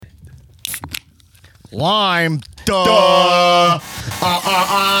Lime. Duh. Wah,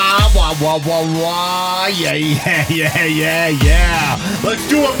 wah, wah, wah. Yeah. Let's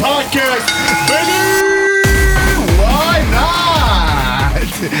do a podcast, baby. Why not?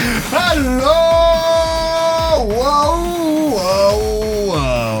 Hello. Whoa.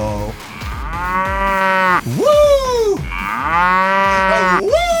 Woo.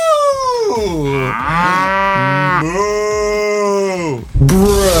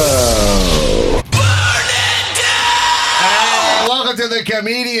 Welcome to the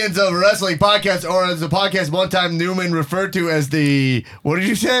Comedians of Wrestling podcast, or as the podcast one time Newman referred to as the, what did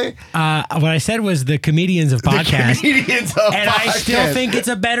you say? What I said was the Comedians of Podcast. The Comedians of and Podcast. I still think it's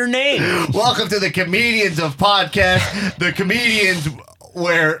a better name. Welcome to the Comedians of Podcast, the comedians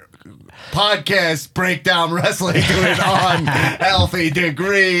where podcasts break down wrestling to an unhealthy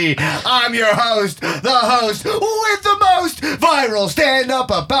degree. I'm your host, the host with the most viral stand-up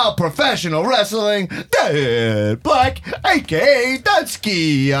about professional wrestling, Dad Black, a.k.a.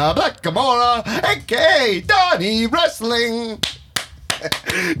 Dunsky, Black Kimura, a.k.a. Donnie Wrestling.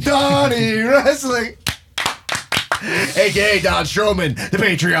 Donnie Wrestling. A.k.a. Don Strowman, the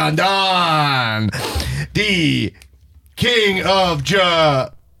Patreon Don. The King of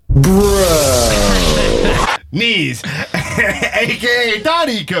Knees, a.k.a.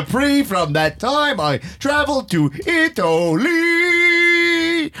 Donnie Capri from that time I traveled to Italy,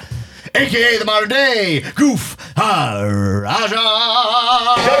 a.k.a. the modern day Goof Raja,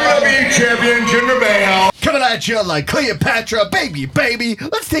 WWE Champion Jinder Mahal, coming at you like Cleopatra, baby,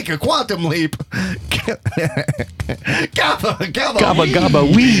 let's take a quantum leap. Gabba, Gabba,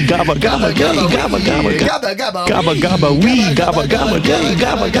 wee, gabba, gabba, gay, gabba, gabba, gabba, gabba, gabba, wee, gabba, gabba, gay,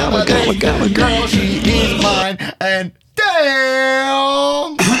 gabba, gabba, gabba, gabba, girl, she is mine, and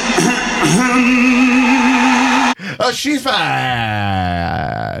damn, she's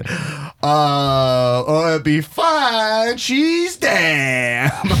fine. Or it'd be fine. She's damn.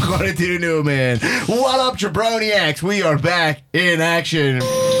 According to Newman. What up, Jabroniacs? We are back in action.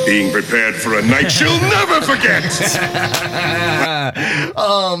 Being prepared for a night she'll never forget.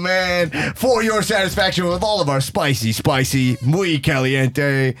 Oh, man. For your satisfaction with all of our spicy, muy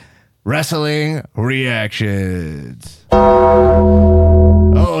caliente wrestling reactions.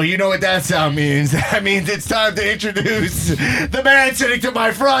 Oh, you know what that sound means. That means it's time to introduce the man sitting to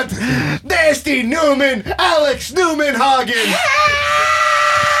my front, Nasty Newman, Alex Newman Hagen.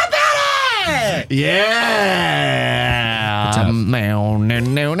 Yeah. No.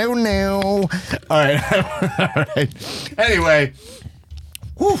 All right. Anyway,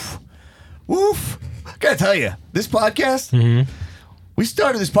 woof. Gotta tell you, this podcast, we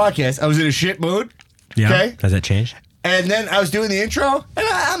started this podcast. I was in a shit mood. Yeah. Okay. Has that changed? And then I was doing the intro, and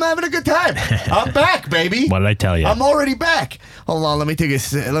I'm having a good time. I'm back, baby. What did I tell you? I'm already back. Hold on, let me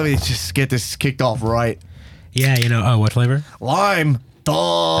just get this kicked off right. Yeah, what flavor? Lime.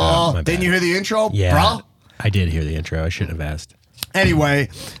 my bad. Didn't you hear the intro, Yeah. bro? I did hear the intro. I shouldn't have asked. Anyway,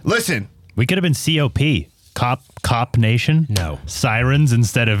 listen. We could have been COP. Cop Nation? No. Sirens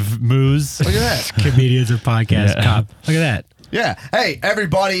instead of moos. Look at that. Comedians of Podcast. Yeah. Cop. Look at that. Yeah. Hey,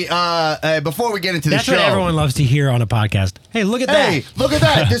 everybody, before we get into the That's show. what everyone loves to hear on a podcast. Hey, look at Hey, that. look at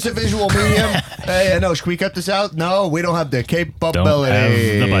that. This is a visual medium. Hey, no, should we cut this out? No, we don't have the capability. Don't have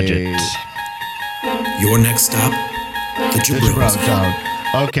the budget. Your next stop, the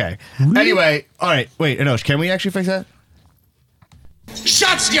Jabrones. Okay. Anyway, all right. Wait, Anosh, can we actually fix that?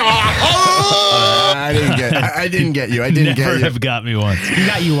 Shut your hole! I didn't get you. Never have got me once. He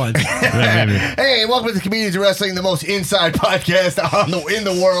got you once. Maybe. Hey, welcome to the Comedians of Wrestling, the most inside podcast in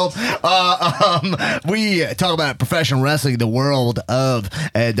the world. We talk about professional wrestling, the world of,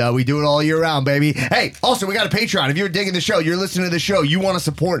 and we do it all year round, baby. Hey, also, we got a Patreon. If you're digging the show, you're listening to the show, you want to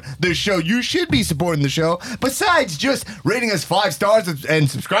support the show, you should be supporting the show. Besides just rating us 5 stars and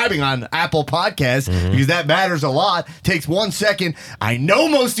subscribing on Apple Podcasts, because that matters a lot. Takes 1 second. I know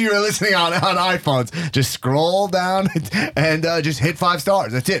most of you are listening on iPhones. Just scroll down and just hit 5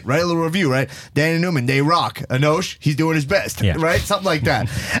 stars. That's it. Write a little review, right? Danny Newman, they rock. Anosh, he's doing his best. Yeah. Right? Something like that.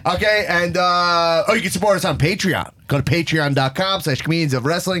 Okay, and you can support us on Patreon. Go to patreon.com/comedians of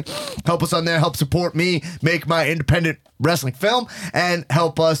wrestling. Help us on there. Help support me make my independent wrestling film and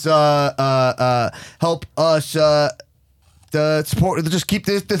help us support. Just keep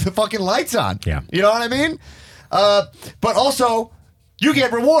the fucking lights on. Yeah. You know what I mean? But also, you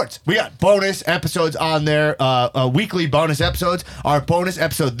get rewards. We got bonus episodes on there, weekly bonus episodes. Our bonus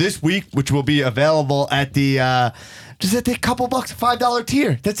episode this week, which will be available at the just at the couple bucks, $5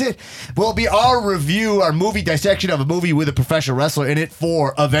 tier. That's it. Will be our review, our movie dissection of a movie with a professional wrestler in it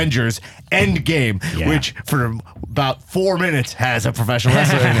for Avengers Endgame, which for about 4 minutes has a professional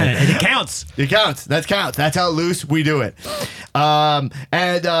wrestler in it. And it counts. It counts. That counts. That's how loose we do it.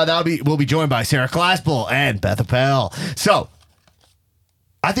 We'll be joined by Sarah Glasspool and Beth Appel. So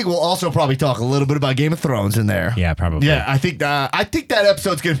I think we'll also probably talk a little bit about Game of Thrones in there. Yeah, probably. Yeah, I think that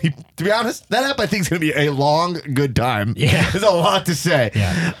episode's gonna be. To be honest, that ep I think is gonna be a long, good time. Yeah, there's a lot to say.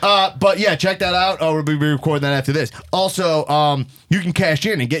 Yeah. But yeah, check that out. We'll be recording that after this. Also, you can cash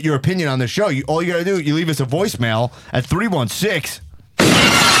in and get your opinion on the show. All you gotta do, you leave us a voicemail at 316.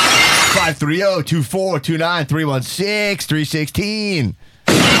 530-2429 316-316.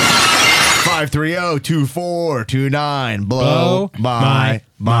 530-2429. Blow my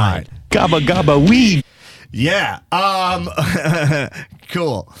mind. Gabba gabba weed. Yeah.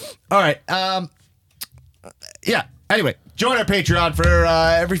 Cool. All right. Yeah. Anyway, join our Patreon for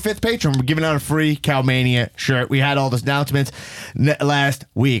every fifth patron. We're giving out a free Cowmania shirt. We had all those announcements last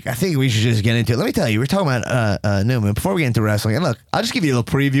week. I think we should just get into it. Let me tell you, we're talking about Newman before we get into wrestling. And look, I'll just give you a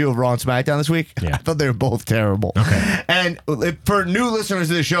little preview of Raw and SmackDown this week. Yeah. I thought they were both terrible. Okay. And for new listeners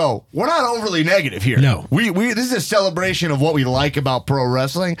to the show, we're not overly negative here. No. We this is a celebration of what we like about pro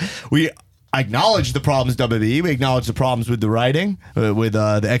wrestling. We acknowledge the problems WWE. We acknowledge the problems with the writing, with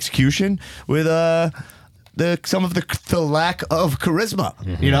the execution, with some of the lack of charisma,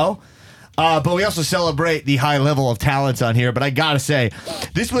 you know? But we also celebrate the high level of talents on here. But I gotta say,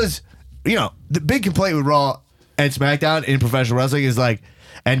 this was, the big complaint with Raw and SmackDown in professional wrestling is like,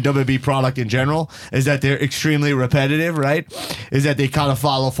 and WWE product in general, is that they're extremely repetitive, right? Is that they kind of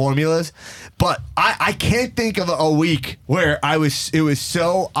follow formulas. But I can't think of a week where it was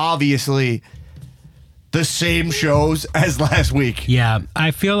so obviously the same shows as last week. Yeah,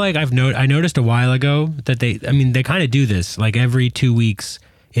 I feel like I noticed a while ago that they kind of do this like every 2 weeks.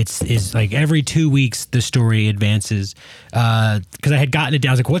 It's like every 2 weeks the story advances. Because I had gotten it down.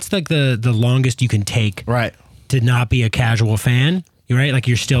 I was like, what's like the longest you can take Right. to not be a casual fan? Right, like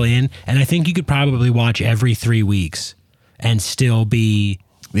you're still in, and I think you could probably watch every 3 weeks and still be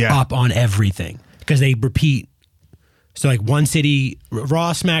up on everything because they repeat. So like one city,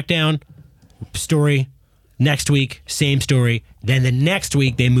 Raw, SmackDown, story. Next week, same story. Then the next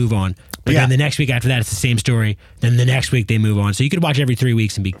week they move on. But then the next week after that, it's the same story. Then the next week they move on. So you could watch every 3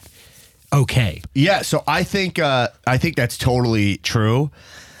 weeks and be okay. Yeah. So I think that's totally true.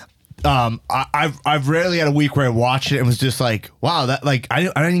 I've rarely had a week where I watched it and was just like, wow, that like I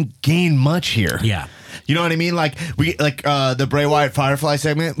didn't gain much here. Yeah. You know what I mean? Like the Bray Wyatt Firefly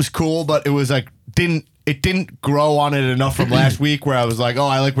segment was cool, but it was like it didn't grow on it enough from last week where I was like, oh,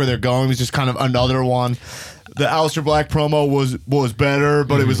 I like where they're going. It was just kind of another one. The Aleister Black promo was better,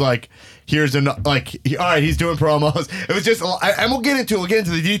 but it was like, here's all right, he's doing promos. It was just, and we'll get into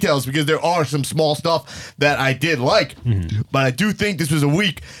the details because there are some small stuff that I did like, but I do think this was a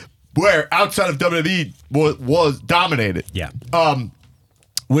week where outside of WWE was dominated. Yeah.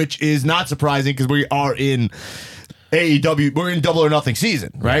 Which is not surprising because we are in AEW, we're in Double or Nothing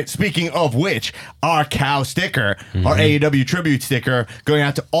season, right? Speaking of which, our cow sticker, our AEW tribute sticker, going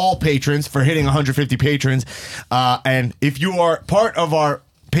out to all patrons for hitting 150 patrons. And if you are part of our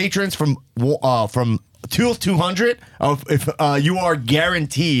patrons from 200, if you are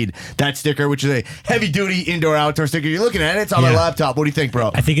guaranteed that sticker, which is a heavy-duty indoor-outdoor sticker. You're looking at it. It's on my laptop. What do you think,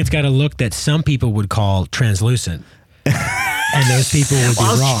 bro? I think it's got a look that some people would call translucent. And those people would be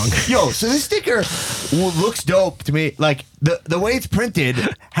wrong. Yo, so this sticker looks dope to me. Like, the way it's printed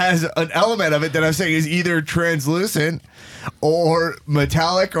has an element of it that I'm saying is either translucent or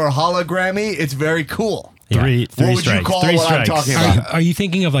metallic or hologrammy. It's very cool. Yeah. What would you call what I'm talking about? Are you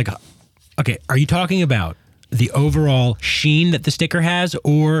thinking of like, okay, are you talking about the overall sheen that the sticker has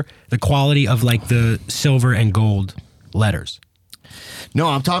or the quality of like the silver and gold letters? No,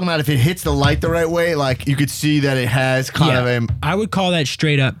 I'm talking about if it hits the light the right way, like you could see that it has kind of a... I would call that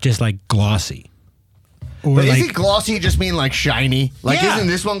straight up just like glossy. Or But like, isn't glossy just mean like shiny? Like, Yeah. isn't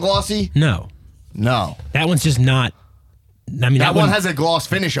this one glossy? No. No. That one's just not... I mean, That one has a gloss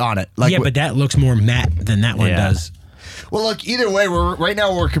finish on it. Like, yeah, but that looks more matte than that one does. Well, look, either way, right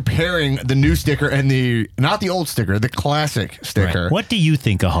now we're comparing the new sticker and not the old sticker, the classic sticker. What do you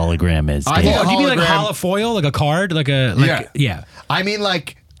think a hologram is? I Dave? think Do you mean like hologram- holofoil, like a card, like a yeah? I mean,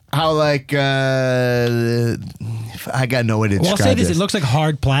 like how I got no way to Well, I'll describe say this. It looks like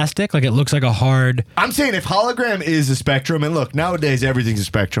hard plastic. Like it looks like a hard. I'm saying if hologram is a spectrum, and look, nowadays everything's a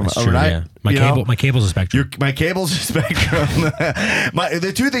spectrum. That's true, yeah. My cable's a spectrum. My cable's a spectrum.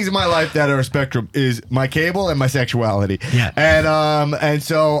 The two things in my life that are a spectrum is my cable and my sexuality. Yeah. And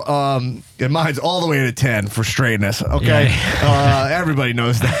so and mine's all the way to 10 for straightness. Okay. Yeah. Everybody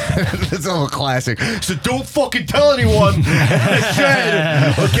knows that. It's a little classic. So don't fucking tell anyone.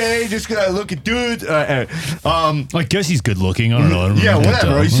 Okay, just gonna look at dudes. I guess he's good looking. I don't know. Yeah,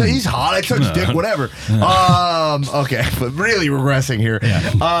 whatever. He's hot. I touch his dick. Whatever. Okay, but really regressing here.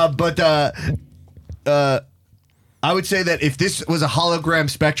 Yeah. I would say that if this was a hologram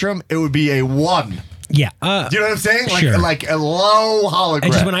spectrum, it would be a 1. Yeah. Do you know what I'm saying? Sure. Like a low hologram.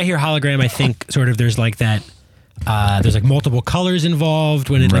 And just when I hear hologram, I think sort of there's like that. There's like multiple colors involved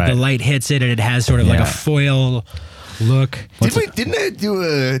when it, like the light hits it, and it has sort of like a foil look. Didn't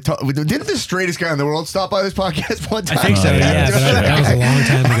the straightest guy in the world stop by this podcast one time? I think so. Yeah, but that was a long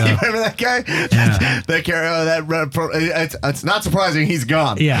time ago. You remember that guy? Yeah. It's not surprising he's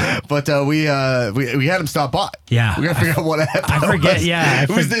gone. Yeah. But we had him stop by. Yeah. We gotta figure out what happened. I forget. Yeah.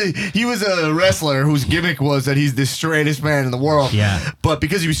 He was a wrestler whose gimmick was that he's the straightest man in the world. Yeah. But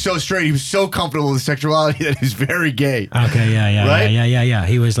because he was so straight, he was so comfortable with his sexuality that he's very gay. Okay. Yeah. Right? Yeah.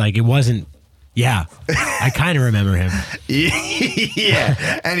 He was like, it wasn't. Yeah, I kind of remember him.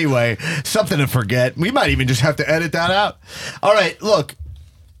 Yeah. Anyway, something to forget. We might even just have to edit that out. All right, look.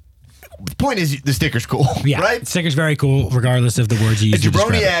 The point is, the sticker's cool, Yeah, right? The sticker's very cool, regardless of the words you use.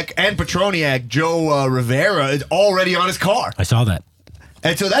 Jabroniac and Petroniac, Joe Rivera, is already on his car. I saw that.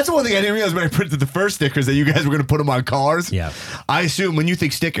 And so that's the one thing I didn't realize when I printed the first stickers that you guys were going to put them on cars. Yeah. I assume when you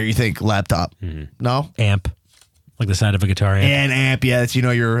think sticker, you think laptop. Mm-hmm. No? Amp. Like the side of a guitar amp. And amp, yeah. That's,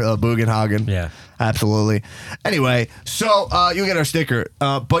 you're Bugenhagen. Yeah. Absolutely. Anyway, so you get our sticker.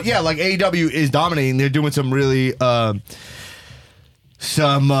 But yeah, like AEW is dominating. They're doing some really cool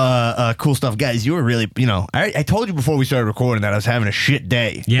stuff. Guys, you were really, I told you before we started recording that I was having a shit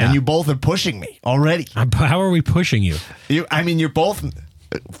day. Yeah. And you both are pushing me already. How are we pushing you? You're both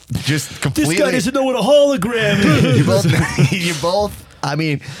just completely. This guy doesn't know what a hologram is. you both,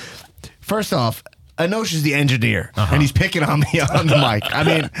 first off, Anosh is the engineer, and he's picking on me on the mic. I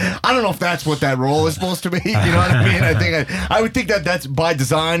don't know if that's what that role is supposed to be. You know what I mean? I would think that that's by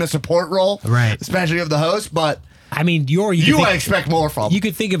design a support role, right? Especially of the host. But I expect more from. You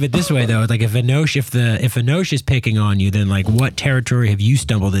could think of it this way though, like if Anosh is picking on you, then like what territory have you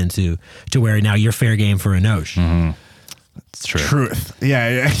stumbled into to where now you're fair game for Anosh? Mm-hmm. It's true. Truth.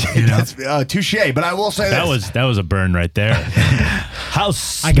 Yeah. That's touche. But I will say that was a burn right there.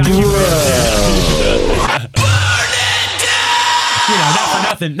 I got you.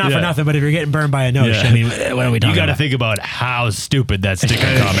 Not for nothing. But if you're getting burned by Anosh, what are we talking about? You got to think about how stupid that sticker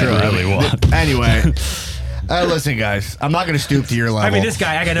comment really was. Anyway. Listen, guys, I'm not going to stoop to your level. This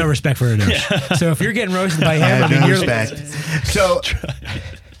guy, I got no respect for Anosh. So if you're getting roasted by him, you're respect. So.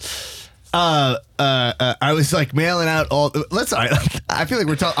 I was like mailing out all. I feel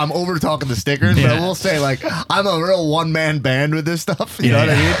like I'm over talking the stickers, but I will say like I'm a real one-man band with this stuff. You know what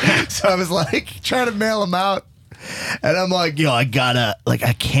I mean? So I was like trying to mail them out. And I'm like, I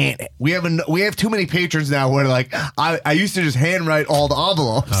can't. We have too many patrons now where like I used to just handwrite all the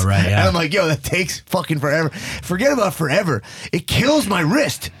envelopes. All right, yeah. And I'm like, that takes fucking forever. Forget about forever. It kills my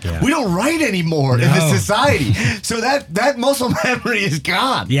wrist. Yeah. We don't write anymore in this society. So that muscle memory is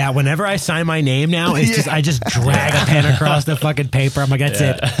gone. Yeah, whenever I sign my name now, it's just I just drag a pen across the fucking paper. I'm like, that's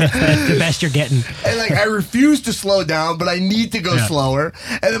it. That's the best you're getting. And like I refuse to slow down, but I need to go slower.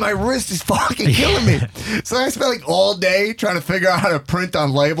 And then my wrist is fucking killing me. So I spent like all day trying to figure out how to print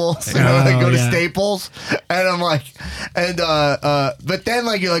on labels. I go to Staples, and I'm like, but then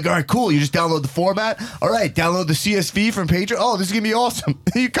like you're like, all right, cool. You just download the format. All right, download the CSV from Patreon. Oh, this is gonna be awesome.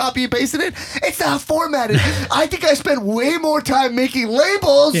 You copy and pasted it. It's not formatted. I think I spent way more time making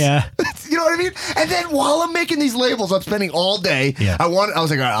labels. Yeah, you know what I mean. And then while I'm making these labels, I'm spending all day. Yeah. I was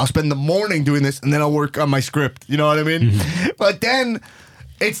like, all right, I'll spend the morning doing this, and then I'll work on my script. You know what I mean? Mm-hmm. But then.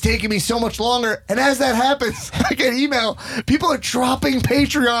 It's taking me so much longer. And as that happens, I get email. People are dropping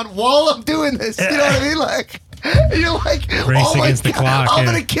Patreon while I'm doing this. You know what I mean? Like, you're like, race against the clock. I'm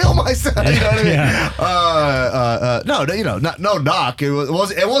going to kill myself. You know what I mean? No knock. It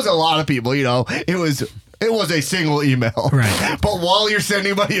was a lot of people, It was a single email. Right. But while you're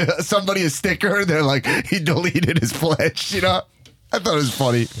sending somebody a sticker, they're like, he deleted his pledge, I thought it was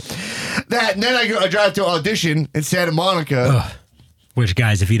funny. And then I drive to audition in Santa Monica. Ugh. Which,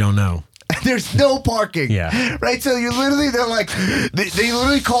 guys, if you don't know, There's no parking. Yeah. Right. So they're like, they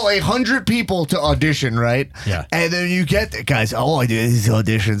literally call 100 people to audition. Right. Yeah. And then you get there, guys. All I do is these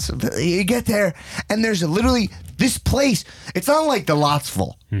auditions. You get there, and there's literally this place. It's not like the lots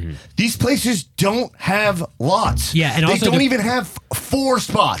full. Mm-hmm. These places don't have lots. Yeah, and they also don't even have 4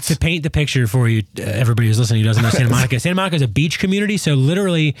 spots. To paint the picture for you, everybody who's listening who doesn't know Santa Monica. Santa Monica is a beach community, so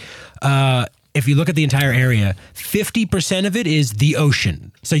literally, if you look at the entire area, 50% of it is the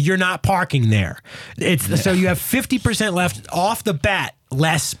ocean. So you're not parking there. So you have 50% left off the bat.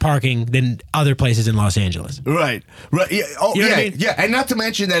 Less parking than other places in Los Angeles. Right. Yeah. Oh, you know yeah. what I mean? Yeah. And not to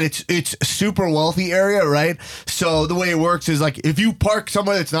mention that it's super wealthy area, right? So the way it works is like if you park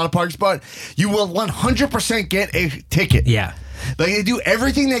somewhere that's not a parking spot, you will 100% get a ticket. Yeah. Like they do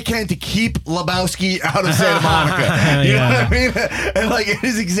everything they can to keep Lebowski out of Santa Monica. You know what I mean? And like it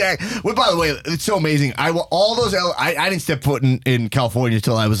is exact. Well, by the way, it's so amazing. I didn't step foot in California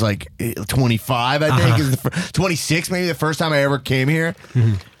until I was like 25. I think is 26, maybe the first time I ever came here.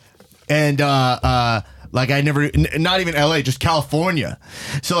 Mm-hmm. And like I never, not even LA, just California.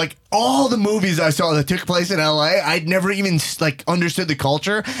 So like all the movies I saw that took place in LA, I'd never even like understood the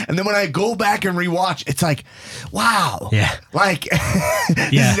culture. And then when I go back and rewatch, it's like, wow. Yeah. Like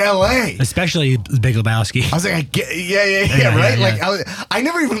this is LA. Especially Big Lebowski. I was like, yeah, right? Yeah. Like I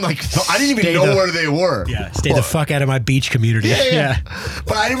never even like, I didn't even know where they were. Yeah. Stay the fuck out of my beach community. Yeah.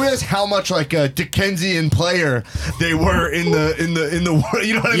 But I didn't realize how much like a Dickensian player they were in the world.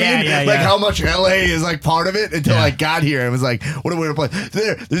 You know what I mean? Yeah, like how much LA is like part of it until I got here. It was like, what a way to play.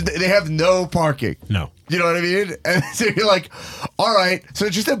 They have no parking. No. You know what I mean? And so you're like, all right. So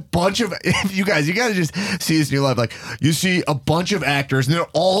it's just a bunch of you guys. You got to just see this in your life. Like you see a bunch of actors, and they're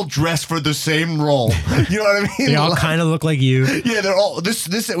all dressed for the same role. You know what I mean? They all kind of look like you. Yeah, they're all this.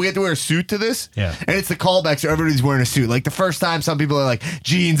 We have to wear a suit to this. Yeah, and it's the callback, so everybody's wearing a suit. Like the first time, some people are like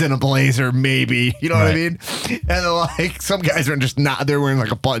jeans and a blazer, maybe. You know what I mean? And they're like, some guys are just not. They're wearing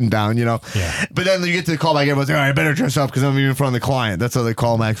like a button down. You know. Yeah. But then you get to the callback, everyone's like, all right, I better dress up because I'm in front of the client. That's how the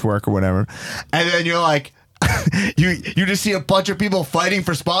callbacks work or whatever. And then you're like. you just see a bunch of people fighting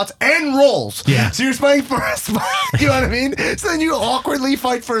for spots and roles. Yeah. So you're fighting for a spot. You know what I mean? So then you awkwardly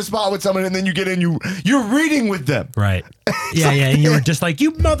fight for a spot with someone, and then you get in. You're reading with them. Right. Yeah. And you were just like,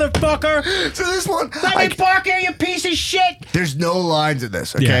 you motherfucker. So this one, let me park here, you piece of shit. There's no lines in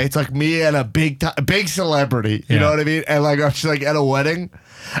this. Okay, Yeah. It's like me and a big celebrity. You know what I mean? And like I'm just like at a wedding,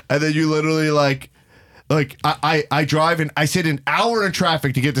 and then you literally like I drive and I sit an hour in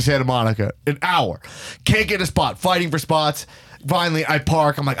traffic to get to Santa Monica. An hour. Can't get a spot. Fighting for spots. Finally, I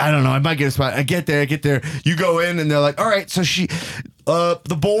park. I'm like, I don't know. I might get a spot. I get there. You go in and they're like, all right, so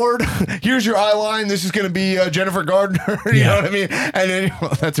the board, here's your eye line. This is going to be Jennifer Gardner. You know what I mean? And then,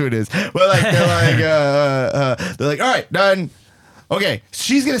 well, that's who it is. But like, they're like, all right, done. Okay,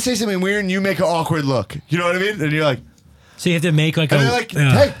 she's going to say something weird and you make an awkward look. You know what I mean? And you're like, so you have to make like and they're like,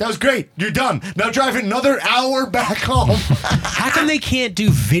 hey, that was great. You're done. Now drive another hour back home. How come they can't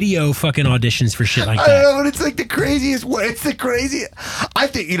do video fucking auditions for shit like that? I don't know, but it's like the craziest way. It's the craziest. I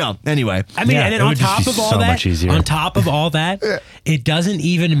think, anyway. I mean, and then on top of all that, it doesn't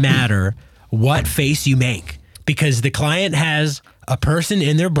even matter what face you make because the client has a person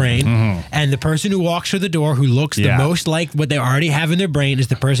in their brain, and the person who walks through the door who looks the most like what they already have in their brain is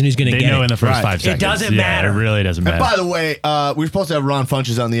the person who's going to get it. They know in the first 5 seconds. It doesn't matter. It really doesn't matter. And by the way, we were supposed to have Ron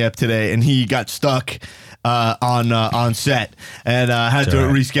Funches on the app today, and he got stuck on set and had to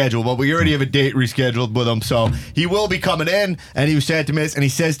reschedule. But we already have a date rescheduled with him, so he will be coming in. And he was sad to miss. And he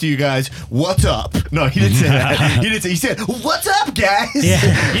says to you guys, "What's up?" No, he didn't say that. He didn't say. He said, "What's up, guys?"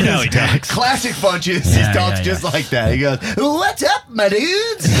 Yeah, you know he talks. Classic Funches. He talks just like that. He goes, "What's up, my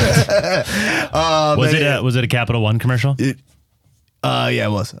dudes?" Was it a Capital One commercial? Yeah,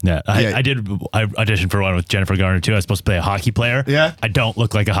 it was. Yeah, I auditioned for one with Jennifer Garner too. I was supposed to play a hockey player. Yeah, I don't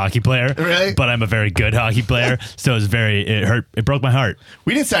look like a hockey player, really, but I'm a very good hockey player. So it broke my heart.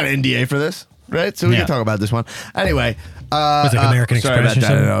 We didn't sign an NDA for this, right? So we can talk about this one anyway. Was it like American Express or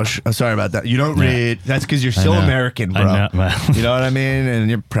something? I'm sorry about that. You don't read. That's because you're so American, bro. You know what I mean? And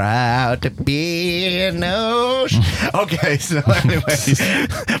you're proud to be an ocean. Okay, so anyways,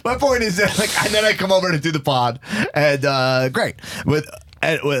 my point is that and then I come over to do the pod, and great with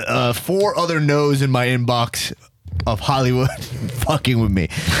 4 other no's in my inbox of Hollywood fucking with me.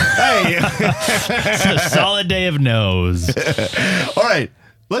 Hey, it's a solid day of no's. All right.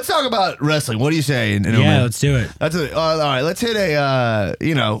 Let's talk about wrestling. What do you say? Let's do it. That's all right. Let's hit a,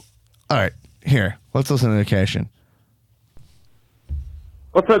 all right, here. Let's listen to the occasion.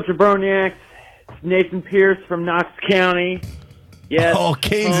 What's up, Jabroniacs? It's Nathan Pierce from Knox County. Yes. Oh,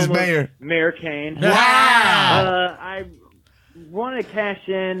 Kane's his mayor. Mayor Kane. Wow. I want to cash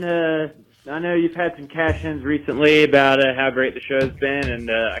in I know you've had some cash-ins recently about how great the show's been,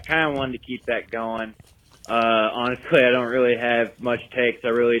 and I kind of wanted to keep that going. Honestly, I don't really have much takes. I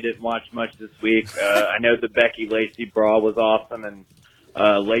really didn't watch much this week. I know the Becky Lacey brawl was awesome, and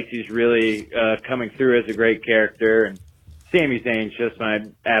Lacey's really coming through as a great character, and Sami Zayn's just my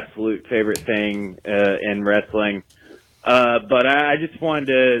absolute favorite thing in wrestling. But I just wanted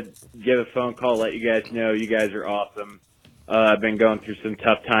to give a phone call, let you guys know you guys are awesome. I've been going through some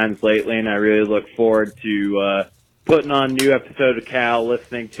tough times lately, and I really look forward to putting on a new episode of Cal,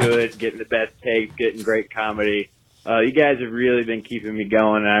 listening to it, getting the best takes, getting great comedy. You guys have really been keeping me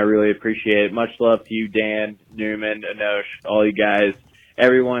going, and I really appreciate it. Much love to you, Dan, Newman, Anosh, all you guys,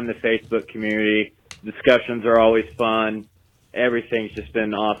 everyone in the Facebook community. Discussions are always fun. Everything's just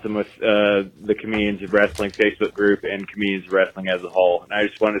been awesome with the Comedians of Wrestling Facebook group and Comedians of Wrestling as a whole. And I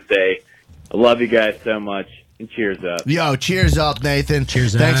just want to say I love you guys so much, and cheers up. Yo, cheers up, Nathan.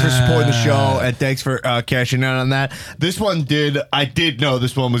 Cheers Thanks up. for supporting the show, and thanks for cashing out on that. This one I did know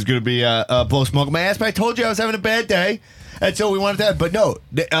this one was going to be blow smoke in my ass, but I told you I was having a bad day, and so we wanted that. But no,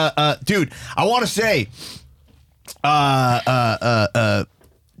 dude, I want to say,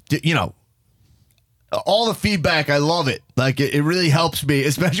 you know, all the feedback, I love it. Like it really helps me,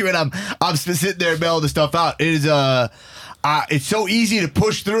 especially when I'm sitting there mailing the stuff out. It is it's so easy to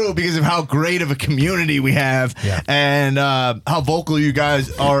push through because of how great of a community we have, and how vocal you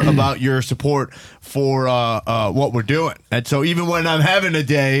guys are about your support for what we're doing. And so even when I'm having a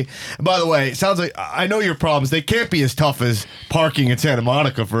day, by the way, it sounds like I know your problems. They can't be as tough as parking in Santa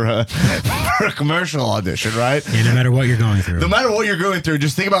Monica for a commercial audition, right? Yeah, no matter what you're going through. No matter what you're going through,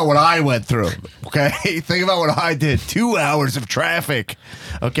 just think about what I went through, okay? Think about what I did. 2 hours of traffic,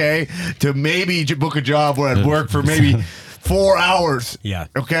 okay? To maybe book a job where I'd work for maybe 4 hours. Yeah.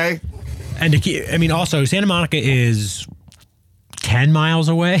 Okay? And also, Santa Monica is 10 miles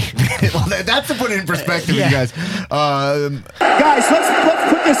away. Well, that's to put it in perspective, you guys. Guys, let's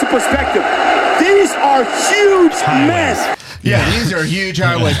put this in perspective. These are huge men. Yeah, these are huge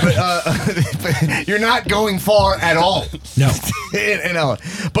highways, but you're not going far at all. No. in LA.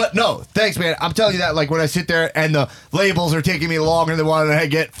 But no, thanks, man. I'm telling you that, like, when I sit there and the labels are taking me longer than what I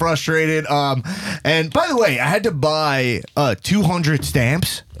get frustrated. And by the way, I had to buy 200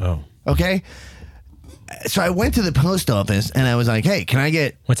 stamps. Oh. Okay? So I went to the post office and I was like, hey, can I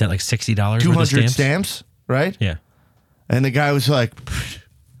get What's that, like $60? 200 stamps? Right? Yeah. And the guy was like,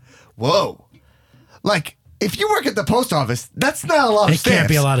 whoa. Like, if you work at the post office, that's not a lot of It stamps. can't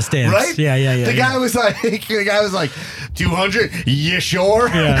be a lot of stamps. Right? Yeah. The guy was like, 200? You sure?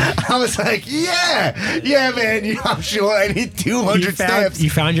 Yeah. I was like, yeah, man. I'm sure I need 200 stamps. You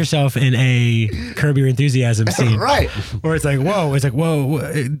found yourself in a Curb Your Enthusiasm scene. Right. Where it's like, whoa. It's like, whoa. What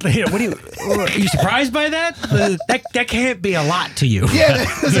are you surprised by that? That can't be a lot to you. Yeah,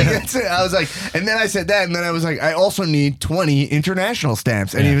 that's it. I was like, and then I said that, and then I was like, I also need 20 international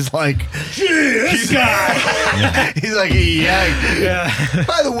stamps. And he was like, this guy. He's like, yeah.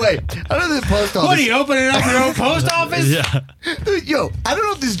 By the way, I don't know the post office. What, are you opening up your own post office? Yeah. Yo, I don't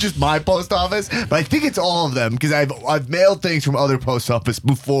know if this is just my post office, but I think it's all of them because I've mailed things from other post office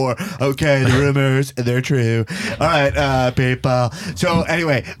before. Okay, the rumors, they're true. All right, PayPal. So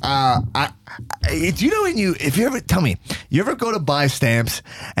anyway, do you know if you ever tell me, you ever go to buy stamps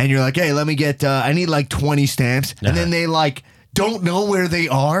and you're like, hey, let me get, I need like 20 stamps, and then they like don't know where they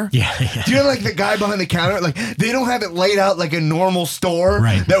are. Yeah. Do you know, like the guy behind the counter, like they don't have it laid out like a normal store,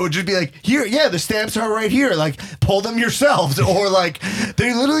 right? That would just be like, here, yeah, the stamps are right here. Like, pull them yourselves, or like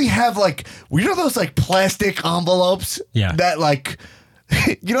they literally have like, you know, those like plastic envelopes, that like.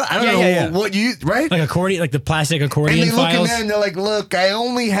 You know, I don't know what you, right? Like accordion, like the plastic accordion and they files. look in there and they're like, look, I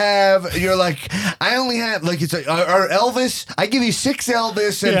only have, like, it's like, our Elvis, I give you 6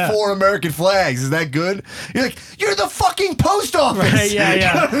 Elvis and 4 American flags. Is that good? You're like, you're the fucking post office. Right, yeah. You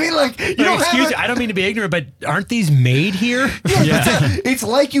know what I mean? Like, you don't excuse have me, I don't mean to be ignorant, but aren't these made here? It's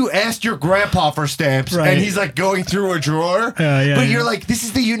like you asked your grandpa for stamps, and he's like going through a drawer, but you're like, this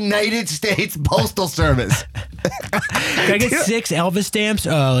is the United States Postal Service. Can I get 6 Elvis stamps?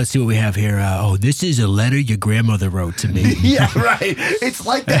 Let's see what we have here. This is a letter your grandmother wrote to me. Yeah, right. It's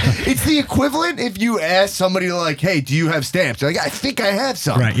like that. It's the equivalent if you ask somebody like, hey, do you have stamps? They're like, I think I have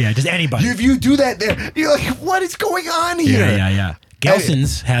some. Right, yeah, just anybody. If you do that there, you're like, what is going on here? Yeah.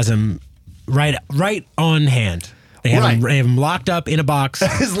 Gelson's has them right on hand. They have them locked up in a box.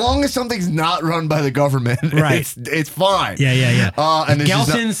 As long as something's not run by the government, it's fine. Yeah. And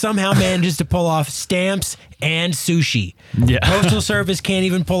Gelson somehow manages to pull off stamps and sushi. Yeah. Postal Service can't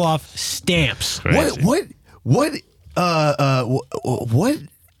even pull off stamps. What?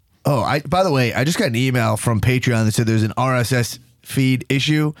 Oh, by the way, I just got an email from Patreon that said there's an RSS feed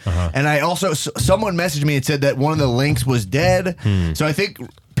issue. And I also, someone messaged me and said that one of the links was dead. So I think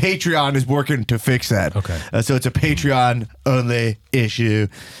Patreon is working to fix that. Okay. So it's a Patreon only issue.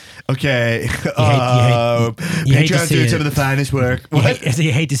 Okay. You hate to Patreon's see doing it. some of the finest work.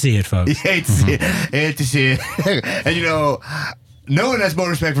 You hate to see it, folks. You hate to see it. Hate to see it. And you know, no one has more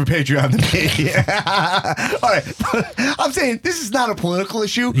respect for Patreon than me. All right. I'm saying this is not a political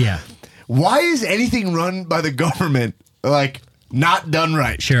issue. Yeah. Why is anything run by the government like not done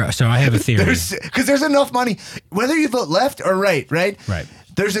right? Sure. So I have a theory. Because there's enough money, whether you vote left or right. Right.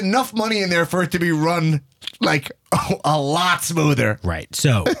 There's enough money in there for it to be run like a lot smoother. Right.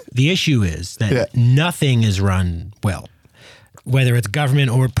 So the issue is that nothing is run well, whether it's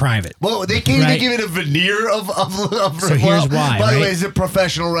government or private. Well, they can't even give it a veneer of So here's why. By the way, it's a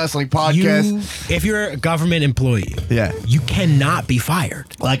professional wrestling podcast. If you're a government employee, you cannot be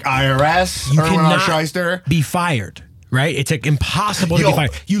fired. Like IRS, You Erwin cannot Shyster. be fired. Right? It's like impossible to be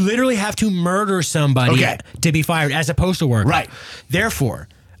fired. You literally have to murder somebody to be fired as opposed to work. Right. Therefore,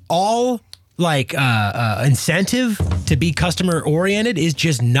 all like incentive to be customer oriented is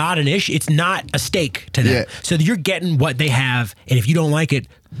just not an issue. It's not a stake to them. Yeah. So you're getting what they have, and if you don't like it,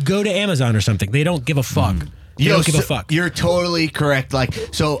 go to Amazon or something. They don't give a fuck. They don't give a fuck. You're totally correct. Like,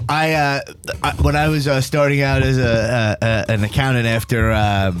 so I when I was starting out as an accountant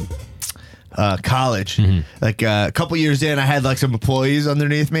after college, like a couple years in, I had like some employees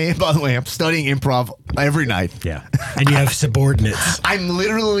underneath me. By the way, I'm studying improv every night. Yeah, and you have subordinates. I'm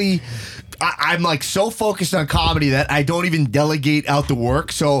literally. I'm like so focused on comedy that I don't even delegate out the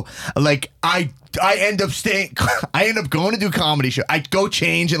work. So like I end up staying. I end up going to do comedy show. I go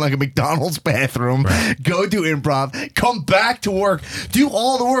change in like a McDonald's bathroom, go do improv, come back to work, do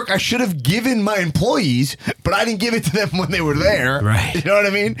all the work I should have given my employees, but I didn't give it to them when they were there. Right. You know what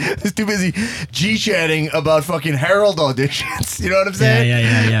I mean? I was too busy G-chatting about fucking Herald auditions. You know what I'm saying?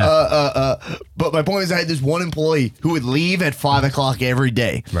 Yeah. But my point is, I had this one employee who would leave at 5 o'clock every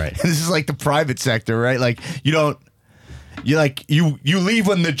day. Right. And this is like the private sector, right? Like you leave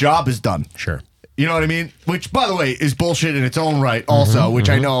when the job is done. Sure. You know what I mean? Which, by the way, is bullshit in its own right. Also, which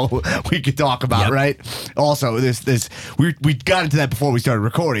I know we could talk about, right? Also, we got into that before we started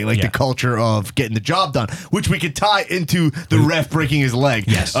recording, like the culture of getting the job done, which we could tie into the ref breaking his leg,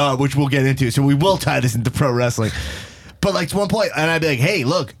 which we'll get into. So we will tie this into pro wrestling. But like to one point, and I'd be like, "Hey,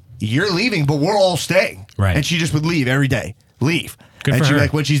 look, you're leaving, but we're all staying." Right. And she just would leave every day. Leave. Good and for she'd be her.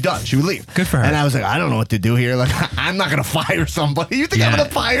 like, when she's done, she would leave. Good for her. And I was like, I don't know what to do here. Like, I'm not going to fire somebody. You think I'm going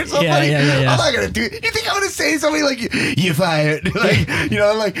to fire somebody? Yeah. I'm not going to do it. You think I'm going to say somebody like, you fired? Like, you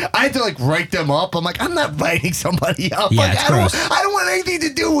know, like, I had to like write them up. I'm like, I'm not writing somebody up. Yeah, like, it's I don't want anything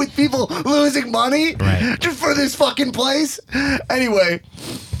to do with people losing money just for this fucking place. Anyway,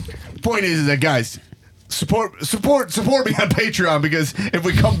 point is that, guys, support me on Patreon, because if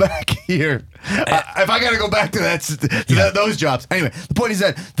we come back here, if I gotta go back to those jobs. Anyway, the point is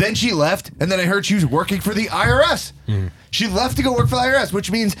that then she left, and then I heard she was working for the IRS. She left to go work for the IRS,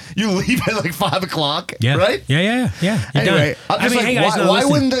 which means you leave at like 5 o'clock, right? Yeah. Anyway, I'm just hey guys, why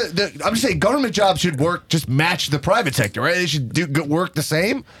wouldn't I'm just saying government jobs should just match the private sector, right? They should work the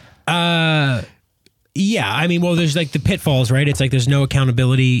same. Yeah, I mean, well, there's like the pitfalls, right? It's like there's no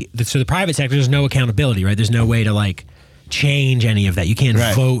accountability. So the private sector, there's no accountability, right? There's no way to like change any of that. You can't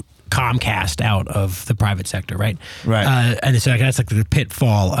vote Comcast out of the private sector, right? Right. And so like, that's like the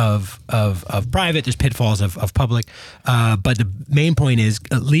pitfall of private. There's pitfalls of public. But the main point is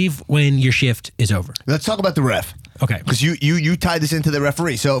leave when your shift is over. Let's talk about the ref. Okay. Because you tied this into the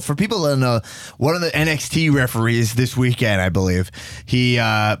referee. So for people that know, one of the NXT referees this weekend, I believe, he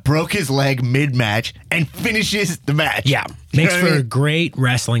broke his leg mid-match and finishes the match. Yeah. Makes for a great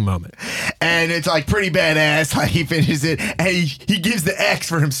wrestling moment. And it's like pretty badass how he finishes it. And he gives the X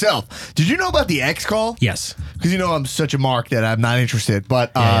for himself. Did you know about the X call? Yes. Because you know I'm such a mark that I'm not interested.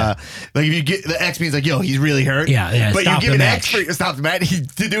 But like if you get the X means like, yo, he's really hurt. Yeah. But you Stop give the an match. X for stop the match.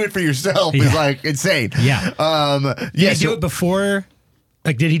 To do it for yourself is like insane. Yeah. Did he do it before?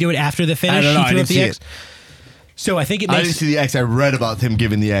 Like, did he do it after the finish? I don't know. He I threw didn't up the see X? it. So I think it I makes didn't see the X. I read about him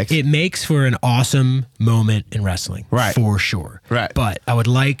giving the X. it makes for an awesome moment in wrestling, Right. For sure, Right. But I would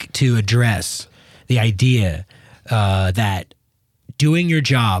like to address the idea that doing your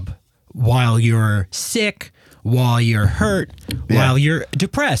job while you're sick, while you're hurt, while you're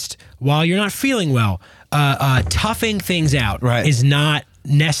depressed, while you're not feeling well, toughing things out is not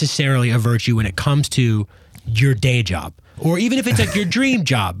necessarily a virtue when it comes to your day job. Or even if it's like your dream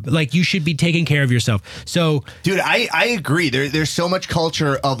job, like you should be taking care of yourself. So, dude, I agree. There's so much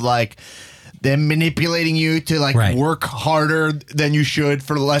culture of like them manipulating you to like work harder than you should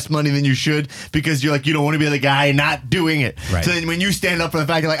for less money than you should because you're like, you don't want to be the guy not doing it. Right. So then when you stand up for the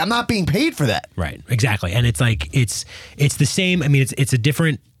fact, you're like, I'm not being paid for that. Right. Exactly. And it's like, it's the same. I mean, it's a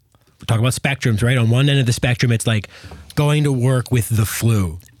different, talk about spectrums, right? On one end of the spectrum, it's like going to work with the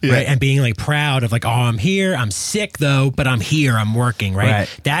flu. Yeah. Right. And being like proud of like, oh, I'm here. I'm sick though, but I'm here. I'm working. Right.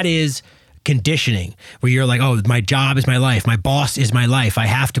 That is conditioning where you're like, oh, my job is my life. My boss is my life. I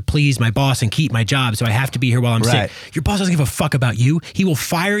have to please my boss and keep my job. So I have to be here while I'm sick. Your boss doesn't give a fuck about you. He will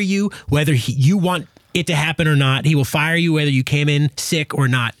fire you whether you want it to happen or not. He will fire you whether you came in sick or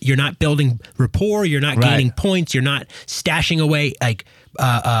not. You're not building rapport. You're not gaining points. You're not stashing away like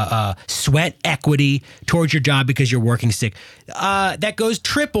sweat equity towards your job because you're working sick. That goes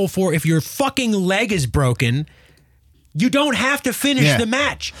triple for if your fucking leg is broken. You don't have to finish the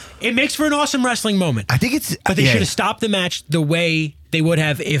match. It makes for an awesome wrestling moment. I think it's... But they should have stopped the match the way they would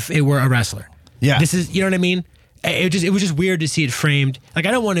have if it were a wrestler. Yeah. This is, you know what I mean? It was just weird to see it framed. Like,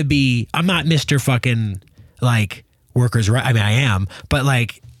 I don't want to be... I'm not Mr. fucking, like, workers' right. I mean, I am. But,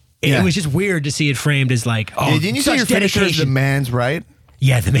 like, it was just weird to see it framed as, like, oh, didn't you say your finisher is the man's right?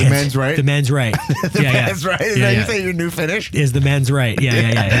 Yeah, the men's right. The men's right. The men's right. Is that you say your new finish? Is the men's right.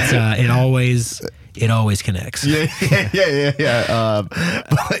 Yeah. It's, it always connects. Yeah.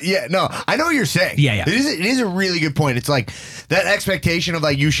 But yeah, no, I know what you're saying. Yeah. It is a really good point. It's like that expectation of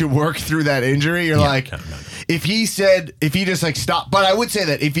like you should work through that injury. You're like, if he just like stopped, but I would say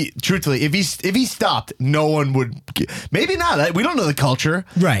that if he stopped, no one would. Maybe not. We don't know the culture.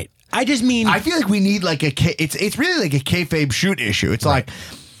 Right. I just mean, I feel like we need like it's really like a kayfabe shoot issue. It's like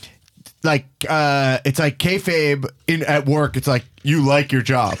it's like kayfabe at work. It's like you like your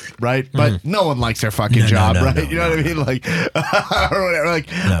job, right? But no one likes their fucking job, right? You know what I mean? Like or whatever. Like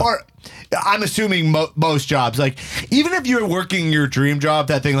or I'm assuming most jobs, like even if you're working your dream job,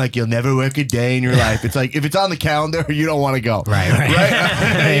 that thing like you'll never work a day in your life. It's like if it's on the calendar, you don't want to go, right?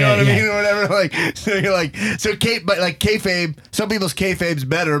 You know what I mean, or whatever. Like so, you're like but like kayfabe. Some people's kayfabe's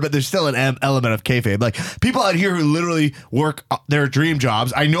better, but there's still an element of kayfabe. Like people out here who literally work their dream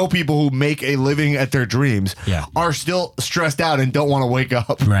jobs. I know people who make a living at their dreams are still stressed out and don't want to wake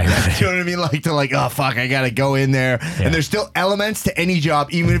up. Right. You know what I mean? Like to like, oh fuck, I gotta go in there. Yeah. And there's still elements to any job,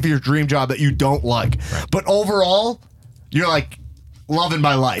 even if your dream job that you don't like. Right. But overall, you're like loving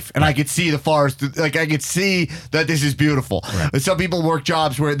my life. And I could see the forest, like I could see that this is beautiful. Right. But some people work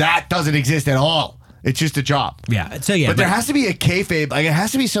jobs where that doesn't exist at all. It's just a job. Yeah. So yeah. But there has to be a kayfabe, like it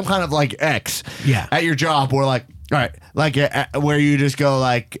has to be some kind of like X at your job where like, all right, like where you just go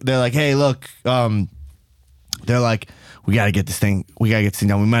like, they're like, hey, look, they're like, we got to get this thing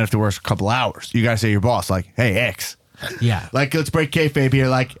done. We might have to work a couple hours. You got to say to your boss, like, hey, X. Yeah. Like, let's break kayfabe here.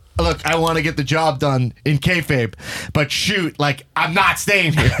 Like, look, I want to get the job done in kayfabe, but shoot, like, I'm not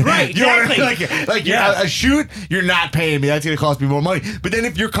staying here. Right, exactly. You know what I mean? Like a shoot, you're not paying me. That's going to cost me more money. But then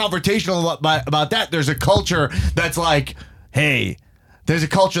if you're confrontational about that, there's a culture that's like, hey, there's a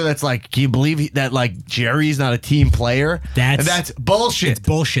culture that's like, can you believe that, like, Jerry's not a team player? That's bullshit. It's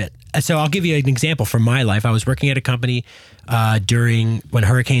bullshit. So I'll give you an example from my life. I was working at a company during when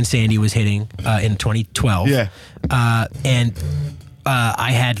Hurricane Sandy was hitting in 2012. Yeah. And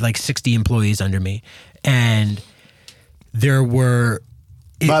I had like 60 employees under me. And there were...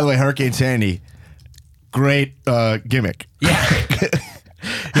 By the way, Hurricane Sandy, great gimmick. Yeah.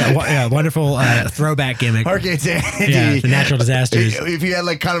 Yeah, wonderful throwback gimmick. Hurricane Sandy. Yeah, the natural disasters. If you had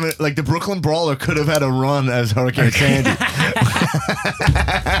like kind of like the Brooklyn Brawler could have had a run as Hurricane Sandy.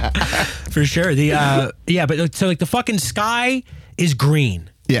 For sure. But so like the fucking sky is green.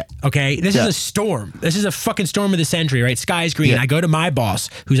 Yeah. Okay. This is a storm. This is a fucking storm of the century, right? Sky's green. Yeah. I go to my boss,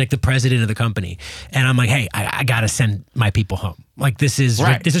 who's like the president of the company, and I'm like, hey, I gotta send my people home. Like this is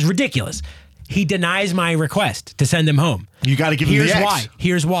ridiculous. He denies my request to send them home. You got to give him the X.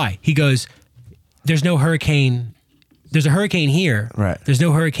 Here's why. He goes, there's no hurricane. There's a hurricane here. Right. There's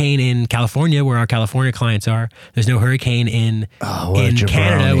no hurricane in California where our California clients are. There's no hurricane in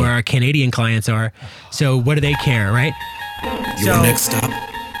Canada where our Canadian clients are. So what do they care, right? Your next stop,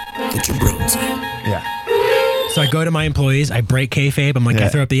 the Jabrones. Yeah. So I go to my employees. I break kayfabe. I'm like, I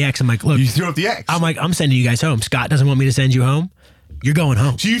throw up the X. I'm like, look. You threw up the X. I'm like, I'm sending you guys home. Scott doesn't want me to send you home. You're going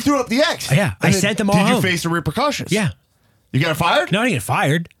home. So you threw up the X? Yeah. I sent them all home. Did you face the repercussions? Yeah. You got fired? No, I didn't get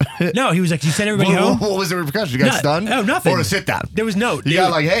fired. No, he was like, you sent everybody home? What was the repercussions? You got stunned? No, nothing. Or a sit down? There was no. You got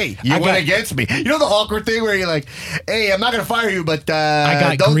like, hey, you went against me. You know the awkward thing where you're like, hey, I'm not going to fire you, but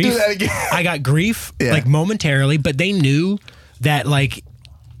don't do that again. I got grief, like momentarily, but they knew that like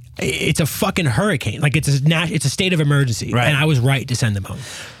it's a fucking hurricane. Like it's a state of emergency. Right. And I was right to send them home.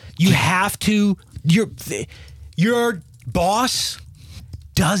 You have to, your boss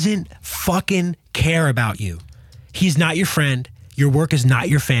doesn't fucking care about you. He's not your friend. Your work is not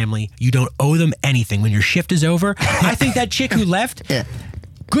your family. You don't owe them anything. When your shift is over, I think that chick who left,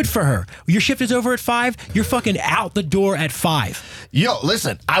 good for her. Your shift is over at 5, you're fucking out the door at 5. Yo,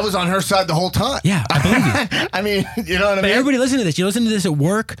 listen, I was on her side the whole time. Yeah, I believe you. I mean, you know what I But mean? everybody listen to this. You listen to this at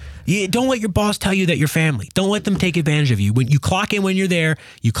work. Don't let your boss tell you that you're family. Don't let them take advantage of you. When you clock in when you're there,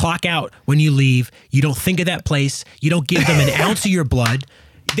 you clock out when you leave. You don't think of that place. You don't give them an ounce of your blood.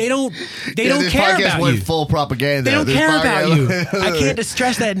 They don't this care podcast about went you. full propaganda. They don't This care about podcast- you. I can't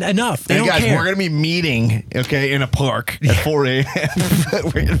stress that enough. They Hey don't guys, care. we're gonna be meeting, okay, in a park at 4 a.m.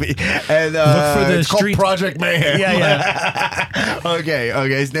 We're gonna be and Look for the it's street- called Project Mayhem. Yeah. okay.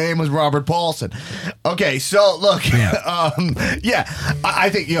 His name was Robert Paulson. Okay, so look, I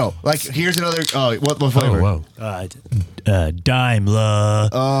think like here's another. What flavor? Whoa. Daimler.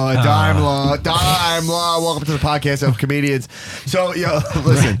 Daimler. Welcome to the podcast of comedians. So,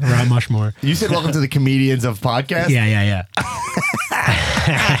 listen, Rob Mushmore. you said welcome to the comedians of podcast. Yeah.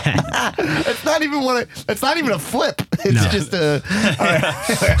 It's not even it's not even a flip. It's just a. All right.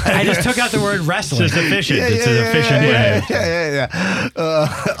 I just took out the word wrestling. It's just efficient. It's an efficient way. Yeah.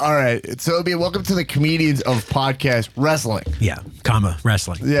 All right. So it'll be welcome to the comedians of podcast wrestling. Yeah,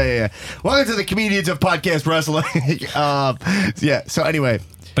 wrestling. Yeah. Welcome to the comedians of podcast wrestling. So anyway.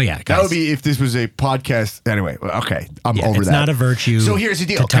 But yeah, guys, That would be if this was a podcast. Anyway, okay, I'm over it's that. not a virtue. So here's the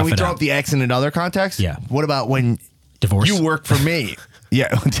deal. to Can tough we it throw out. up the X in another context? Yeah. What about when Divorce? you work for me? Yeah,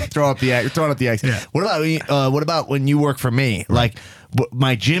 throwing up the X. Yeah. What about when you work for me? Like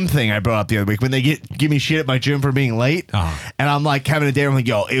my gym thing I brought up the other week when they give me shit at my gym for being late, and I'm like having a day. I'm like,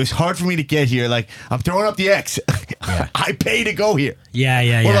 yo, it was hard for me to get here. Like I'm throwing up the X. I pay to go here.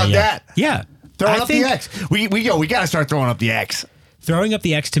 Yeah. What about that? Yeah. Throwing I up think the X. We gotta start throwing up the X. Throwing up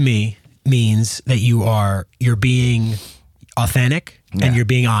the X to me means that you're being authentic and you're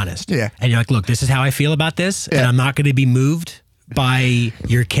being honest. Yeah. And you're like, look, this is how I feel about this, and I'm not going to be moved by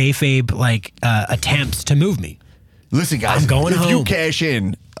your kayfabe attempts to move me. Listen, guys, I'm going if home. you cash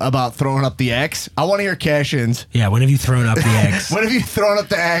in about throwing up the X, I want to hear cash-ins. Yeah, when have you thrown up the X? When have you thrown up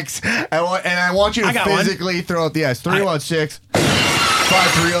the X? I want you to physically throw up the X.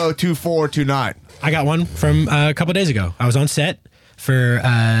 316-530-2429. I got one from a couple days ago. I was on set for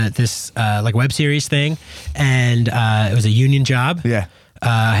this web series thing, and it was a union job. Yeah.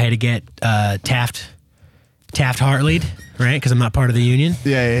 I had to get Taft Hartley'd, right? Because I'm not part of the union.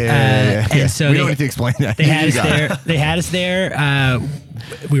 Yeah. And so we don't need to explain that. They had us there. They had us there.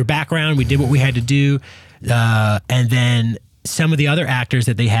 We were background. We did what we had to do, and then some of the other actors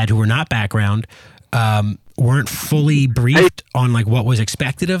that they had who were not background weren't fully briefed on like what was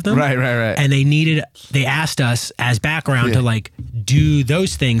expected of them. Right. And they asked us as background to like do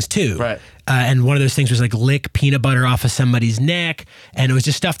those things too. Right. And one of those things was like lick peanut butter off of somebody's neck, and it was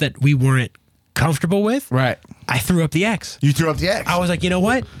just stuff that we weren't comfortable with. Right. I threw up the X. You threw up the X. I was like, you know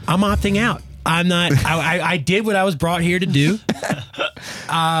what? I'm opting out. I'm not. I did what I was brought here to do.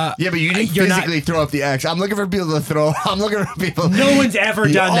 Yeah, but you didn't You're physically throw up the X. I'm looking for people to throw. I'm looking for people. No one's ever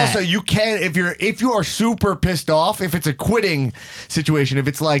done that. Also, you can if you are super pissed off. If it's a quitting situation, if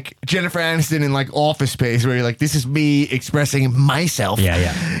it's like Jennifer Aniston in like Office Space, where you're like, this is me expressing myself.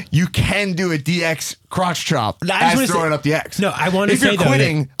 Yeah. You can do a DX crotch chop I just as wanna throwing say- up the X. No, I want to If say you're though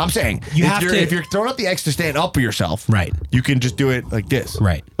quitting, that I'm saying you have to- if you're throwing up the X to stand up for yourself, Right. You can just do it like this,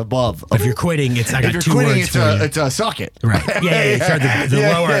 Right. above. If you're quitting, I got if you're two quitting, words for you. it's a suck it. Right. Yeah. Sorry, the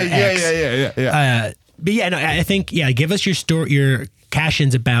lower X. Yeah. But yeah, no, I think give us your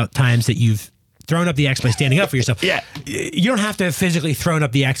cash-ins about times that you've thrown up the X by standing up for yourself. Yeah. You don't have to have physically thrown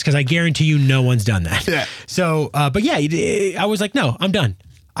up the X because I guarantee you no one's done that. Yeah. So, but yeah, I was like, no, I'm done.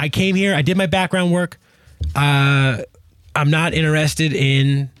 I came here. I did my background work. I'm not interested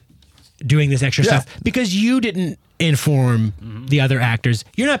in doing this extra stuff because you didn't inform the other actors.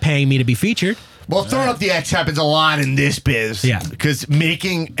 You're not paying me to be featured. Well, throwing up the X happens a lot in this biz. Yeah. Because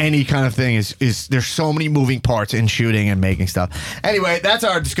making any kind of thing is there's so many moving parts in shooting and making stuff. Anyway, that's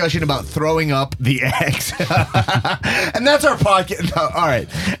our discussion about throwing up the X. And that's our podcast. No, all right.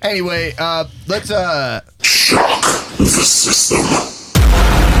 Anyway, let's Shock the system.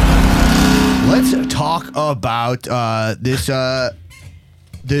 let's talk about this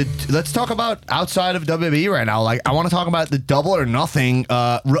let's talk about outside of WWE right now. Like, I want to talk about the Double or Nothing.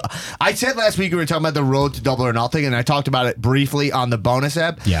 I said last week we were talking about the road to Double or Nothing, and I talked about it briefly on the bonus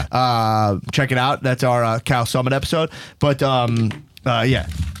app. Yeah. Check it out. That's our Cal Summit episode. But yeah.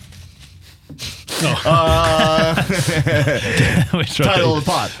 Title of the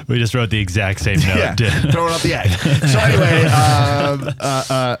pod. We just wrote the exact same note. Yeah, throwing up the X. So anyway,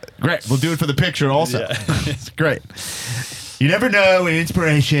 great. We'll do it for the picture also. It's great. You never know when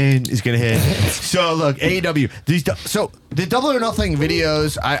inspiration is going to hit. So look, AEW. So the Double or Nothing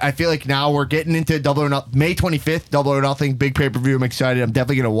videos, I feel like now we're getting into Double or Nothing. May 25th, Double or Nothing, big pay-per-view. I'm excited. I'm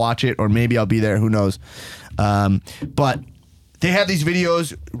definitely going to watch it, or maybe I'll be there. Who knows? But they have these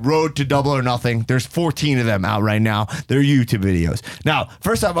videos, Road to Double or Nothing. There's 14 of them out right now. They're YouTube videos. Now,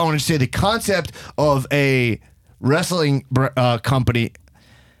 first off, I want to say the concept of a wrestling company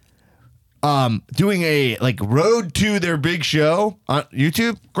doing a like road to their big show on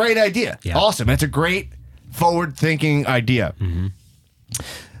YouTube, great idea. Yeah. Awesome. That's a great forward-thinking idea. Mm-hmm.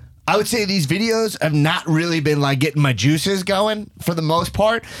 I would say these videos have not really been like getting my juices going for the most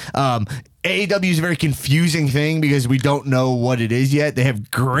part. AEW is a very confusing thing because we don't know what it is yet. They have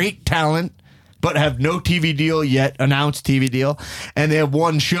great talent, but have no TV deal yet, announced TV deal, and they have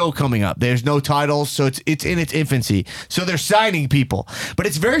one show coming up. There's no titles, so it's in its infancy. So they're signing people, but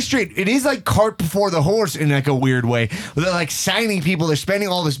it's very straight. It is like cart before the horse in like a weird way. They're like signing people, they're spending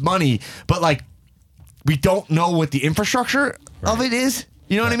all this money, but like we don't know what the infrastructure of it is.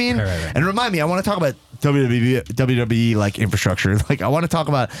 You know what I mean? Right. And remind me, I want to talk about WWE like infrastructure. Like I want to talk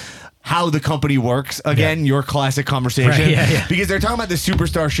about how the company works again. Your classic conversation, because they're talking about the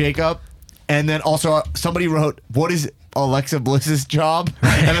superstar shakeup. And then also somebody wrote, what is Alexa Bliss's job?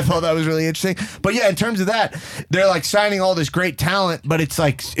 And I thought that was really interesting. But yeah, in terms of that, they're like signing all this great talent, but it's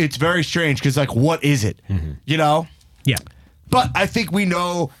like, it's very strange because like, what is it? Mm-hmm. You know? Yeah. But I think we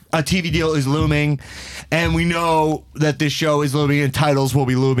know a TV deal is looming, and we know that this show is looming and titles will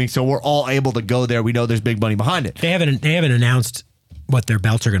be looming. So we're all able to go there. We know there's big money behind it. They haven't announced what their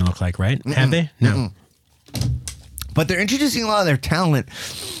belts are going to look like, right? Mm-mm. Have they? No. Mm-mm. But they're introducing a lot of their talent.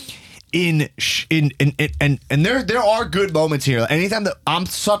 And there are good moments here. Anytime that I'm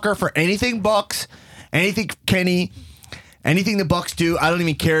sucker for anything Bucks, anything Kenny, anything the Bucks do, I don't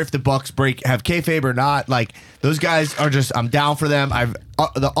even care if the Bucks have kayfabe or not. Like those guys are just, I'm down for them. I've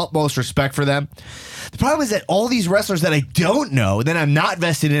the utmost respect for them. The problem is that all these wrestlers that I don't know, that I'm not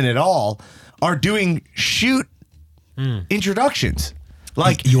vested in at all, are doing introductions.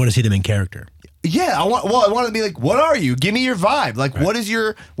 Like you want to see them in character. Yeah, I want to be like, what are you? Give me your vibe. Like, right. What is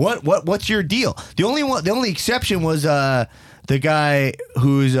your what's your deal? The only exception was the guy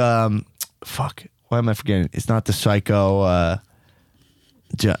who's fuck. Why am I forgetting? It's not the Psycho.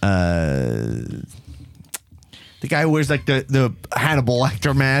 The guy who wears like the Hannibal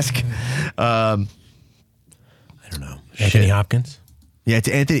Lecter mask. I don't know. Anthony Hopkins. Yeah, it's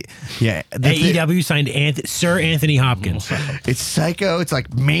Anthony. Yeah, AEW signed Sir Anthony Hopkins. It's Psycho. It's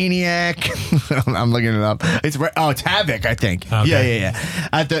like Maniac. I'm looking it up. It's Havoc, I think. Okay. Yeah.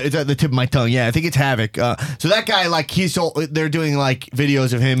 It's at the tip of my tongue. Yeah, I think it's Havoc. So that guy, like, they're doing like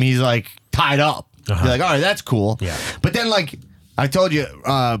videos of him. He's like tied up. Uh-huh. You're like, all right, that's cool. Yeah. But then, like, I told you,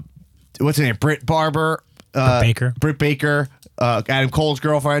 what's her name? Britt Baker. Britt Baker. Adam Cole's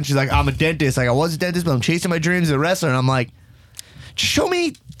girlfriend. She's like, I'm a dentist. Like, I was a dentist, but I'm chasing my dreams as a wrestler. And I'm like, show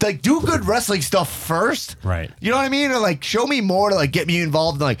me, like, do good wrestling stuff first. Right. You know what I mean? Or, like, show me more to, like, get me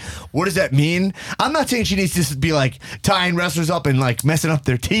involved in, like, what does that mean? I'm not saying she needs to be, like, tying wrestlers up and, like, messing up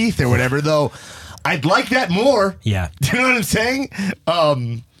their teeth or whatever, though. I'd like that more. Yeah. Do you know what I'm saying?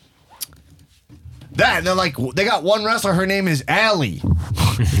 That, and they're like, they got one wrestler, her name is Allie.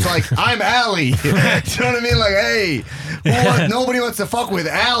 It's like, I'm Allie. You know what I mean? Like, hey, nobody wants to fuck with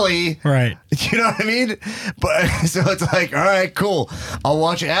Allie. Right. You know what I mean? But so it's like, all right, cool. I'll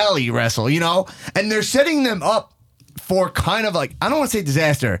watch Allie wrestle, you know? And they're setting them up for kind of like, I don't want to say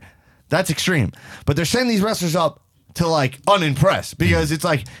disaster. That's extreme. But they're setting these wrestlers up to like unimpress because it's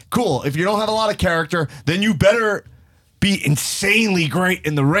like, cool, if you don't have a lot of character, then you better be insanely great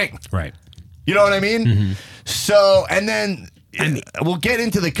in the ring. Right. You know what I mean? Mm-hmm. So, and then we'll get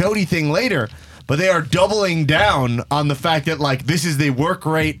into the Cody thing later, but they are doubling down on the fact that, like, this is the work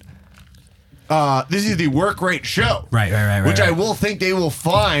rate. This is the work rate show. Right. Which I will think they will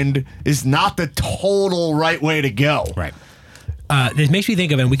find is not the total right way to go. Right. This makes me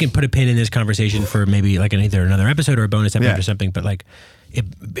think of, and we can put a pin in this conversation for maybe like either another episode or a bonus episode or something, but like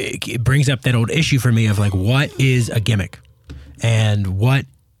it brings up that old issue for me of like, what is a gimmick? And what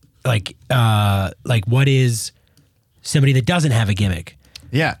what is somebody that doesn't have a gimmick?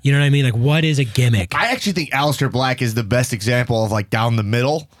 Yeah. You know what I mean? Like, what is a gimmick? I actually think Aleister Black is the best example of like down the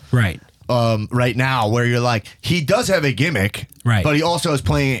middle. Right. Right now, where you're like, he does have a gimmick, right? But he also is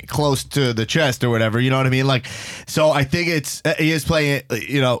playing it close to the chest or whatever. You know what I mean? Like, so I think he is playing it,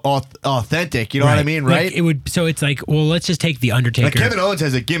 you know, authentic. You know what I mean? Right? Like it would. So it's like, well, let's just take the Undertaker. Like Kevin Owens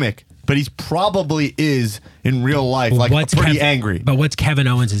has a gimmick, but he's probably is in real life like pretty angry. But what's Kevin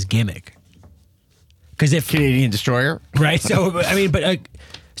Owens' gimmick? Because if Canadian Destroyer, right? So I mean, but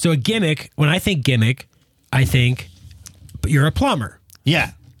so a gimmick. When I think gimmick, I think you're a plumber.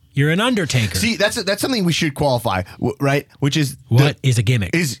 Yeah. You're an undertaker. See, that's something we should qualify, right? Which is what is a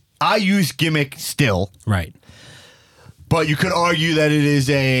gimmick? I use gimmick still. Right. But you could argue that it is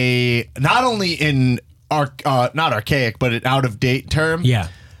not only not archaic, but an out of date term. Yeah.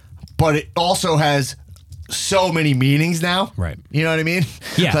 But it also has so many meanings now. Right. You know what I mean?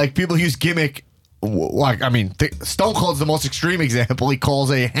 Yeah. Like people use gimmick. Like, I mean, Stone Cold's the most extreme example. He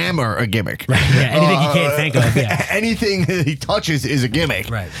calls a hammer a gimmick. Right. Yeah. Anything you can't think of. Yeah. Anything that he touches is a gimmick.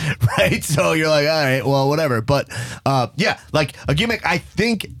 Right. Right. So you're like, all right, well, whatever. But yeah, like a gimmick. I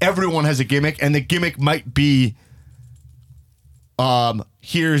think everyone has a gimmick, and the gimmick might be,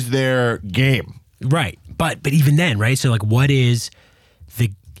 here's their game. Right. But even then, right? So like, what is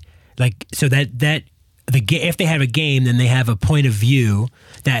so that if they have a game, then they have a point of view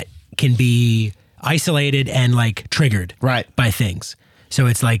that can be isolated and like triggered by things. So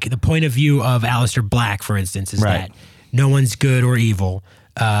it's like the point of view of Aleister Black, for instance, is that no one's good or evil,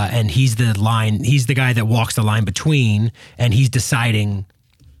 and he's the guy that walks the line between, and he's deciding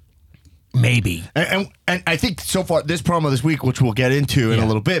maybe. And I think so far this promo this week, which we'll get into in a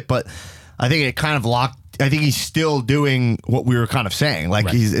little bit, but I think it kind of locked. I think he's still doing what we were kind of saying, like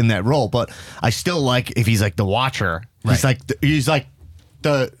he's in that role. But I still like if he's like the watcher. Right. He's like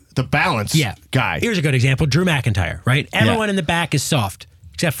the balance guy. Here's a good example: Drew McIntyre. Right, everyone in the back is soft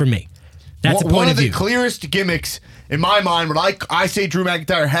except for me. That's the point of view. One of the clearest gimmicks in my mind. When I say Drew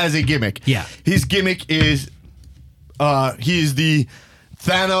McIntyre has a gimmick, his gimmick is he is the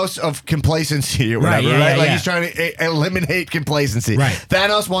Thanos of complacency or whatever, right? Like he's trying to eliminate complacency. Right.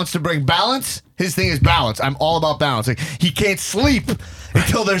 Thanos wants to bring balance. His thing is balance. I'm all about balance. Like, he can't sleep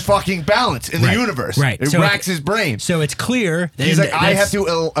until there's fucking balance in the universe. Right. It racks his brain. So it's clear that he's like, I have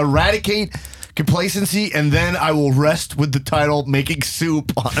to eradicate complacency, and then I will rest with the title making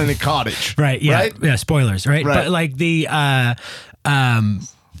soup in a cottage. Right. Yeah. Right? Yeah. Spoilers. Right. Right. But like the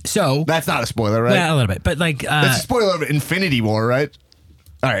so that's not a spoiler, right? Yeah, a little bit. But like it's a spoiler of Infinity War, right?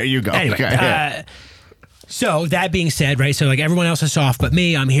 All right, you go. Anyway, okay, so that being said, right? So like everyone else is soft, but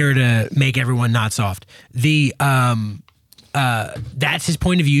me, I'm here to make everyone not soft. The that's his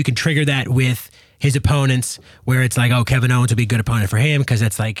point of view. You can trigger that with his opponents, where it's like, oh, Kevin Owens would be a good opponent for him because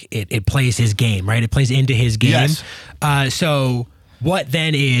it's like it plays his game, right? It plays into his game. Yes. So what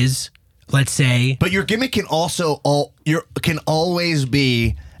then is, let's say, but your gimmick can also can always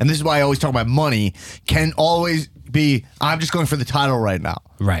be, and this is why I always talk about money, can always be, I'm just going for the title right now.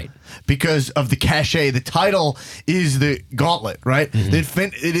 Right. Because of the cachet. The title is the gauntlet, right? Mm-hmm.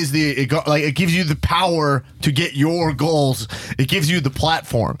 It is it gives you the power to get your goals. It gives you the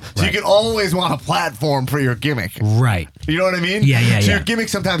platform. So you can always want a platform for your gimmick. Right. You know what I mean? Yeah. So your gimmick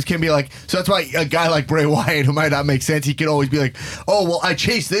sometimes can be like, so that's why a guy like Bray Wyatt, who might not make sense, he can always be like, oh, well, I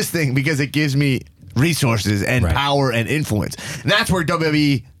chase this thing because it gives me resources and power and influence. And that's where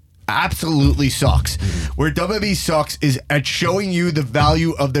WWE absolutely sucks. Where WWE sucks is at showing you the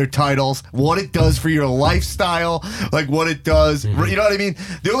value of their titles, what it does for your lifestyle, like what it does. You know what I mean?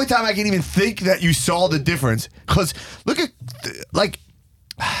 The only time I can even think that you saw the difference, because look at, like,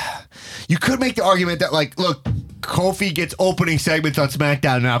 you could make the argument that, like, look, Kofi gets opening segments on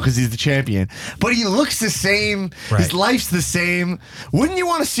SmackDown now because he's the champion, but he looks the same. His life's the same. Wouldn't you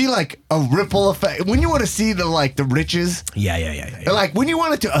want to see like a ripple effect? Wouldn't you want to see the riches? Yeah. Like, wouldn't you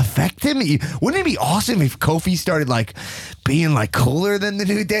want it to affect him? Wouldn't it be awesome if Kofi started like being like cooler than the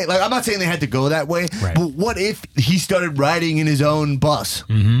New Day? Like, I'm not saying they had to go that way, but what if he started riding in his own bus?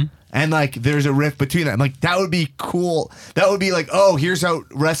 And like there's a rift between them. Like, that would be cool. That would be like, oh, here's how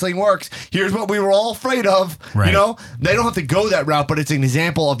wrestling works. Here's what we were all afraid of. Right. You know? They don't have to go that route, but it's an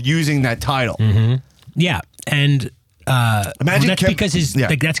example of using that title. Yeah. And imagine that's because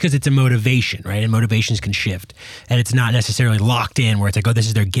that's because it's a motivation, right? And motivations can shift. And it's not necessarily locked in where it's like, oh, this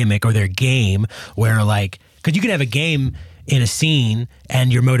is their gimmick or their game, where like, because you can have a game in a scene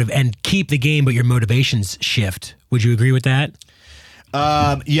and your and keep the game, but your motivations shift. Would you agree with that?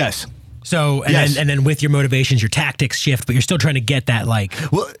 Yes. So and then with your motivations, your tactics shift, but you're still trying to get that like.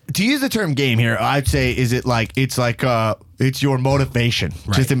 Well, to use the term game here, I'd say it's your motivation.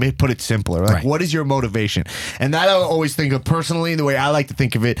 Just to put it simpler. Like, what is your motivation? And that I always think of personally. The way I like to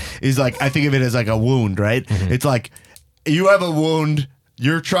think of it is like, I think of it as like a wound, right? It's like you have a wound,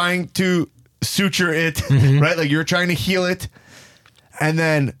 you're trying to suture it, right? Like you're trying to heal it, and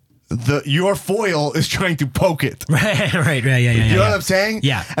then your foil is trying to poke it. Right, yeah. You know what I'm saying?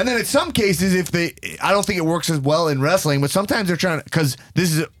 Yeah. And then in some cases, I don't think it works as well in wrestling, but sometimes they're trying to, because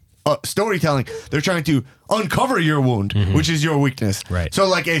this is storytelling, they're trying to uncover your wound, which is your weakness. Right. So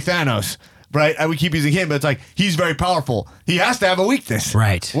like a Thanos, right? And we keep using him, but it's like he's very powerful. He has to have a weakness.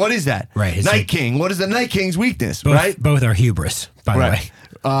 Right. What is that? Right. It's Night like- King. What is the Night King's weakness, Both, right? Both are hubris, by the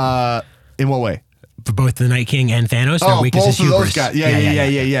way. In what way? For both the Night King and Thanos, their weakness both is of hubris. those guys.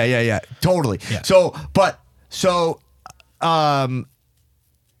 Yeah. Totally. Yeah.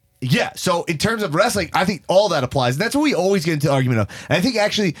 So in terms of wrestling, I think all that applies. And that's what we always get into the argument of. And I think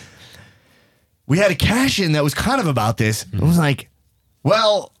actually we had a cash-in that was kind of about this. It was like,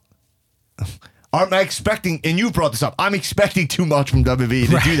 well, am I expecting, and you brought this up, I'm expecting too much from WWE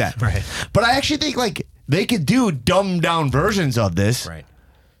to do that. Right. But I actually think like they could do dumbed down versions of this. Right.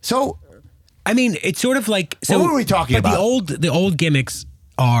 So I mean, it's sort of like. So, what were we talking about? The old gimmicks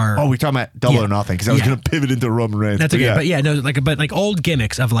are. Oh, we're talking about Double or Nothing because I was going to pivot into Roman Reigns. That's okay, but like old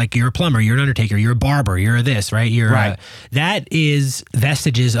gimmicks of like you're a plumber, you're an undertaker, you're a barber, you're a this, right? You're right. That is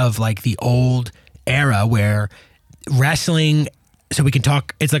vestiges of like the old era where wrestling. So we can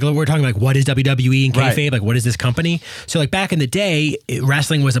talk. It's like we're talking like what is WWE and kayfabe? Right. Like what is this company? So like back in the day,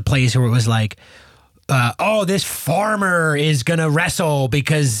 wrestling was a place where it was like. This farmer is going to wrestle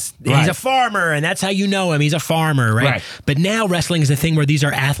because he's a farmer and that's how you know him. He's a farmer, right? But now wrestling is a thing where these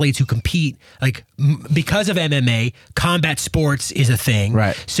are athletes who compete. Like because of MMA, combat sports is a thing.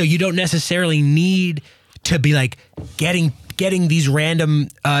 Right. So you don't necessarily need to be like getting these random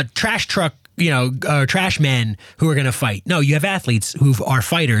trash truck, trash men who are going to fight. No, you have athletes who are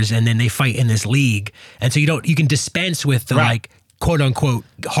fighters and then they fight in this league. And so you can dispense with the like quote unquote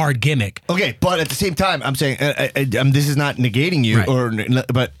hard gimmick. Okay, but at the same time, I'm saying this is not negating you,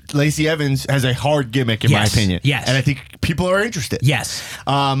 but Lacey Evans has a hard gimmick in my opinion. Yes, and I think people are interested. Yes,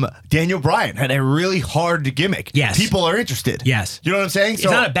 Daniel Bryan had a really hard gimmick. Yes, people are interested. Yes, you know what I'm saying? It's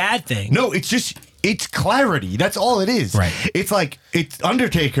not a bad thing. No, it's just. It's clarity. That's all it is. Right. It's like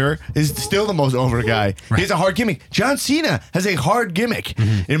Undertaker is still the most over guy. Right. He has a hard gimmick. John Cena has a hard gimmick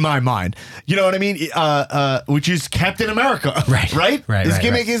in my mind. You know what I mean? Which is Captain America. Right. His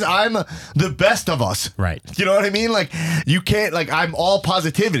gimmick is I'm the best of us. Right. You know what I mean? Like you can't I'm all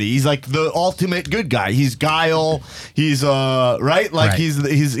positivity. He's like the ultimate good guy. He's Guile. He's right. Like he's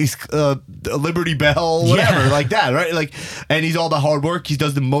Liberty Bell. Whatever. Like that. Right. Like and he's all about hard work. He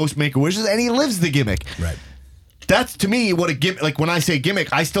does the most Make-A-Wishes and he lives the gimmick. Right. That's to me what a gimmick. Like when I say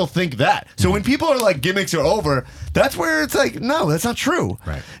gimmick, I still think that. So when people are like gimmicks are over, that's where it's like, no, that's not true.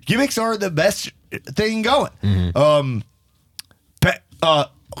 Right. Gimmicks are the best thing going.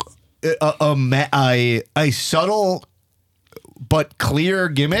 A subtle but clear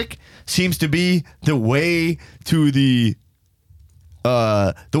gimmick seems to be the way to the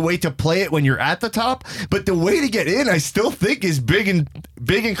way to play it when you're at the top, but the way to get in, I still think is big and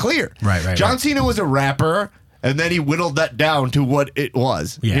clear. Right. John Cena was a rapper, and then he whittled that down to what it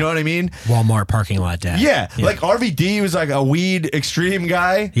was. Yeah. You know what I mean? Walmart parking lot dad. Yeah, like RVD was like a weed extreme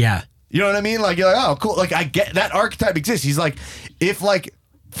guy. Yeah. You know what I mean? Like you're like, oh, cool. Like I get that archetype exists. He's like, if like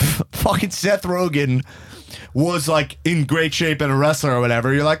fucking Seth Rogen was like in great shape and a wrestler or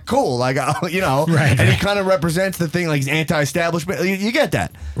whatever, you're like, cool, like right, and he kind of represents the thing, like he's anti-establishment. You get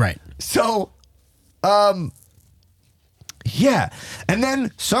that, right? So, yeah, and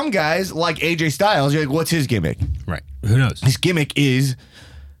then some guys like AJ Styles, you're like, what's his gimmick? Right? Who knows? His gimmick is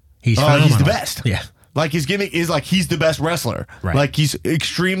he's the best. Yeah, like his gimmick is like he's the best wrestler. Right. Like he's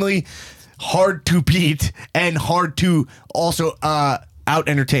extremely hard to beat and hard to also out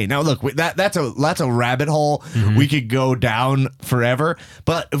entertain. Now look, that's a rabbit hole we could go down forever.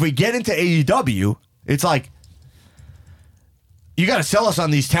 But if we get into AEW, it's like you got to sell us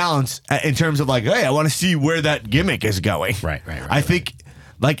on these talents in terms of like, hey, I want to see where that gimmick is going. Right. I think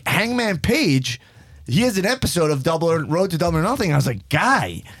like Hangman Page, he has an episode of Road to Double or Nothing. I was like,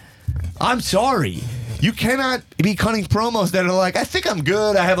 guy, I'm sorry. You cannot be cutting promos that are like, I think I'm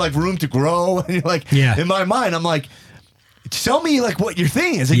good. I have like room to grow. And you're like, in my mind, I'm like, tell me like what your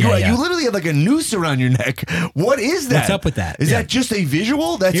thing is. Like, you literally have like a noose around your neck. What is that? What's up with that? Is that just a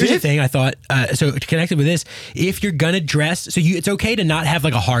visual? That's Here's it? the thing. I thought so connected with this. If you're gonna dress, it's okay to not have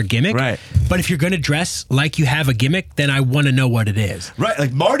like a hard gimmick, right? But if you're gonna dress like you have a gimmick, then I want to know what it is, right?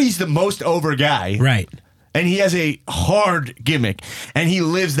 Like Marty's the most over guy, right? And he has a hard gimmick, and he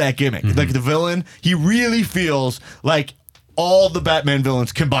lives that gimmick. Like the villain, he really feels like all the Batman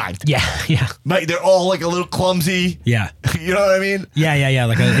villains combined. Yeah. Like they're all like a little clumsy. Yeah. You know what I mean? Yeah.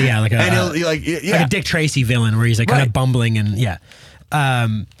 Like a and like a Dick Tracy villain where he's like kind of bumbling and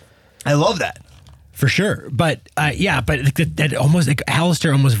I love that for sure. But that almost like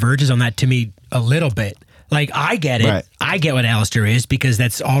Alistair almost verges on that to me a little bit. Like I get it. Right. I get what Alistair is because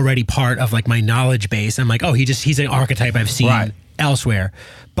that's already part of like my knowledge base. I'm like, oh, he's an archetype I've seen elsewhere.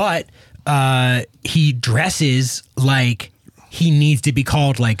 But he dresses like he needs to be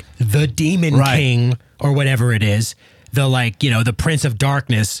called like the Demon King or whatever it is. The the Prince of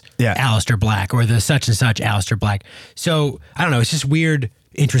Darkness, Aleister Black, or the such and such Aleister Black. So I don't know. It's just weird,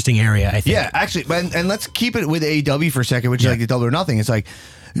 interesting area, I think. Yeah, actually, and let's keep it with AEW for a second, which is like the Double or Nothing. It's like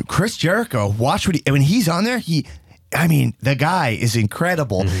Chris Jericho. Watch when he's on there. The guy is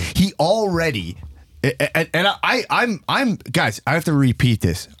incredible. Mm-hmm. He already. And I'm guys, I have to repeat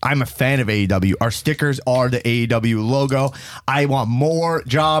this. I'm a fan of AEW. Our stickers are the AEW logo. I want more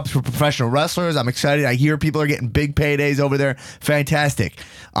jobs for professional wrestlers. I'm excited. I hear people are getting big paydays over there. Fantastic.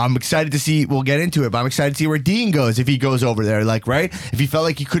 I'm excited to see, we'll get into it, but I'm excited to see where Dean goes if he goes over there. Like, right? If he felt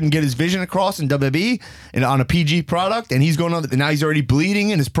like he couldn't get his vision across in WWE and on a PG product, and he's going on, and now he's already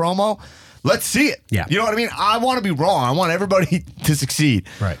bleeding in his promo. Let's see it. Yeah. You know what I mean? I want to be wrong. I want everybody to succeed.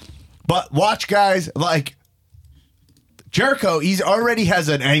 Right. But watch guys like Jericho, he already has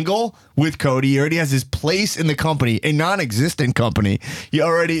an angle with Cody. He already has his place in the company, a non-existent company. He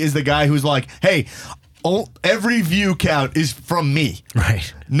already is the guy who's like, hey, every view count is from me.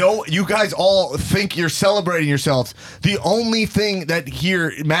 Right. No, you guys all think you're celebrating yourselves. The only thing that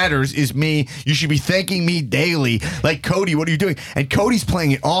here matters is me. You should be thanking me daily. Like, Cody, what are you doing? And Cody's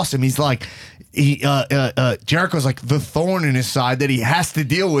playing it awesome. He's like, Jericho's like the thorn in his side that he has to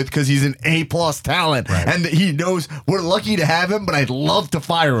deal with because he's an A+ talent, and he knows we're lucky to have him, but I'd love to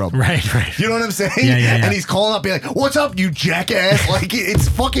fire him. Right. You know what I'm saying? Yeah. And he's calling up, being like, "What's up, you jackass?" Like, it's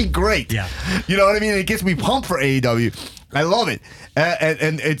fucking great. Yeah. You know what I mean? It gets me pumped for AEW. I love it,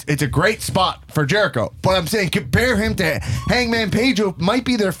 and it's a great spot for Jericho. But I'm saying compare him to Hangman Page, who might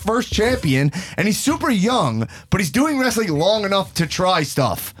be their first champion, and he's super young, but he's doing wrestling long enough to try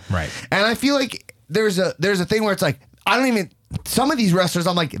stuff. Right. And I feel like there's a thing where it's like some of these wrestlers,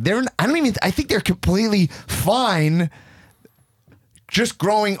 I'm like I think they're completely fine, just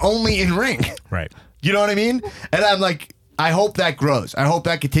growing only in ring. Right. You know what I mean? And I'm like, I hope that grows. I hope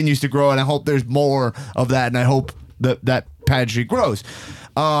that continues to grow, and I hope there's more of that, and I hope that pageantry grows.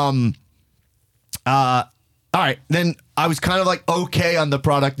 All right, then I was kind of like okay on the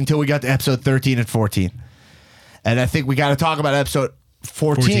product until we got to episode 13 and 14. And I think we got to talk about episode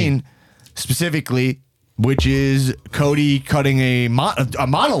 14 specifically, which is Cody cutting a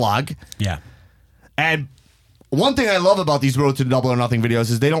monologue. Yeah. And one thing I love about these Road to Double or Nothing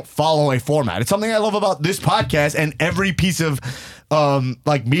videos is they don't follow a format. It's something I love about this podcast and every piece of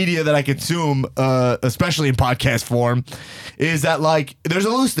media that I consume, especially in podcast form, is that like there's a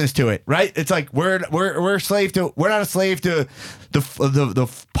looseness to it, right? It's like we're not a slave to the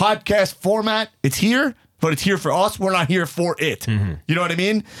podcast format. It's here, but it's here for us. We're not here for it. Mm-hmm. You know what I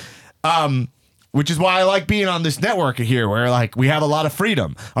mean? Which is why I like being on this network here, where like we have a lot of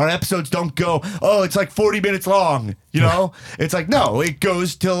freedom. Our episodes don't go, oh, it's like 40 minutes long. You know, it's like no, it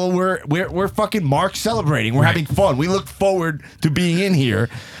goes till we're fucking Mark celebrating. We're having fun. We look forward to being in here,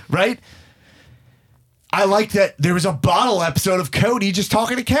 right? I like that there was a bottle episode of Cody just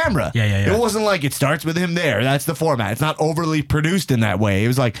talking to camera. Yeah. It wasn't like it starts with him there. That's the format. It's not overly produced in that way. It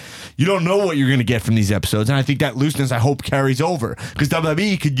was like, you don't know what you're going to get from these episodes. And I think that looseness, I hope, carries over. Because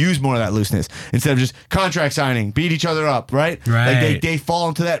WWE could use more of that looseness. Instead of just contract signing, beat each other up, right? Like they fall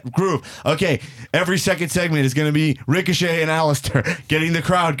into that groove. Okay, every second segment is going to be Ricochet and Aleister getting the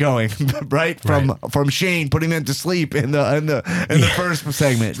crowd going, right? From Shane putting them to sleep in the first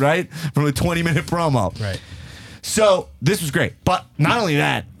segment, right? From a 20-minute promo. Right. So this was great. But not only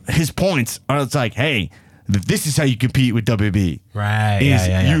that, his points are it's like, hey, this is how you compete with WWE. Right.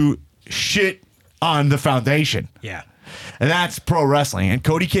 You shit on the foundation. Yeah. And that's pro wrestling. And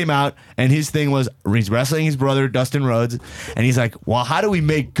Cody came out and his thing was he's wrestling his brother, Dustin Rhodes. And he's like, well, how do we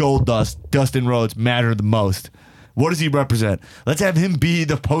make Goldust, Dustin Rhodes, matter the most? What does he represent? Let's have him be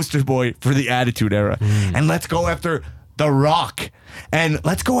the poster boy for the Attitude Era. And let's go after The Rock. And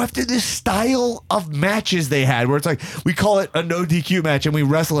let's go after this style of matches they had where it's like we call it a no DQ match and we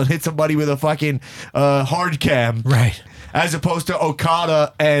wrestle and hit somebody with a fucking hard cam. Right. As opposed to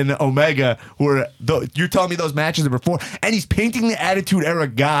Okada and Omega, who are you're telling me those matches are before, and he's painting the Attitude Era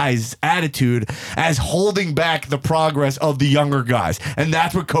guys' attitude as holding back the progress of the younger guys, and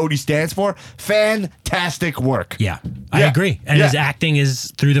that's what Cody stands for. Fantastic work. Yeah, I agree, and his acting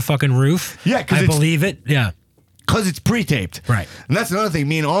is through the fucking roof. Yeah, because I believe it. Yeah, because it's pre-taped. Right, and that's another thing.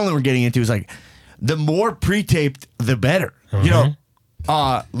 Me and Arlen were getting into is like the more pre-taped, the better. Mm-hmm. You know.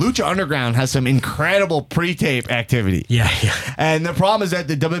 Lucha Underground has some incredible pre-tape activity. Yeah. And the problem is that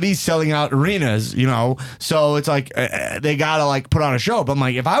the WWE's selling out arenas, you know, so it's like they gotta like put on a show. But I'm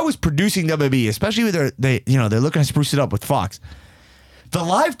like, if I was producing WWE, especially with they're looking to spruce it up with Fox, the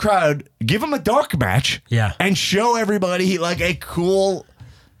live crowd, give them a dark match, and show everybody like a cool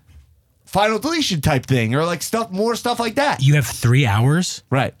Final Deletion type thing, or like more stuff like that. You have 3 hours.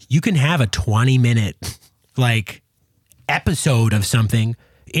 Right. You can have a 20-minute like episode of something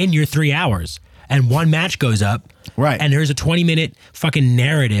in your 3 hours, and one match goes up. Right. And there's a 20-minute fucking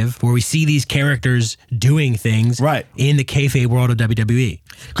narrative where we see these characters doing things. Right. In the kayfabe world of WWE.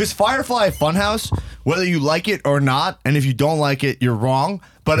 Because Firefly Funhouse, whether you like it or not, and if you don't like it, you're wrong.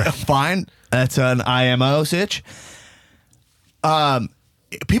 But fine, that's an IMO sitch.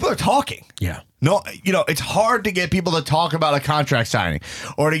 People are talking. Yeah. No, it's hard to get people to talk about a contract signing,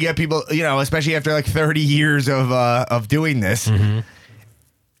 or to get people, especially after like 30 years of doing this. Mm-hmm.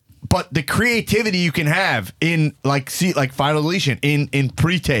 But the creativity you can have in like Final Deletion, in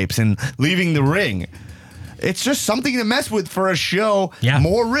pre-tapes and leaving the ring, it's just something to mess with for a show. Yeah.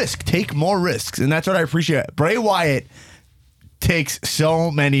 More risk, take more risks, and that's what I appreciate. Bray Wyatt takes so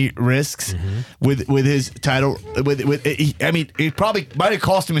many risks with his title. It probably might have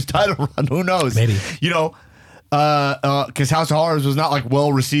cost him his title run. Who knows? Maybe. Because House of Horrors was not like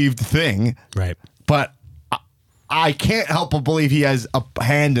well received thing. Right. But I can't help but believe he has a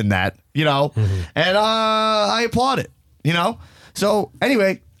hand in that. And I applaud it. So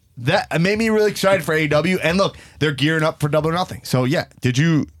anyway, that made me really excited for AEW. And look, they're gearing up for Double or Nothing. So yeah,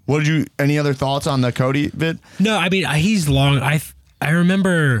 any other thoughts on the Cody vid? No, I mean, he's long. I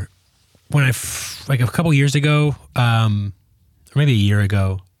remember when like a couple years ago, or maybe a year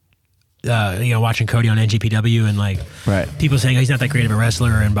ago, watching Cody on NGPW and like people saying he's not that great of a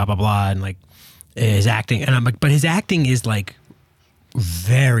wrestler and blah, blah, blah. And like his acting. And I'm like, but his acting is like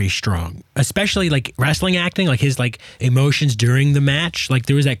very strong, especially like wrestling acting, like his like emotions during the match. Like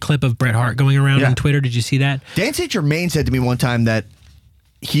there was that clip of Bret Hart going around on Twitter. Did you see that? Dan St. Germain said to me one time that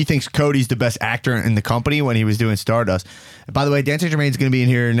he thinks Cody's the best actor in the company when he was doing Stardust. And by the way, Dan St. Germain's going to be in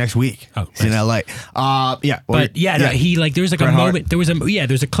here next week. Oh, he's in LA. He like there was like Bret a Hart. moment.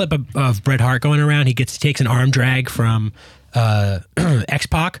 There's a clip of Bret Hart going around. He takes an arm drag from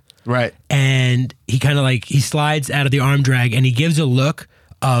X-Pac. Right. And he kind of like, he slides out of the arm drag and he gives a look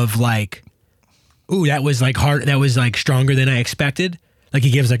of like, ooh, that was like hard. That was like stronger than I expected. Like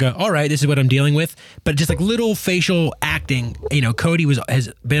he gives like all right, this is what I'm dealing with. But just like little facial acting, Cody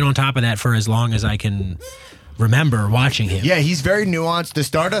has been on top of that for as long as I can remember watching him. Yeah, he's very nuanced. The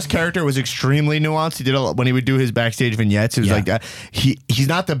Stardust character was extremely nuanced. He did when he would do his backstage vignettes. It was like that. He's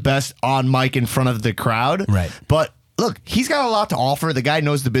not the best on mic in front of the crowd. Right. But look, he's got a lot to offer. The guy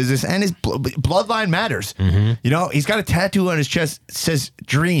knows the business, and his bloodline matters. Mm-hmm. He's got a tattoo on his chest that says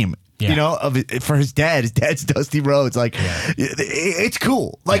 "Dream." For his dad. His dad's Dusty Rhodes. Like, it's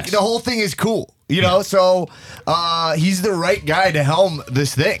cool. Like, the whole thing is cool. So he's the right guy to helm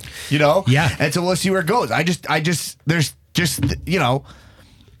this thing. Yeah. And so we'll see where it goes.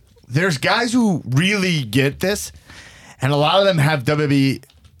 There's guys who really get this, and a lot of them have WWE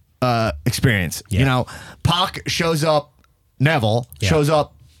experience. Yeah. Pac shows up, Neville shows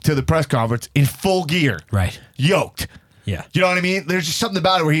up to the press conference in full gear. Right. Yoked. Yeah. You know what I mean? There's just something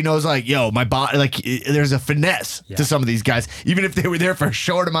about it where he knows, like, yo, my body, like, there's a finesse to some of these guys, even if they were there for a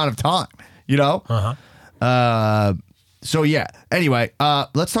short amount of time, So, yeah. Anyway,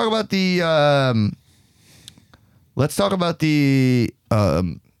 let's talk about the,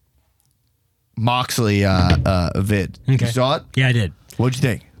 Moxley, vid. Okay. You saw it? Yeah, I did. What'd you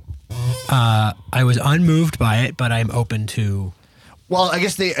think? I was unmoved by it, but I'm open to... Well, I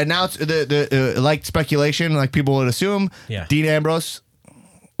guess they announced the like speculation, like people would assume. Yeah. Dean Ambrose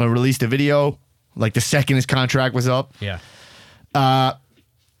released a video, like the second his contract was up. Yeah. That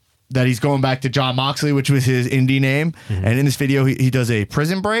he's going back to John Moxley, which was his indie name. Mm-hmm. And in this video, he does a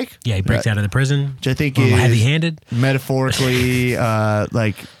prison break. Yeah, he breaks out of the prison. Which I think is heavy-handed. Metaphorically,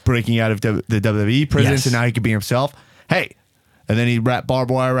 like breaking out of the WWE prison, so now he can be himself. Hey. And then he wrapped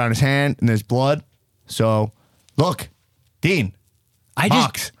barbed wire around his hand, and there's blood. So, look, Dean.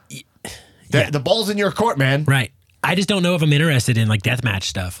 The ball's in your court, man. Right. I just don't know if I'm interested in like deathmatch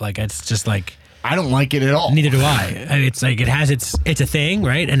stuff. Like it's just like I don't like it at all. Neither do I. It's like it's a thing,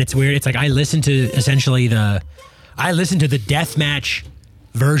 right? And it's weird. It's like I listen to the deathmatch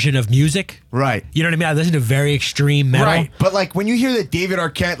version of music. Right. You know what I mean? I listen to very extreme metal. Right. But like when you hear that David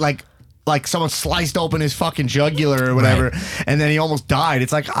Arquette like someone sliced open his fucking jugular or whatever, and then he almost died.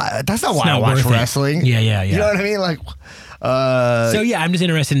 It's like that's not why I watch wrestling. Yeah. You know what I mean? Like. So yeah, I'm just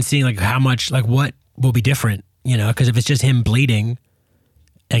interested in seeing like how much, like what will be different, because if it's just him bleeding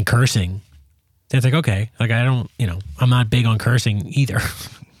and cursing, then it's like, okay, like I don't, I'm not big on cursing either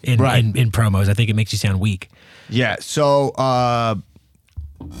in promos. I think it makes you sound weak. Yeah. So, I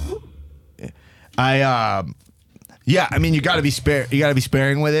mean, you got to be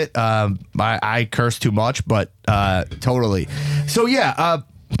sparing with it. I curse too much, but totally. So yeah,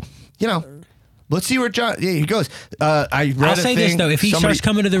 let's see where he goes. I'll say this though: if he starts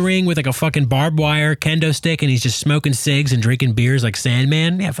coming to the ring with like a fucking barbed wire kendo stick and he's just smoking cigs and drinking beers like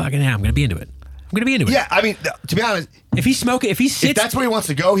Sandman, yeah, fucking hell, I'm gonna be into it. Yeah, I mean, to be honest, if that's where he wants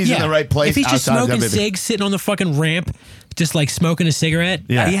to go, he's in the right place. If he's just smoking cigs, sitting on the fucking ramp, just like smoking a cigarette,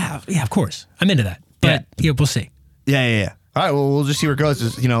 yeah, of course, I'm into that. But we'll see. Yeah. All right, well, we'll just see where it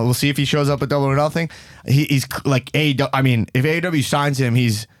goes. We'll see if he shows up at Double or Nothing. He's like AEW. I mean, if AEW signs him,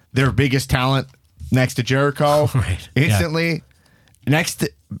 he's their biggest talent next to Jericho. Right. Instantly. Next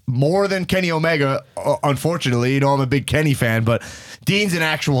to, more than Kenny Omega, unfortunately. I'm a big Kenny fan, but Dean's an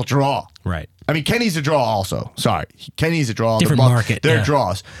actual draw. Right. I mean, Kenny's a draw also. Sorry. Kenny's a draw. Different market. They're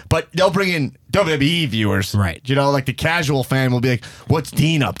draws. But they'll bring in WWE viewers. Right. Like the casual fan will be like, what's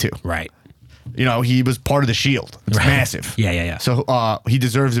Dean up to? Right. He was part of the Shield. It's massive. Yeah. So he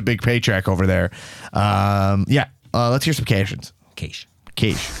deserves a big paycheck over there. Let's hear some Cations. Cash.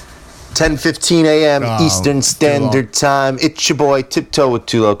 10:15 a.m. Eastern Standard Time. It's your boy Tiptoe with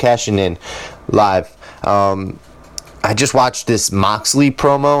Tulo cashing in live. I just watched this Moxley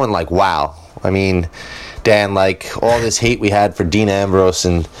promo and wow. I mean, Dan, all this hate we had for Dean Ambrose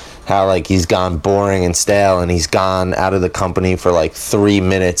and how he's gone boring and stale and he's gone out of the company for 3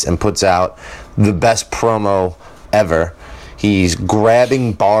 minutes and puts out the best promo ever. He's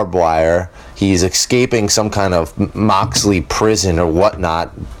grabbing barbed wire. He's escaping some kind of Moxley prison or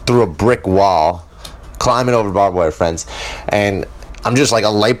whatnot through a brick wall, climbing over barbed wire fence. And I'm just a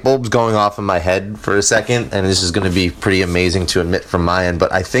light bulb's going off in my head for a second, and this is going to be pretty amazing to admit from my end.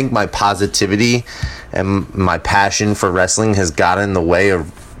 But I think my positivity and my passion for wrestling has gotten in the way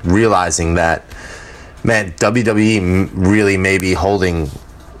of realizing that, man, WWE really may be holding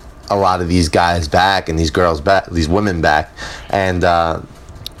a lot of these guys back and these girls back, these women back, and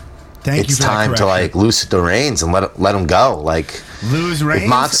it's time to loose the reins and let them go. Lose reins. If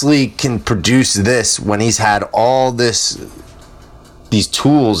Moxley can produce this when he's had all these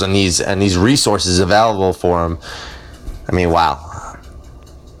tools and these resources available for him, I mean, wow.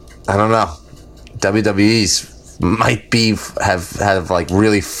 I don't know. WWE's might have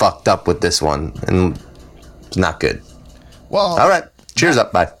really fucked up with this one, and it's not good. Well, all right. Cheers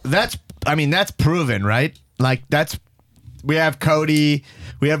up. Bye. That's proven, right? We have Cody,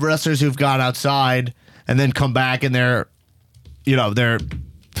 we have wrestlers who've gone outside and then come back and they're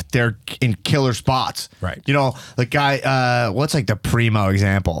in killer spots. Right. The guy, what's the Primo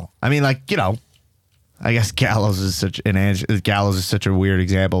example? I mean, I guess Gallows is such a weird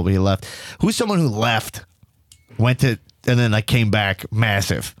example, but he left. Who's someone who left, went to, and then came back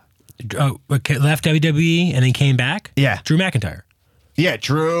massive? Oh, left WWE and then came back? Yeah. Drew McIntyre. Yeah,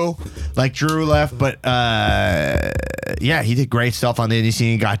 Drew left, but he did great stuff on the indie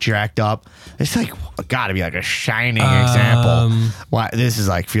scene, got jacked up. It's gotta be a shining example. Why this is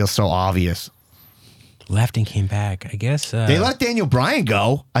feels so obvious. Left and came back, I guess. They let Daniel Bryan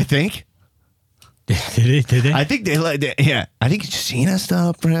go, I think. Did they? I think I think Cena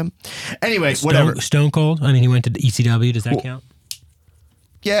stuff for him. Anyway, whatever. Stone Cold. I mean, he went to ECW. Does that count?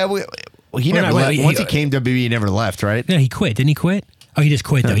 Yeah, he never left. Once he came to WWE, he never left, right? No, he quit. Didn't he quit? Oh, he just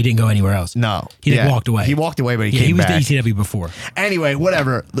quit, though. He didn't go anywhere else. No. He walked away. He walked away, but he came back. He was the ECW before. Anyway,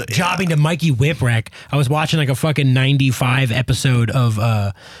 whatever. Jobbing to Mikey Whipwreck. I was watching a fucking 95 episode of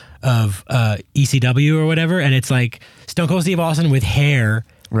ECW or whatever, and it's Stone Cold Steve Austin with hair.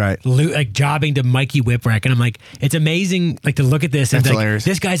 Right. Jobbing to Mikey Whipwreck. And I'm it's amazing to look at this. That's and hilarious.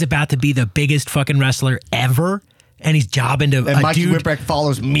 This guy's about to be the biggest fucking wrestler ever. And he's jobbing to and Mikey Whipwreck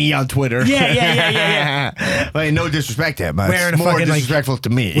follows me on Twitter. Yeah. Like, no disrespect to him, but wearing it's more disrespectful to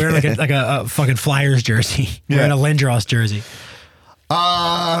me. Wearing a fucking Flyers jersey. Wearing a Lindros jersey.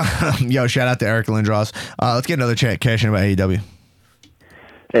 Yo, shout out to Eric Lindros. Let's get another cash in about AEW.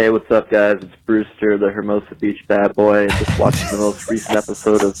 Hey, what's up, guys? It's Brewster, the Hermosa Beach bad boy. Just watching the most recent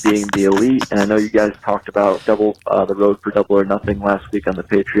episode of Being the Elite, and I know you guys talked about the road for Double or Nothing last week on the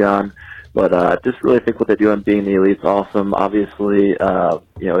Patreon. But just really think what they do on Being the Elite is awesome. Obviously,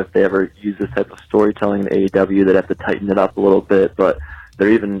 if they ever use this type of storytelling in AEW, they'd have to tighten it up a little bit. But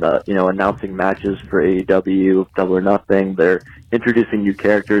they're even, announcing matches for AEW, Double or Nothing. They're introducing new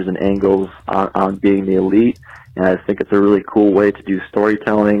characters and angles on Being the Elite. And I think it's a really cool way to do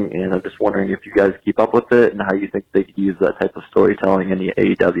storytelling. And I'm just wondering if you guys keep up with it and how you think they could use that type of storytelling in the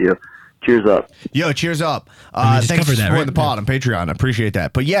AEW. Cheers up. Yo, cheers up. Thanks for supporting the pod on Patreon. I appreciate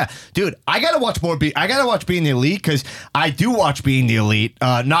that. But yeah, dude, I gotta watch more. I gotta watch Being the Elite because I do watch Being the Elite.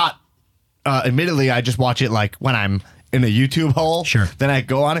 Admittedly, I just watch it when I'm in a YouTube hole. Sure. Then I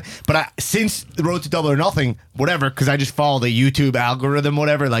go on it. But since the Road to Double or Nothing, whatever, because I just follow the YouTube algorithm,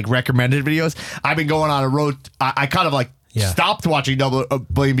 whatever, recommended videos. I've been going on a road. I kind of stopped watching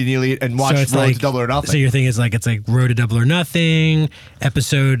Being the Elite and watched Road to Double or Nothing. So your thing is it's like Road to Double or Nothing,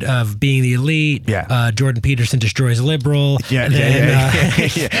 episode of Being the Elite. Yeah. Jordan Peterson destroys liberal. Yeah,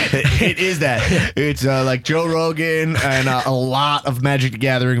 it is that. It's like Joe Rogan and a lot of Magic the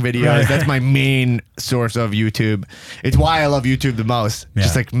Gathering videos. Right. That's my main source of YouTube. It's why I love YouTube the most. Yeah.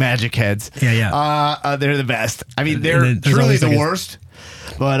 Just like Magic heads. Yeah. They're the best. I mean, they're truly the worst.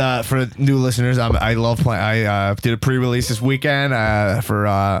 But for new listeners, I love playing. I did a pre-release this weekend for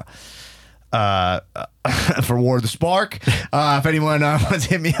War of the Spark. If anyone wants to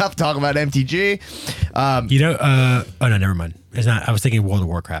hit me up, talk about MTG. Oh no, never mind. It's not. I was thinking World of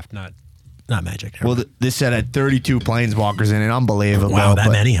Warcraft, not Magic. Well, this set had 32 planeswalkers in it. Unbelievable. Wow,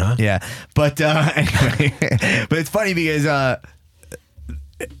 that many, huh? Yeah. But anyway, but it's funny because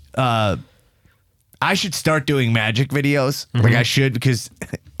I should start doing Magic videos. Like I should, because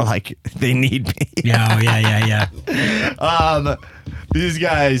like they need me. Yeah. These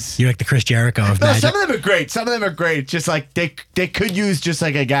guys. You're like the Chris Jericho of Magic. Some of them are great. Just like they could use just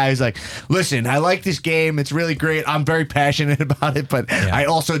like a guy who's like, listen, I like this game. It's really great. I'm very passionate about it, but I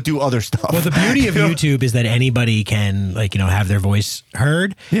also do other stuff. Well, the beauty of YouTube is that anybody can have their voice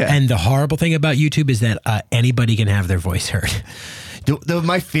heard. Yeah. And the horrible thing about YouTube is that anybody can have their voice heard.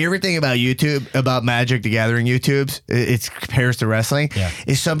 My favorite thing about YouTube, about Magic the Gathering YouTubes, it compares to wrestling,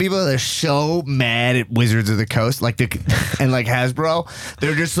 is some people that are so mad at Wizards of the Coast, and Hasbro,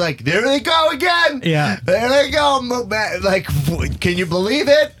 they're just like, there they go again. Yeah. There they go. Like, can you believe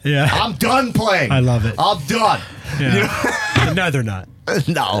it? Yeah. I'm done playing. I love it. I'm done. Yeah. You know? No, they're not.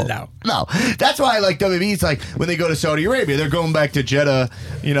 No. That's why I like WWE. It's like when they go to Saudi Arabia, they're going back to Jeddah,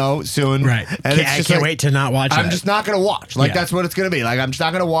 soon. Right. And I can't wait to not watch I'm that. just not going to watch. That's what it's going to be. Like, I'm just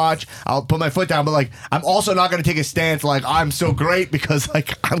not going to watch. I'll put my foot down, but I'm also not going to take a stance like I'm so great because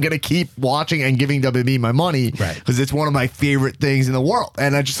I'm going to keep watching and giving WWE my money. Right. Because it's one of my favorite things in the world.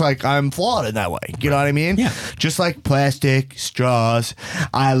 And I just I'm flawed in that way. You know what I mean? Yeah. Just like plastic straws.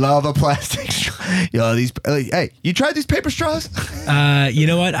 I love a plastic straw. Hey, you tried these paper straws? You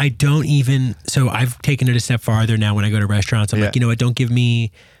know what? I don't even. So I've taken it a step farther now. When I go to restaurants, I'm like, you know what? Don't give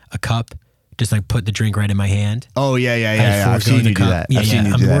me a cup. Just put the drink right in my hand. Oh yeah. I've seen you do that.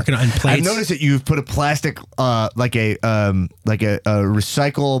 I'm working on plates. I've noticed that you've put a plastic, like a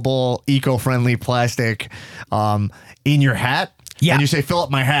recyclable, eco-friendly plastic, in your hat. Yeah. And you say, fill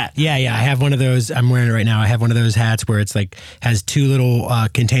up my hat. Yeah. I have one of those. I'm wearing it right now. I have one of those hats where it's has two little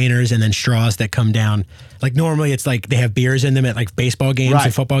containers and then straws that come down. Like normally it's they have beers in them at baseball games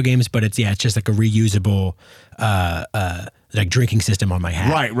and football games, but it's just like a reusable drinking system on my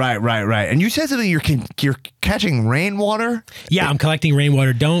hat. Right. And you said something, you're catching rainwater? Yeah, I'm collecting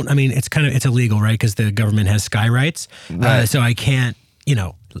rainwater. It's illegal, right? Because the government has sky rights. Right. So I can't,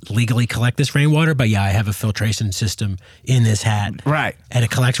 legally collect this rainwater, but I have a filtration system in this hat. Right. And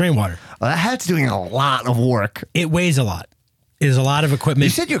it collects rainwater. Well, that hat's doing a lot of work. It weighs a lot. There's a lot of equipment. You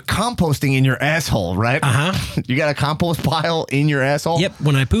said you're composting in your asshole, right? Uh-huh. You got a compost pile in your asshole? Yep.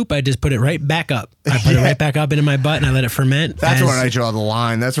 When I poop, I just put it right back up. I put it right back up into my butt and I let it ferment. That's where I draw the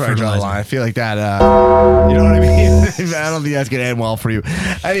line. I feel like that, you know what I mean? I don't think that's going to end well for you.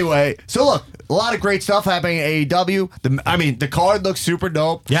 Anyway, so look, a lot of great stuff happening at AEW. The card looks super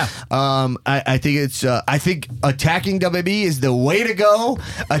dope. Yeah. I think attacking WWE is the way to go.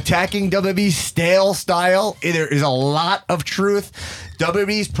 Attacking WWE's stale style. There is a lot of truth.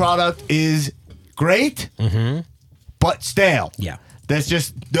 WWE's product is great, but stale. Yeah. There's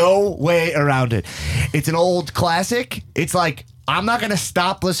just no way around it. It's an old classic. It's like, I'm not going to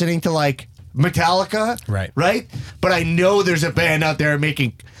stop listening to Metallica. Right? But I know there's a band out there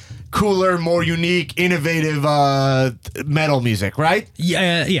making cooler, more unique, innovative metal music, right?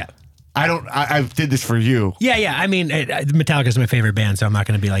 Yeah. I did this for you. Yeah. I mean, Metallica's my favorite band, so I'm not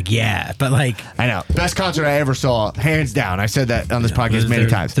going to be but I know. Best concert I ever saw, hands down. I said that on this podcast many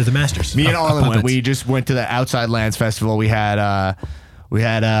times. They're the masters. Me and Arlen went. We just went to the Outside Lands Festival. We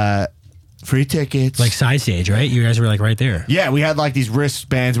had free tickets. Side stage, right? You guys were right there. Yeah, we had these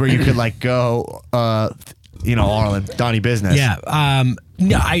wristbands where you could go, Arlen, Donnie Business.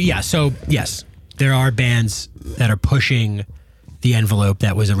 Yeah. So yes, there are bands that are pushing the envelope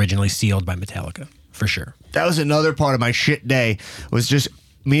that was originally sealed by Metallica, for sure. That was another part of my shit day, was just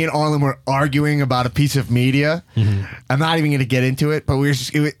me and Arlen were arguing about a piece of media. I'm not even going to get into it, but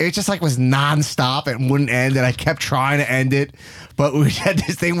it just was nonstop and wouldn't end, and I kept trying to end it, but we had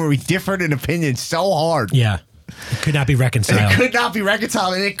this thing where we differed in opinion so hard. Yeah. It could not be reconciled.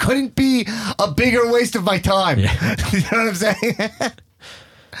 And it couldn't be a bigger waste of my time. Yeah. You know what I'm saying?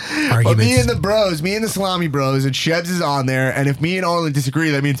 Arguments. But me and the Salami Bros, and Shebs is on there, and if me and Arlen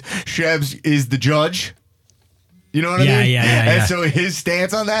disagree, that means Shebs is the judge. You know what I mean? Yeah. And so his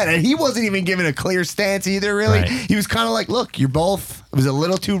stance on that, and he wasn't even giving a clear stance either, really. Right. He was kind of like, look, you're both, it was a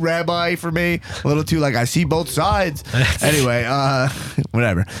little too rabbi for me, a little too like, I see both sides. Anyway,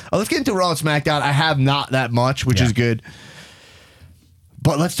 whatever. Let's get into Raw and SmackDown. I have not that much, which is good.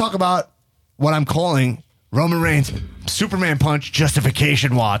 But let's talk about what I'm calling Roman Reigns Superman Punch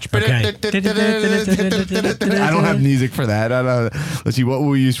Justification Watch. Okay. I don't have music for that. I don't, let's see, what will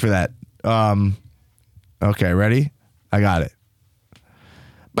we use for that? Okay, ready? I got it.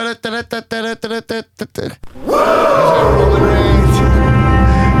 Okay,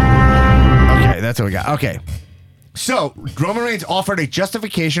 that's what we got. Okay. So, Roman Reigns offered a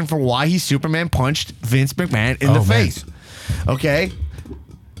justification for why he Superman punched Vince McMahon in the face. Okay?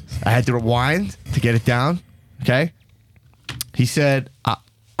 I had to rewind to get it down. Okay? He said,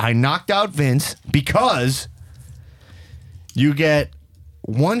 I knocked out Vince because you get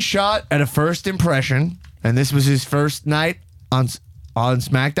one shot at a first impression, and this was his first night on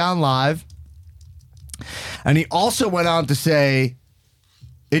SmackDown Live. And he also went on to say,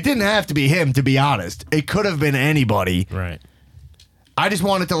 it didn't have to be him, to be honest. It could have been anybody. Right. I just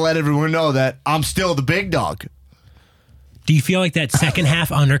wanted to let everyone know that I'm still the big dog. Do you feel like that second half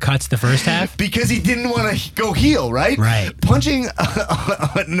undercuts the first half? Because he didn't want to go heel, right? Right. Punching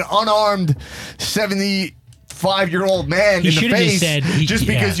an unarmed 75-year-old man in the face just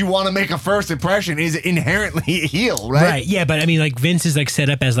because you want to make a first impression is inherently a heel, right? Right, yeah, but I mean, like, Vince is like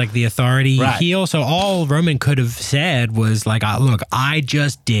set up as like the authority heel, so all Roman could have said was like, look, I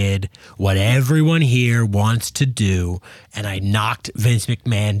just did what everyone here wants to do, and I knocked Vince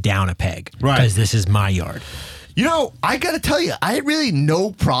McMahon down a peg. Right. Because this is my yard. You know, I got to tell you, I had really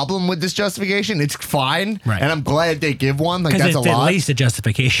no problem with this justification. It's fine. Right. And I'm glad they give one. Like, that's a lot. At least a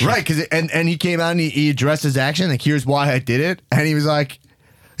justification. Right. And he came out and he addressed his action. Like, here's why I did it. And he was like,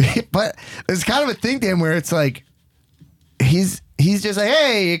 but there's kind of a thing to him where it's like, he's just like,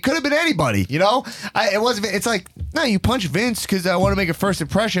 hey, it could have been anybody, you know? It wasn't. It's like, no, you punch Vince because I want to make a first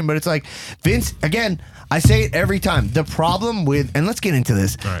impression. But it's like, Vince, again, I say it every time. The problem with, and let's get into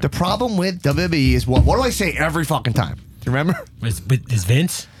this. Right. The problem with WWE is what do I say every fucking time? Do you remember? Is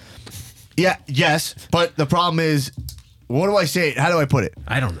Vince? Yeah, yes. But the problem is, what do I say? How do I put it?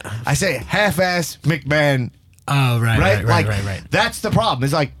 I don't know. I say half-ass McMahon. Oh, right. That's the problem.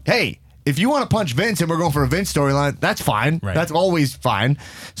 It's like, hey, if you want to punch Vince and we're going for a Vince storyline, that's fine. Right. That's always fine.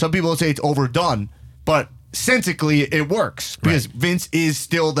 Some people will say it's overdone, but sensically it works because Vince is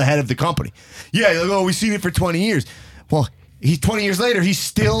still the head of the company. Yeah, like, oh, we've seen it for 20 years. Well, he's 20 years later, he's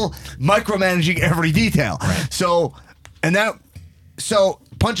still micromanaging every detail. Right. So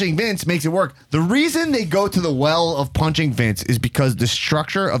punching Vince makes it work. The reason they go to the well of punching Vince is because the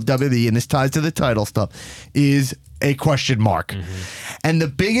structure of WWE, and this ties to the title stuff, is a question mark. Mm-hmm. And the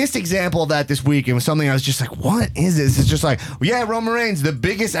biggest example of that this week, it was something I was just like, what is this? It's just like, yeah, Roman Reigns, the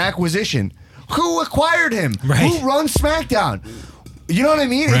biggest acquisition. Who acquired him? Right. Who runs SmackDown? You know what I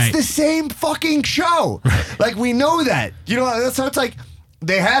mean? Right. It's the same fucking show. Right. Like, we know that. You know, so it's like,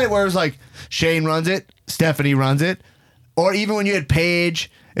 they had it where it was like, Shane runs it, Stephanie runs it. Or even when you had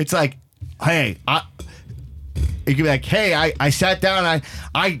Paige, it's like, hey, it could be like, hey, I sat down,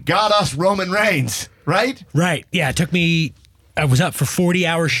 I got us Roman Reigns, right? Right. Yeah, it took me, I was up for 40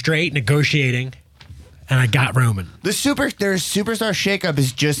 hours straight negotiating, and I got Roman. Their superstar shakeup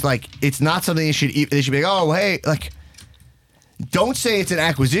is just like, it's not something they should be like, oh, hey, like, don't say it's an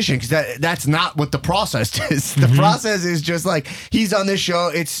acquisition because that's not what the process is. The process is just like, he's on this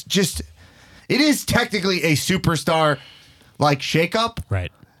show. It's just, it is technically a superstar like shakeup.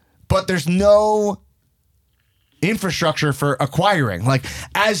 Right. But there's no infrastructure for acquiring. Like,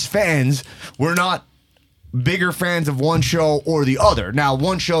 as fans, we're not bigger fans of one show or the other. Now,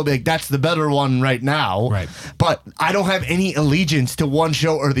 one show, like, that's the better one right now. Right. But I don't have any allegiance to one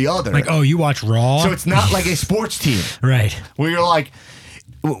show or the other. Like, oh, you watch Raw? So it's not like a sports team. Right. Where you're like,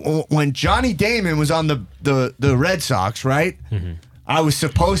 when Johnny Damon was on the Red Sox, right? Mm-hmm. I was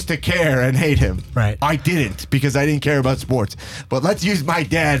supposed to care and hate him. Right. I didn't because I didn't care about sports. But let's use my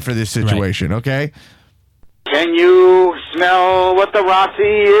dad for this situation, okay? Can you smell what the Rossi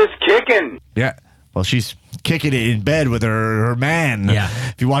is kicking? Yeah. Well, she's kicking it in bed with her man. Yeah.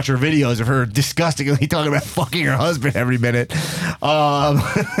 If you watch her videos of her disgustingly talking about fucking her husband every minute. Hey,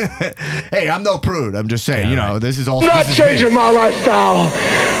 I'm no prude. I'm just saying, this is all. I'm not changing my lifestyle.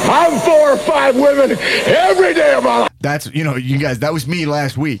 I'm 4 or 5 women every day of my life. That's, you guys, that was me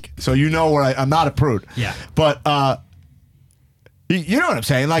last week. So where I'm not a prude. Yeah. But, you know what I'm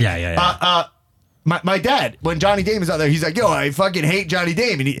saying? Like, My dad, when Johnny Damon's out there, he's like, yo, I fucking hate Johnny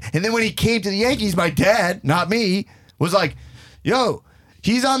Damon. And then when he came to the Yankees, my dad, not me, was like, yo,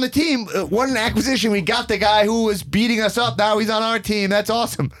 He's on the team. What an acquisition. We got the guy who was beating us up. Now he's on our team. That's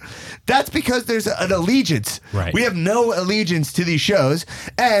awesome. That's because there's an allegiance. Right. We have no allegiance to these shows,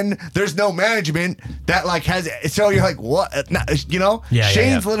 and there's no management that like has. So you're like, what? You know? Yeah,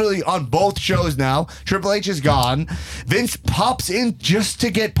 Shane's literally on both shows now. Triple H is gone. Vince pops in just to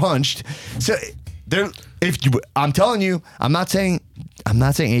get punched. So there. I'm telling you, I'm not saying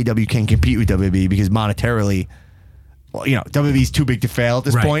AEW can compete with WWE because monetarily. Well, you know, WWE's too big to fail at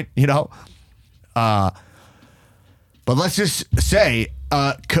this point, you know? But let's just say,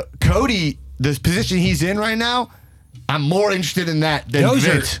 Cody, the position he's in right now, I'm more interested in that than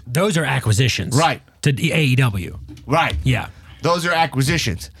Vince. Those are acquisitions. Right. To AEW. Right. Yeah. Those are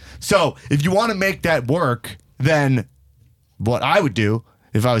acquisitions. So if you want to make that work, then what I would do,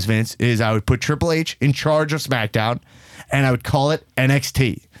 if I was Vince, is I would put Triple H in charge of SmackDown, and I would call it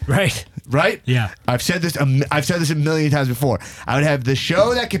NXT. Right. Right? Yeah. I've said this a million times before. I would have the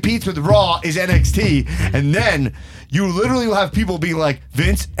show that competes with Raw is NXT, and then you literally will have people be like,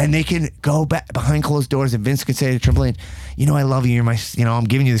 Vince, and they can go back behind closed doors, and Vince can say to Triple H, you know, I love you. You're my, you know, I'm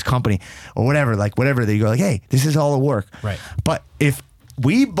giving you this company, or whatever. Like whatever. They go like, hey, this is all a work. Right. But if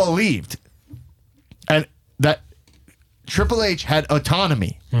we believed, and that Triple H had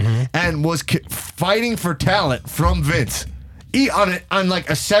autonomy and was fighting for talent from Vince on like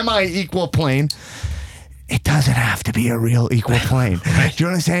a semi-equal plane, it doesn't have to be a real equal plane. Right. Do you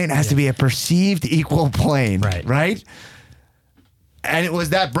know what I'm saying? It has to be a perceived equal plane. Right? And it was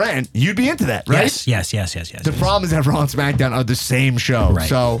that brand. You'd be into that, right? Yes. The problem is that Raw and SmackDown are the same show. Right.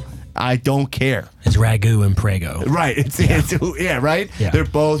 So I don't care. It's Ragu and Prego. Right. It's right? Yeah. They're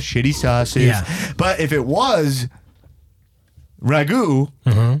both shitty sauces. Yeah. But if it was Ragu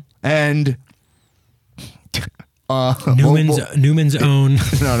and Newman's own.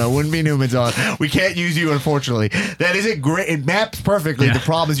 No, it wouldn't be Newman's own. We can't use you, unfortunately. That is a great. It maps perfectly. Yeah. The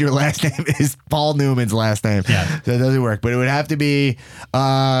problem is your last name is Paul Newman's last name. Yeah, so it doesn't work. But it would have to be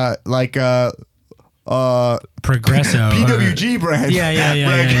like Progresso PWG brand.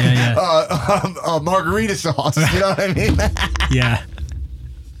 Yeah. Margarita sauce. You know what I mean? Yeah.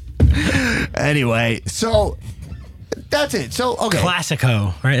 Anyway, so. That's it. So, okay.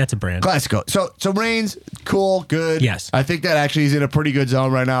 Classico, right? That's a brand. Classico. So Reigns, cool, good. Yes. I think that actually is in a pretty good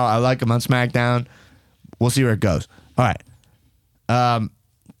zone right now. I like him on SmackDown. We'll see where it goes. All right.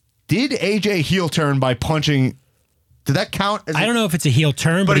 Did AJ heel turn by punching? Did that count? I don't know if it's a heel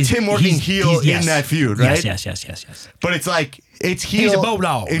turn, but it's him working heel in that feud, right? Yes. But it's like, it's heel He's a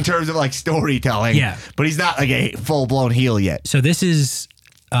bulldog in terms of like storytelling. Yeah. But he's not like a full-blown heel yet. So this is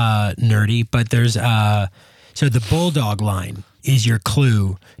nerdy, but there's... So the Bulldog line is your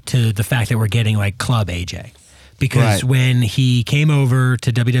clue to the fact that we're getting like Club AJ. Because when he came over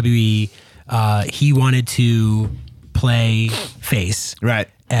to WWE, he wanted to play face. Right.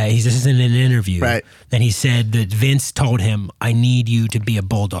 This is in an interview. Right. Then he said that Vince told him, I need you to be a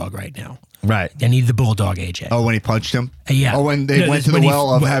Bulldog right now. Right. I need the Bulldog AJ. Oh, when he punched him? Yeah. Or when they went to the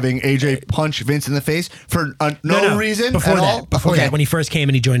well of having AJ punch Vince in the face for no reason before at that, all? Before that, when he first came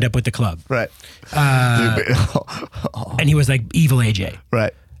and he joined up with the club. Right. And he was like, evil AJ.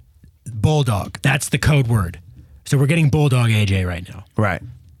 Right. Bulldog. That's the code word. So we're getting Bulldog AJ right now. Right.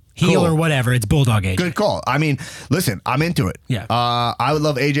 Heel or whatever, it's Bulldog AJ. Good call. I mean, listen, I'm into it. Yeah. I would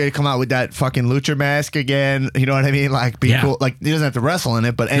love AJ to come out with that fucking lucha mask again. You know what I mean? Like, be cool. Like, he doesn't have to wrestle in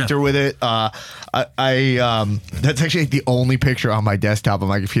it, but enter with it. That's actually the only picture on my desktop on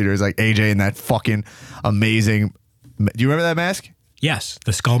my computer is like AJ in that fucking amazing. Do you remember that mask? Yes,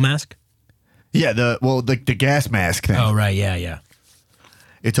 the skull mask. Yeah, the gas mask thing. Oh right, yeah.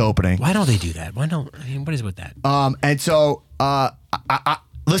 It's opening. Why don't they do that? What is it with that? And so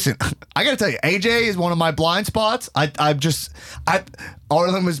listen, I gotta tell you, AJ is one of my blind spots. Arlen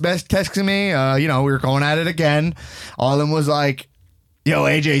was best texting me. We were going at it again. Arlen was like, yo,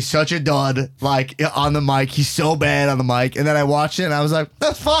 AJ's such a dud, like on the mic. He's so bad on the mic. And then I watched it and I was like,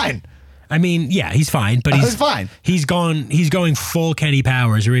 that's fine. I mean, yeah, he's fine, but he's fine. He's going full Kenny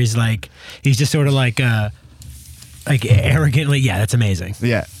Powers, where he's just sort of like arrogantly, yeah, that's amazing.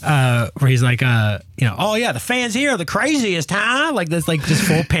 Yeah. Where he's like, oh yeah, the fans here are the craziest, huh? Like this, like just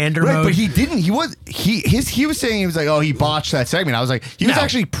full pander mode. But he didn't. He was saying he was like, oh, he botched that segment. I was like, he was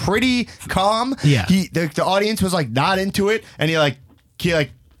actually pretty calm. Yeah. The audience was like not into it, and he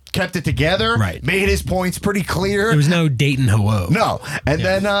kept it together. Right. Made his points pretty clear. There was no Dayton Ho-Oh. No. And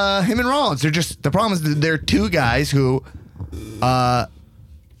then him and Rollins, the problem is that they're two guys who their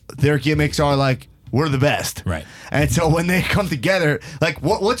gimmicks are like, we're the best. Right. And so when they come together, like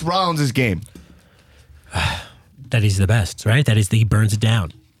what's Rollins' game? That he's the best, right? He burns it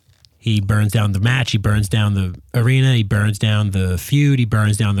down. He burns down the match. He burns down the arena. He burns down the feud. He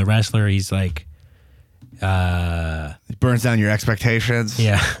burns down the wrestler. He's like, He burns down your expectations.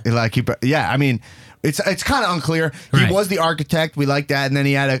 Yeah. I mean, it's kind of unclear. He was the architect. We like that, and then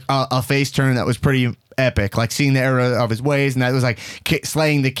he had a face turn that was pretty epic, like seeing the error of his ways, and that was like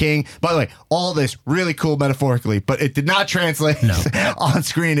slaying the king. By the way, all this really cool metaphorically, but it did not translate on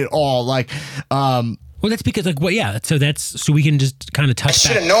screen at all. Like, well, that's because so we can just kind of touch. I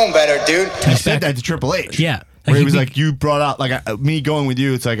should have known better, dude. He said that to Triple H. Yeah. Where he was like, you brought out, like, me going with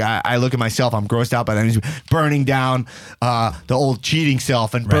you, it's like, I look at myself, I'm grossed out by that. He's burning down the old cheating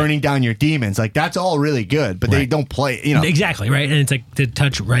self and burning down your demons. Like, that's all really good, but they don't play, Exactly, right? And it's like, to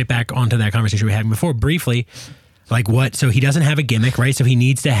touch right back onto that conversation we had before, briefly, like so he doesn't have a gimmick, right? So he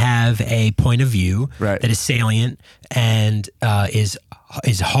needs to have a point of view that is salient and is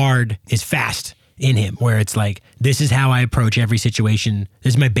fast in him, where it's like, this is how I approach every situation.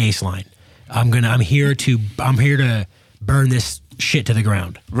 This is my baseline. I'm here to burn this shit to the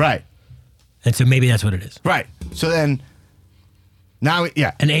ground. Right. And so maybe that's what it is. Right. So then now,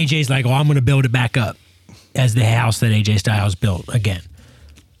 yeah. And AJ's like, I'm going to build it back up as the house that AJ Styles built again,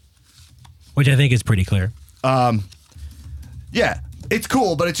 which I think is pretty clear. Yeah. It's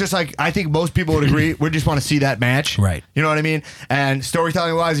cool, but it's just like, I think most people would agree. We just want to see that match. Right. You know what I mean? And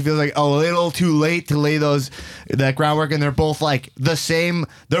storytelling wise, it feels like a little too late to lay that groundwork. And they're both like the same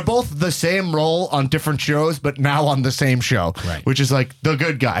role on different shows, but now on the same show. Right. Which is like the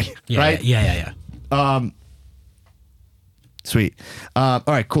good guy. Yeah, right? Yeah. Sweet. All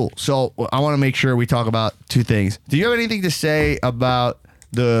right, cool. So I want to make sure we talk about two things. Do you have anything to say about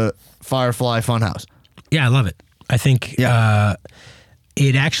the Firefly Funhouse? Yeah, I love it. I think I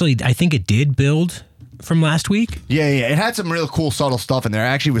think it did build from last week. Yeah. It had some real cool, subtle stuff in there. I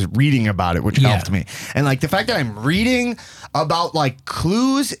actually was reading about it, which helped me. And like the fact that I'm reading about like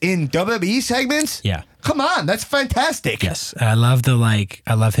clues in WWE segments. Yeah. Come on, that's fantastic. Yes. I love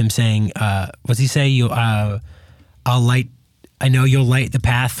him saying, what's he say? I know you'll light the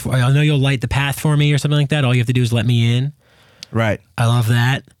path. I know you'll light the path for me or something like that. All you have to do is let me in. Right. I love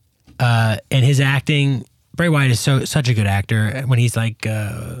that. And his acting, Bray Wyatt is such a good actor. When he's like,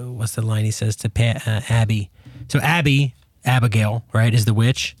 what's the line he says to Abby? So Abigail, right, is the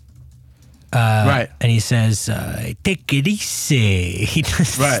witch. Right. And he says, take it easy. He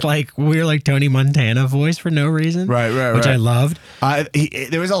just like weird, like Tony Montana voice for no reason. Right. Which I loved.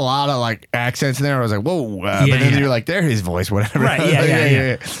 There was a lot of like accents in there. I was like, whoa. But then you're like, there's his voice, whatever. Right.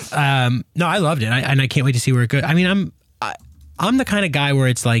 Yeah. No, I loved it. And I can't wait to see where it goes. I mean, I'm the kind of guy where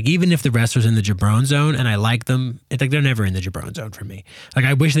it's like, even if the wrestlers in the Jabron zone and I like them, it's like they're never in the Jabron zone for me. Like,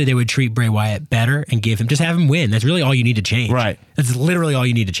 I wish that they would treat Bray Wyatt better and just have him win. That's really all you need to change. Right. That's literally all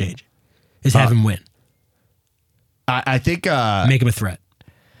you need to change is have him win. I think make him a threat.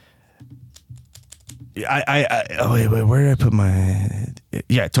 Wait, where did I put my?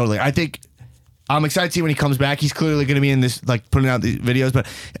 Yeah, totally. I think I'm excited to see when he comes back. He's clearly going to be in this, like putting out these videos, but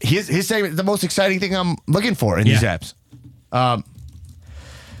his segment is the most exciting thing I'm looking for in these apps. All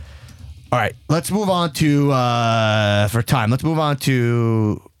right, let's move on to for time. Let's move on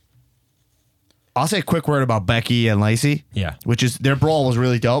to. I'll say a quick word about Becky and Lacey. Yeah, which is their brawl was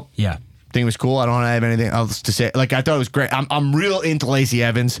really dope. Yeah, thing was cool. I don't have anything else to say. Like, I thought it was great. I'm real into Lacey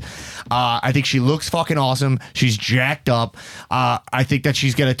Evans. I think she looks fucking awesome. She's jacked up. I think that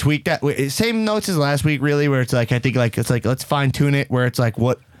she's gonna tweak that. Same notes as last week, really, where it's like, I think like it's like, let's fine tune it where it's like,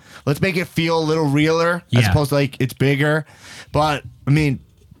 let's make it feel a little realer as opposed to like it's bigger. But I mean,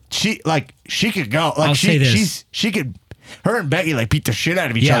 she could go. Like, she could. Her and Becky like beat the shit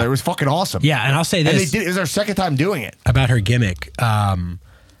out of each other. It was fucking awesome. Yeah, and I'll say this. And they did. It was our second time doing it. About her gimmick.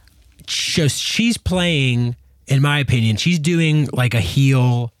 She's playing, in my opinion, she's doing like a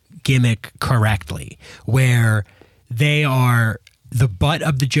heel gimmick correctly, where they are the butt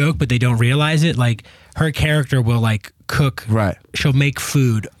of the joke, but they don't realize it. Like, her character will like cook. Right. She'll make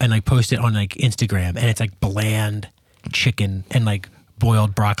food and like post it on like Instagram, and it's like bland chicken and like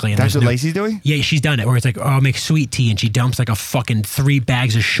boiled broccoli. And that's what Lacey's doing? Yeah, she's done it. Where it's like, oh, I'll make sweet tea, and she dumps like a fucking 3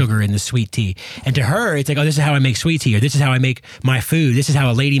 bags of sugar in the sweet tea. And to her, it's like, oh, this is how I make sweet tea, or this is how I make my food. This is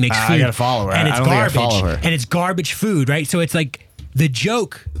how a lady makes food. I gotta follow her. And it's garbage. I follow her. And it's garbage food, right? So it's like the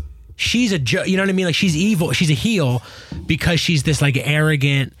joke. She's a joke. You know what I mean? Like, she's evil. She's a heel because she's this like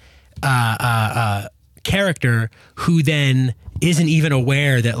arrogant character who then isn't even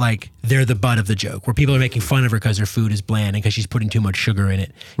aware that like they're the butt of the joke, where people are making fun of her because her food is bland and because she's putting too much sugar in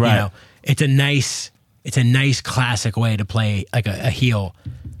it. Right. You know, it's a nice classic way to play like a heel.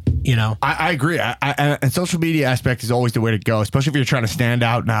 You know, I agree. And social media aspect is always the way to go, especially if you're trying to stand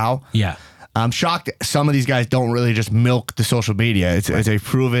out now. Yeah. I'm shocked that some of these guys don't really just milk the social media. It's a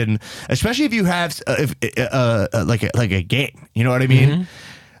proven, especially if you have like a game. You know what I mean?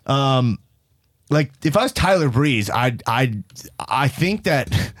 Like if I was Tyler Breeze, I think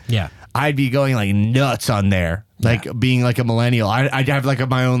that I'd be going like nuts on there. Like being like a millennial, I'd have like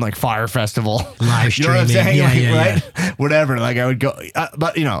my own like fire festival, live you know what I'm streaming. saying? Right? Whatever. Like I would go,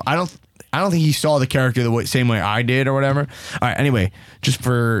 but you know, I don't think he saw the character the same way I did or whatever. All right. Anyway, just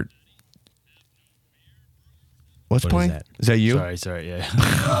for what's playing? Is that you? Sorry. Yeah.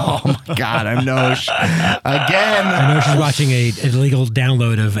 Oh my God, I'm Nosh again. I know she's watching a illegal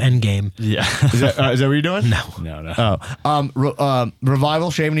download of Endgame. Yeah. Is that what you're doing? No. Oh,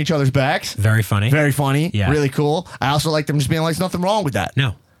 Revival shaving each other's backs. Very funny. Very funny. Yeah. Really cool. I also like them just being like, there's nothing wrong with that.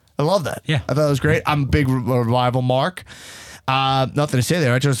 No. I love that. Yeah. I thought it was great. I'm a big Revival mark. Nothing to say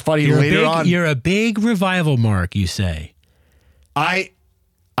there. It's just funny later on. You're a big Revival mark, you say. I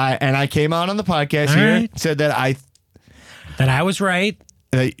came out on the podcast All here, right. said that I was right.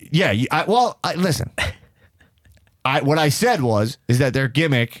 Listen. What I said is that their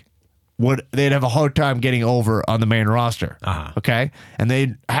gimmick they'd have a hard time getting over on the main roster. Okay, and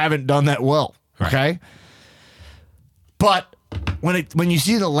they haven't done that well. Right. Okay, but when you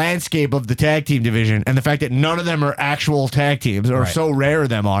see the landscape of the tag team division and the fact that none of them are actual tag teams, or so rare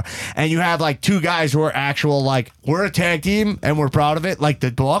them are, and you have like two guys who are actual, like, we're a tag team and we're proud of it, like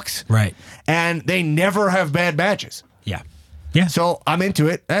the Bucks, right? And they never have bad matches. Yeah. So I'm into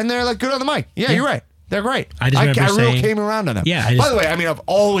it, and they're like good on the mic. Yeah, you're right. They're great. I really came around on them. Yeah. By the way, I mean, I've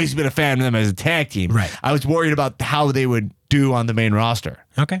always been a fan of them as a tag team. Right. I was worried about how they would do on the main roster.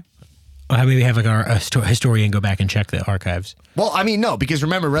 Okay. Well, maybe have like a historian go back and check the archives. Well, I mean, no, because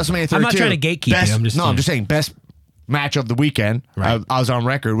remember WrestleMania 32. I'm not trying to gatekeep you. I'm just saying best match of the weekend. Right. I was on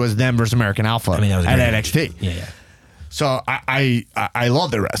record was them versus American Alpha. I mean, that was at great. NXT. Yeah. So I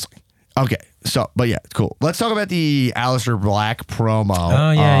love their wrestling. Okay, but yeah, cool. Let's talk about the Aleister Black promo.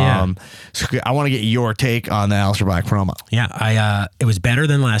 Oh, yeah. So I want to get your take on the Aleister Black promo. Yeah, it was better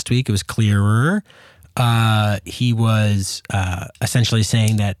than last week. It was clearer. He was essentially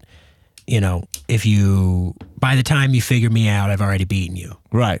saying that, you know, by the time you figure me out, I've already beaten you.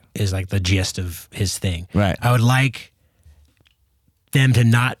 Right. Is like the gist of his thing. Right. I would like them to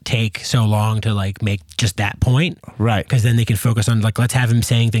not take so long to like make just that point. Right. Because then they can focus on like, let's have him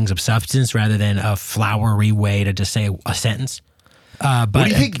saying things of substance rather than a flowery way to just say a sentence. But what do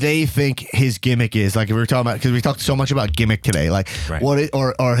you think they think his gimmick is? Like, if we were talking about, because we talked so much about gimmick today, like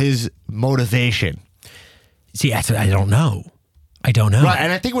or his motivation. See, I don't know. I don't know. Right,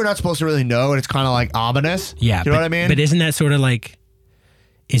 and I think we're not supposed to really know, and it's kind of like ominous. Yeah. You know what I mean? But isn't that sort of like,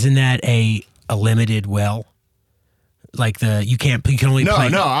 isn't that a limited well? Like you can only play.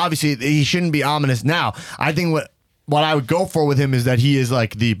 No, obviously he shouldn't be ominous now. I think what I would go for with him is that he is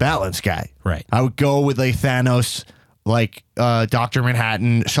like the balance guy. Right. I would go with like Thanos, like Dr.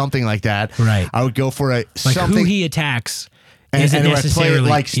 Manhattan, something like that. Right. I would go for something who he attacks and isn't play necessarily it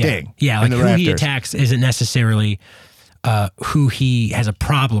like Sting. Yeah, like who he attacks isn't necessarily who he has a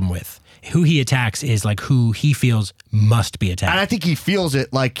problem with. Who he attacks is like who he feels must be attacked. And I think he feels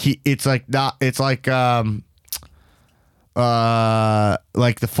it like it's like the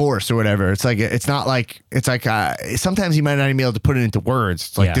Force or whatever. It's like sometimes he might not even be able to put it into words.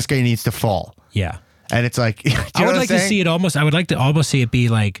 It's like this guy needs to fall. Yeah. And it's like I would like to see it almost. I would like to almost see it be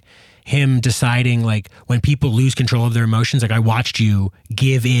like him deciding, like, when people lose control of their emotions. Like, I watched you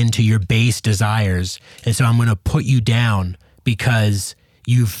give in to your base desires, and so I'm going to put you down because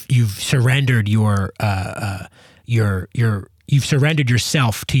you've surrendered you've surrendered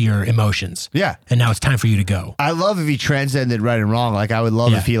yourself to your emotions. Yeah. And now it's time for you to go. I love if he transcended right and wrong. Like, I would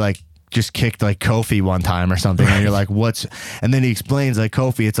love if he like just kicked like Kofi one time or something, and you're like, and then he explains like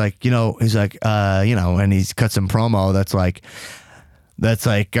Kofi, it's like, you know, he's like, you know, and he's cut some promo that's like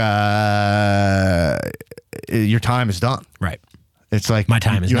your time is done. Right. It's like, my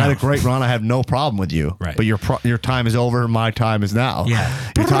time is you now. had a great run. I have no problem with you. Right. But your time is over. My time is now.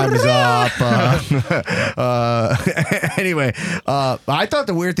 Yeah. Your time is up. Anyway, I thought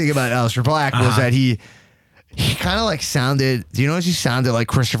the weird thing about Aleister Black was that he kind of like sounded. Do you notice he sounded like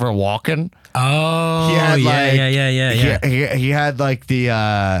Christopher Walken? Oh, he had yeah. He had like the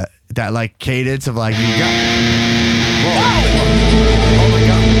that like cadence of like, you got. Whoa. Oh my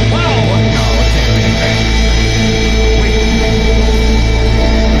God. Wow. No, it can't be. Wait.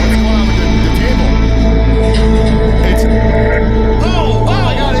 What's going on with the table? It's. Oh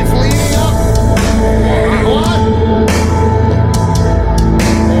my God, it's leaning up. What?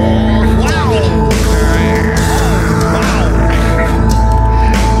 Wow.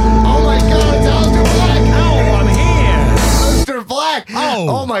 Oh my God, it's Aleister Black. Oh, I'm here. Aleister Black.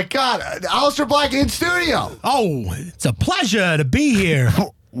 Oh my God, Aleister Black in studio. Oh, it's a pleasure to be here.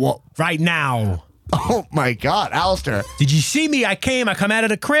 What? Right now. Oh my God, Aleister. Did you see me? I come out of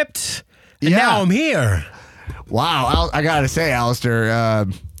the crypt, and now I'm here. Wow, I gotta say,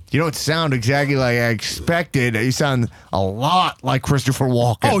 Aleister, you don't sound exactly like I expected. You sound a lot like Christopher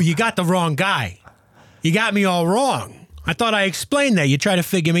Walken. Oh, you got the wrong guy. You got me all wrong. I thought I explained that. You try to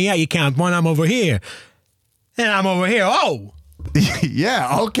figure me out. You count one, I'm over here. And I'm over here. Oh.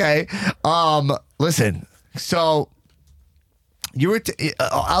 Yeah, okay. Listen, so you were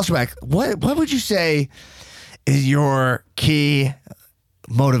Aleister Black, what would you say is your key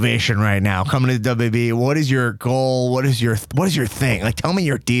motivation right now coming to the WB? What is your goal? What is your thing? Like, tell me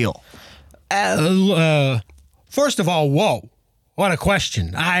your deal. First of all, whoa, what a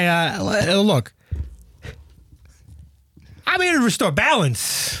question. Look, I'm here to restore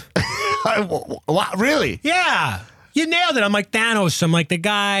balance. What, really? Yeah, you nailed it. I'm like Thanos. I'm like the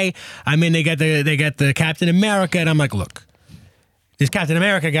guy. I mean, they got the Captain America, and I'm like, look, this Captain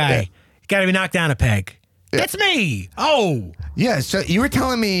America guy, got to be knocked down a peg. That's me. Oh. Yeah, so you were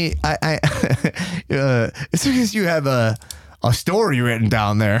telling me it's because you have a story written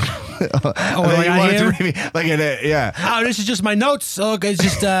down there. Yeah. Oh, this is just my notes. Oh, it's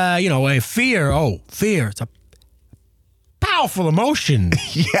just a fear. Oh, fear. It's a powerful emotion.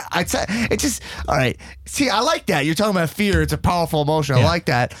 Yeah, it's just all right. See, I like that. You're talking about fear. It's a powerful emotion. I like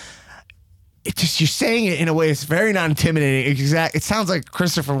that. It's just you're saying it in a way it's very not intimidating. It sounds like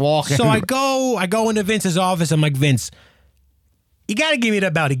Christopher Walken. So I go into Vince's office. I'm like, Vince, you got to give me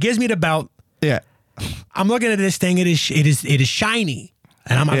the belt. He gives me the belt. Yeah. I'm looking at this thing. It is shiny,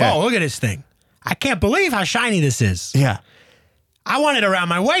 and I'm like, oh, look at this thing. I can't believe how shiny this is. Yeah. I want it around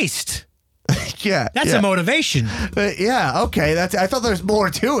my waist. Yeah. That's a motivation. Yeah. Okay. I thought there's more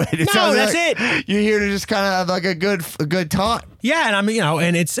to it. No, that's it. You're here to just kind of have like a good time. Yeah, and I mean,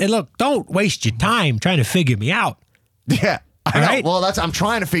 and look, don't waste your time trying to figure me out. Yeah. I know. Right? Well, I'm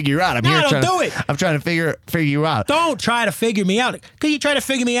trying to figure you out. I'm trying to figure you out. Don't try to figure me out. Because you try to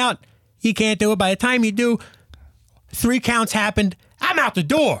figure me out, you can't do it. By the time you do, 3 counts happened. I'm out the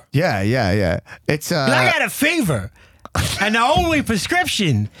door. Yeah. It's I got a fever. And the only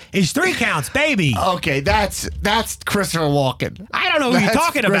prescription is 3 counts, baby. Okay, that's Christopher Walken. I don't know who you're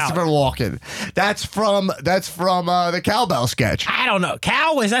talking about. Christopher Walken. That's from the Cowbell sketch. I don't know.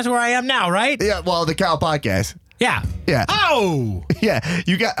 Cal, that's where I am now, right? Yeah, well, the Cal podcast. Yeah. Yeah. Oh. Yeah.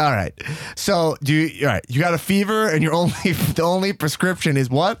 You got all right. So you got a fever, and the only prescription is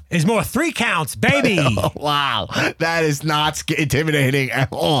what? Is more 3 counts, baby. Oh, wow, that is not intimidating at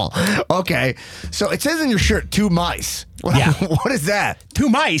all. Okay, so it says in your shirt 2 mice. Yeah. What is that? 2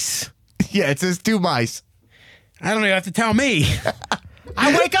 mice. Yeah, it says 2 mice. I don't even have to tell me.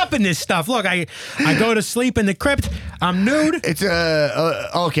 I wake up in this stuff. Look, I go to sleep in the crypt. I'm nude. It's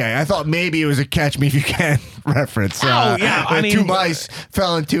okay. I thought maybe it was a Catch Me If You Can reference. Oh yeah, I mean, 2 mice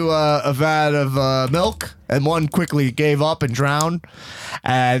fell into a vat of milk, and one quickly gave up and drowned,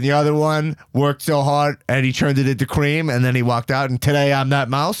 and the other one worked so hard and he turned it into cream, and then he walked out. And today I'm that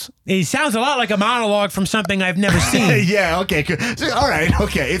mouse. It sounds a lot like a monologue from something I've never seen. Yeah. Okay. So, all right.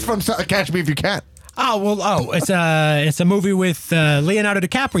 Okay. It's from Catch Me If You Can. It's a movie with Leonardo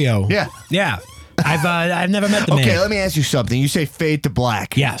DiCaprio. Yeah. I've never met the man. Okay, let me ask you something. You say fade to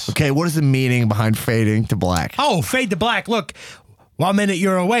black. Yes. Okay, what is the meaning behind fading to black? Oh, fade to black. Look, 1 minute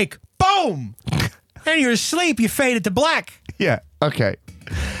you're awake, boom, and you're asleep. You faded to black. Yeah. Okay.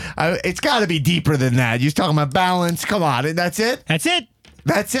 It's got to be deeper than that. You're talking about balance. Come on, that's it. That's it.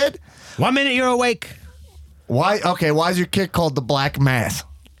 That's it. 1 minute you're awake. Why? Okay. Why is your kid called the Black Mass?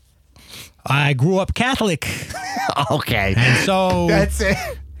 I grew up Catholic. Okay. And so that's it.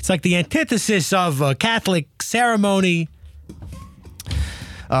 It's like the antithesis of a Catholic ceremony.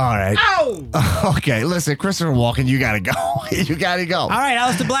 All right. Ow! Okay, listen, Christopher Walken, you gotta go. You gotta go. All right,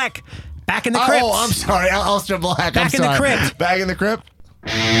 Aleister Black, back in the crypt. Oh, I'm sorry, Aleister Black. Back in the crypt. Back in the crypt.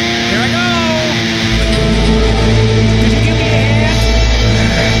 Here I go. Could you give me a hand?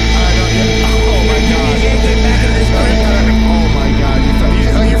 Oh my God. Get back in this crypt. Oh my God.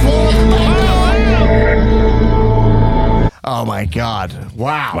 You're falling. Oh my God.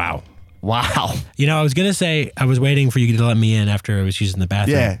 Wow. You know, I was going to say, I was waiting for you to let me in after I was using the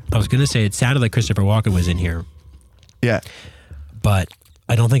bathroom. Yeah. I was going to say it sounded like Christopher Walken was in here. Yeah. But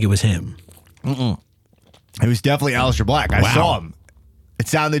I don't think it was him. It was definitely Aleister Black. I saw him. It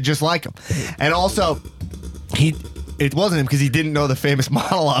sounded just like him. And also, it wasn't him because he didn't know the famous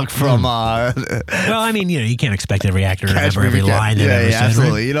monologue from... well, I mean, you can't expect every actor to remember every line they've ever said.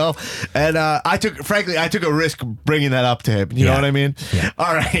 Absolutely, right? And I took a risk bringing that up to him. You know what I mean? Yeah.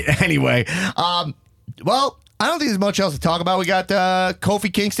 All right. Anyway, well, I don't think there's much else to talk about. We got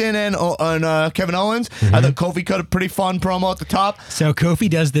Kofi Kingston and Kevin Owens. Mm-hmm. I thought Kofi cut a pretty fun promo at the top. So Kofi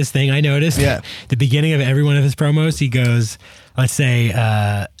does this thing I noticed. Yeah. The beginning of every one of his promos, he goes, let's say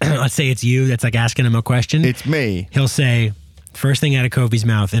it's you that's like asking him a question. It's me. He'll say, first thing out of Kofi's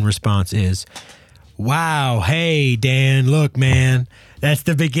mouth in response is, wow, hey, Dan, look, man. That's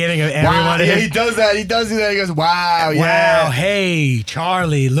the beginning of every one of yeah, his. he does that. He does do that. He goes, wow, Wow, hey,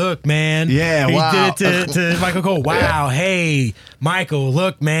 Charlie, look, man. Yeah, he wow. did it to Michael Cole. Wow, hey, Michael,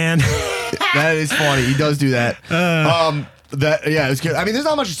 look, man. That is funny. He does do that. It was good. I mean, there's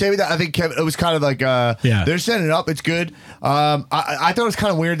not much to say with that. I think Kevin, it was kind of like they're setting it up. It's good. I thought it was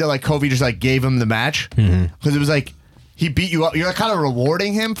kind of weird that like Kofi just like gave him the match because it was like he beat you up. You're like kind of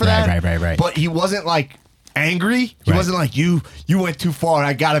rewarding him for that. Right. But he wasn't like angry. He wasn't like you went too far.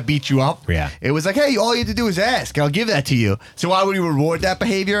 I gotta beat you up. Yeah. It was like, hey, all you have to do is ask. I'll give that to you. So why would he reward that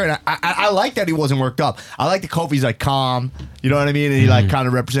behavior? And I like that he wasn't worked up. I like that Kofi's like calm. You know what I mean? And he like kind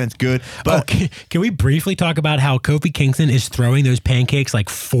of represents good. But can we briefly talk about how Kofi Kingston is throwing those pancakes like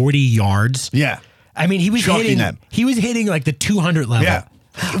 40 yards? Yeah. I mean, he was Chucking hitting them. He was hitting like the 200 level. Yeah.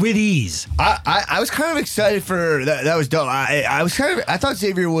 With ease. I was kind of excited for that. That was dope. I thought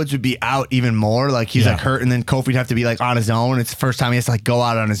Xavier Woods would be out even more. Like he's like hurt, and then Kofi'd have to be like on his own. It's the first time he has to like go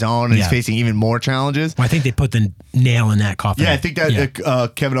out on his own, and he's facing even more challenges. Well, I think they put the nail in that coffin. Yeah, I think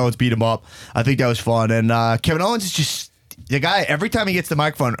that Kevin Owens beat him up. I think that was fun, and Kevin Owens is just the guy. Every time he gets the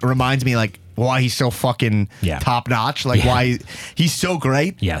microphone, it reminds me like why he's so fucking top notch. Like why he's so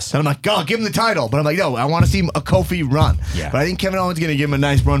great. Yes. And I'm like, God, give him the title. But I'm like, no, I want to see a Kofi run. Yeah. But I think Kevin Owens is going to give him a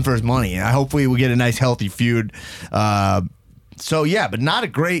nice run for his money. And hopefully we get a nice healthy feud. So yeah, but not a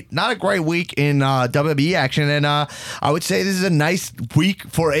great week in WWE action. And I would say this is a nice week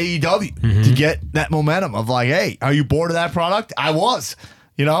for AEW to get that momentum of like, hey, are you bored of that product? I was.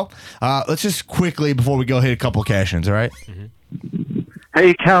 You know? Let's just quickly, before we go, hit a couple cash-ins, all right?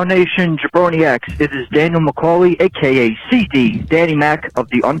 Hey, Cow Nation, Jabroniacs. It is Daniel McCauley, a.k.a. CD, Danny Mac of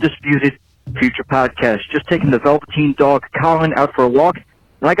the Undisputed Future Podcast. Just taking the Velveteen dog, Colin, out for a walk.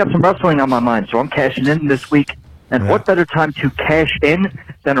 And I got some wrestling on my mind, so I'm cashing in this week. And what better time to cash in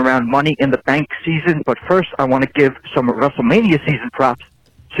than around Money in the Bank season? But first, I want to give some WrestleMania season props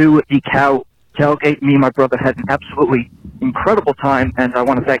to the Cow Tailgate. Me and my brother had an absolutely incredible time, and I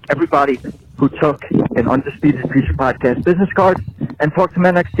want to thank everybody who took an Undisputed Future Podcast business card and talked some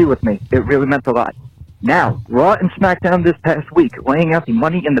NXT with me. It really meant a lot. Now, Raw and SmackDown this past week, laying out the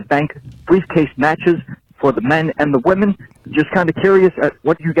Money in the Bank briefcase matches for the men and the women. Just kind of curious at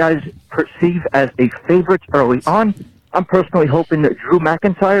what you guys perceive as a favorite early on. I'm personally hoping that Drew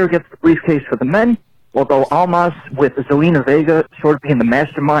McIntyre gets the briefcase for the men, although Almas with Zelina Vega sort of being the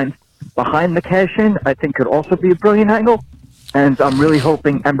mastermind behind the cash-in, I think could also be a brilliant angle. And I'm really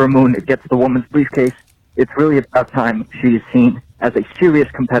hoping Ember Moon gets the woman's briefcase. It's really about time she is seen as a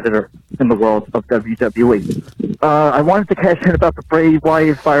serious competitor in the world of WWE. I wanted to cash in about the Bray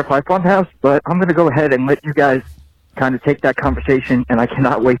Wyatt Firefly Funhouse, but I'm going to go ahead and let you guys kind of take that conversation, and I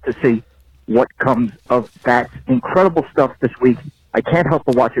cannot wait to see what comes of that incredible stuff this week. I can't help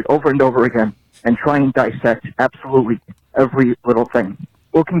but watch it over and over again and try and dissect absolutely every little thing.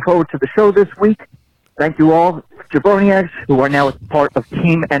 Looking forward to the show this week. Thank you all, Jabroniacs, who are now part of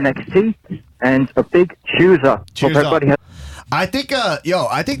Team NXT, and a big cheers up. Hope everybody has. I think, I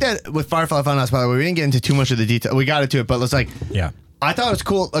think that with Firefly Funhouse, by the way, we didn't get into too much of the detail. We got into it, but let's I thought it was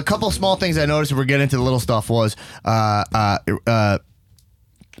cool. A couple of small things I noticed if we're getting into the little stuff was the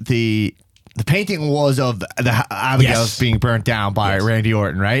painting was of the Abigail's being burnt down by Randy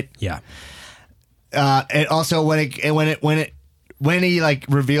Orton, right? Yeah. And also when he like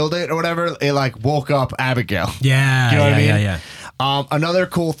revealed it or whatever, it like woke up Abigail. Yeah. You know what I mean? Yeah. Another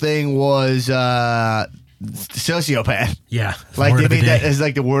cool thing was sociopath. Yeah. Like they made that as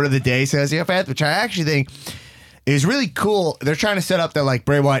like the word of the day, sociopath, which I actually think is really cool. They're trying to set up that like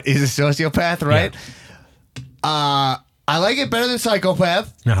Bray Wyatt is a sociopath, right? Yeah. I like it better than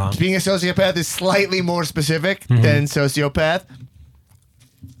psychopath. Being a sociopath is slightly more specific than sociopath.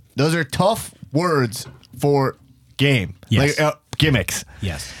 Those are tough words for game. Yes. Like, gimmicks.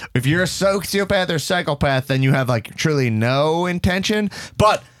 Yes. If you're a sociopath or psychopath, then you have like truly no intention.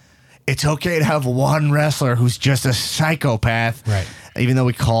 But it's okay to have one wrestler who's just a psychopath. Right. Even though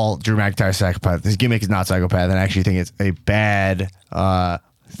we call Drew McIntyre psychopath, his gimmick is not psychopath, and I actually think it's a bad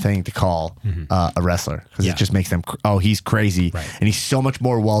thing to call a wrestler because it just makes them he's crazy, and he's so much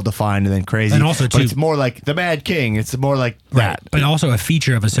more well defined than crazy. And also, but it's more like the Mad King. It's more like that. But also a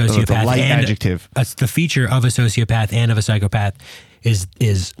feature of a sociopath. The light adjective. The feature of a sociopath and of a psychopath is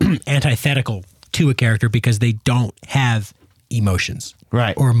antithetical to a character because they don't have emotions,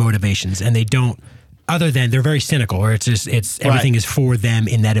 right, or motivations, and they don't Other than they're very cynical, or it's everything is for them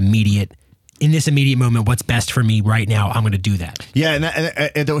in this immediate moment. What's best for me right now? I'm going to do that. Yeah,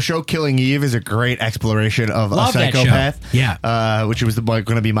 and the show Killing Eve is a great exploration of a psychopath. Yeah, which was going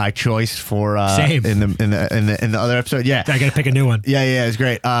to be my choice for Same. in the other episode. Yeah, I got to pick a new one. Yeah, it's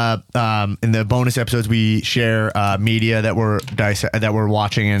great. In the bonus episodes, we share media that we're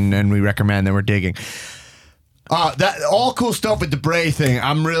watching and we recommend that we're digging. That all cool stuff with the Bray thing.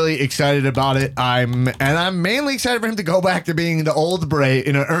 I'm really excited about it. I'm mainly excited for him to go back to being the old Bray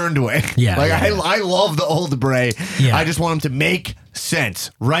in an earned way. Yeah, I love the old Bray. Yeah. I just want him to make sense,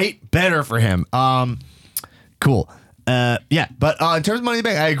 right? Better for him. Cool. But in terms of Money in the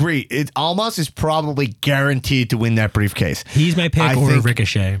Bank, I agree. Almas is probably guaranteed to win that briefcase. He's my pick, or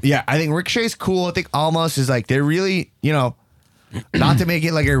Ricochet. Yeah, I think Ricochet's cool. I think Almas is like, they're really, not to make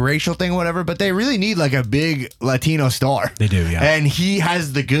it like a racial thing or whatever, but they really need like a big Latino star. They do, yeah. And he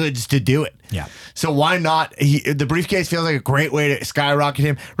has the goods to do it. Yeah. So why not? The briefcase feels like a great way to skyrocket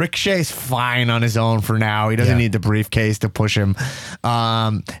him. Ricochet's fine on his own for now. He doesn't need the briefcase to push him.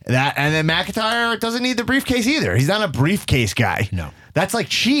 And then McIntyre doesn't need the briefcase either. He's not a briefcase guy. No. That's like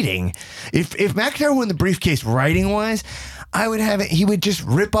cheating. If McIntyre won the briefcase writing wise, I would have it. He would just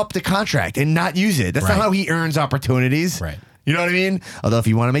rip up the contract and not use it. That's not how he earns opportunities. Right. You know what I mean? Although if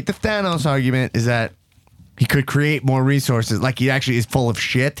you want to make the Thanos argument, is that he could create more resources. Like he actually is full of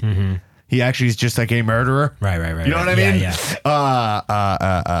shit. Mm-hmm. He actually is just like a murderer. Right. You know what I mean?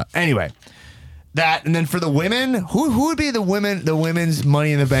 Yeah. Anyway, that, and then for the women, who would be the women's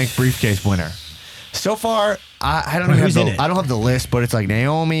Money in the Bank briefcase winner? So far, I don't have the list, but it's like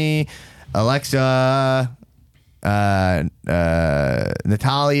Naomi, Alexa,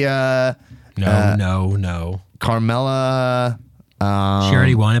 Natalia. No. Carmella. She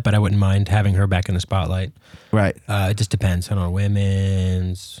already won it, but I wouldn't mind having her back in the spotlight. Right. It just depends. I don't know,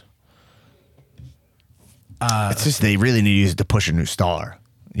 women's. It's just they really need to use it to push a new star.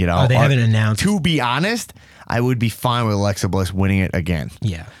 They haven't announced. To be honest, I would be fine with Alexa Bliss winning it again.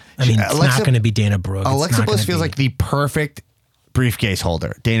 Yeah. I mean, it's not going to be Dana Brooke. Alexa Bliss feels like the perfect briefcase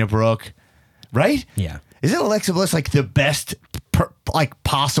holder. Dana Brooke, right? Yeah. Isn't Alexa Bliss like the best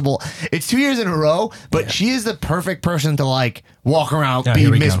possible? It's 2 years in a row, but she is the perfect person to like walk around, be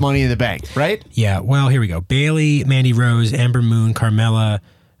Miss Money in the Bank, right? Yeah. Well, here we go. Bailey, Mandy Rose, Ember Moon, Carmella,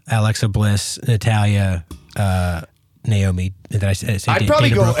 Alexa Bliss, Natalia, Naomi. Did I say? I'd probably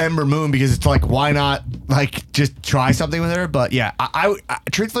go Ember Moon because it's like, why not like just try something with her? But yeah, I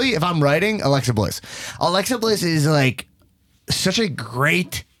truthfully, if I'm writing, Alexa Bliss is like such a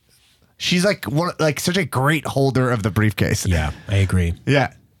great. She's like such a great holder of the briefcase. Yeah, I agree.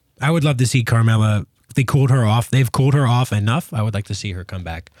 Yeah. I would love to see Carmella. They cooled her off. They've cooled her off enough. I would like to see her come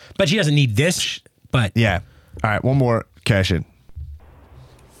back. But she doesn't need this. But yeah. All right, one more cash in.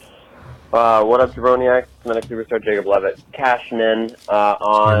 What up, Jabroniacs? I'm the superstar Jacob Levitt. Cashing in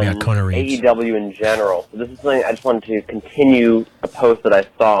on AEW in general. So this is something I just wanted to continue a post that I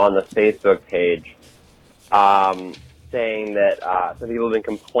saw on the Facebook page. Saying that some people have been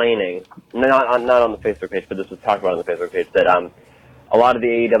complaining, not on the Facebook page, but this was talked about on the Facebook page, that a lot of the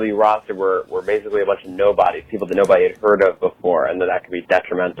AEW roster were basically a bunch of nobodies, people that nobody had heard of before, and that could be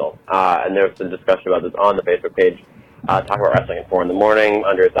detrimental. And there was some discussion about this on the Facebook page, talking about wrestling at 4 a.m,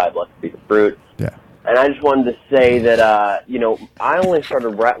 under his side, let's speak of fruit. Yeah. And I just wanted to say that, I only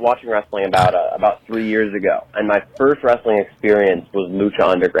started watching wrestling about 3 years ago, and my first wrestling experience was Lucha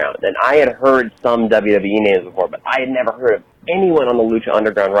Underground. And I had heard some WWE names before, but I had never heard of anyone on the Lucha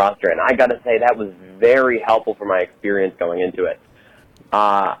Underground roster, and I got to say that was very helpful for my experience going into it.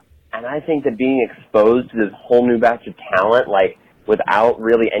 And I think that being exposed to this whole new batch of talent, like, without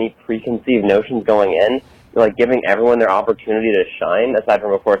really any preconceived notions going in, like giving everyone their opportunity to shine, aside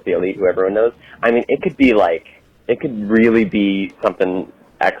from, of course, the Elite, who everyone knows. I mean, it could really be something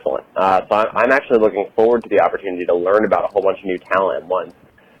excellent. So I'm actually looking forward to the opportunity to learn about a whole bunch of new talent at once,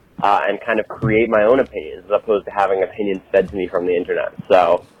 and kind of create my own opinions as opposed to having opinions fed to me from the internet.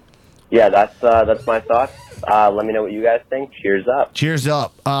 So, yeah, that's my thoughts. Let me know what you guys think. Cheers up. Cheers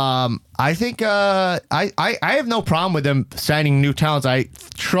up. I think I have no problem with them signing new talents. I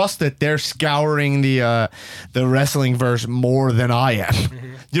trust that they're scouring the wrestling verse more than I am.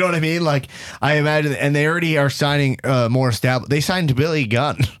 Mm-hmm. You know what I mean? Like, I imagine, and they already are signing more established. They signed Billy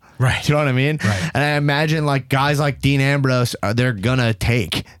Gunn. Right. You know what I mean? Right. And I imagine like guys like Dean Ambrose, they're gonna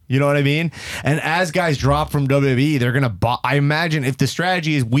take. You know what I mean? And as guys drop from WWE, they're gonna buy. I imagine if the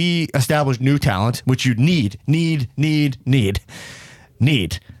strategy is we establish new talent, which you need,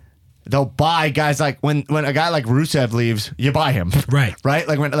 they'll buy guys like when a guy like Rusev leaves, you buy him. Right. Right?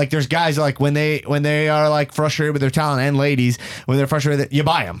 Like there's guys like when they are like frustrated with their talent, and ladies when they're frustrated, you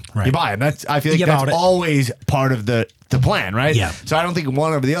buy them. Right. You buy them. I feel like that's always part of the plan, right? Yeah. So I don't think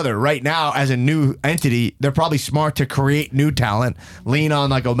one over the other. Right now, as a new entity, they're probably smart to create new talent, lean on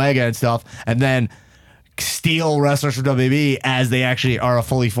like Omega and stuff, and then steal wrestlers from WWE as they actually are a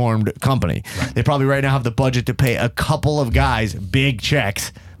fully formed company. Right. They probably right now have the budget to pay a couple of guys big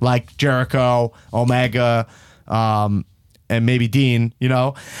checks like Jericho, Omega, and maybe Dean,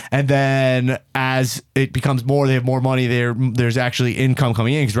 and then as it becomes more, they have more money, there's actually income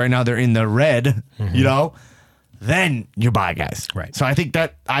coming in, because right now they're in the red, then you buy guys. Right. So I think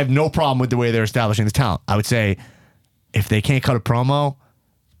that I have no problem with the way they're establishing this talent. I would say if they can't cut a promo,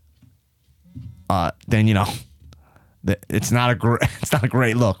 then it's not a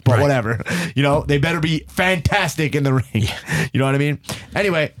great look, but whatever. They better be fantastic in the ring. You know what I mean?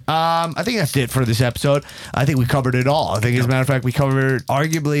 Anyway, I think that's it for this episode. I think we covered it all. I think, as a matter of fact, we covered.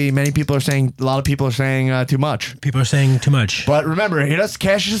 Arguably, a lot of people are saying too much. People are saying too much. But remember, hit us,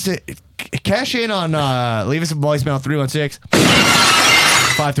 cash in on. Leave us a voicemail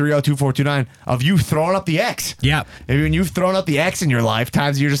 316-530-2429 of you throwing up the X. Yeah. Maybe when you've thrown up the X in your life,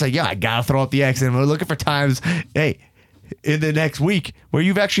 times you're just like, yeah, I gotta throw up the X, and we're looking for times, hey, in the next week where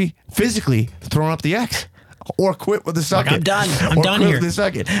you've actually physically thrown up the X. Or quit with the second. I'm done. I'm done here. With the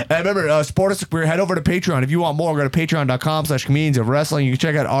second. And remember, support us. Head over to Patreon. If you want more, go to patreon.com/comedians of wrestling. You can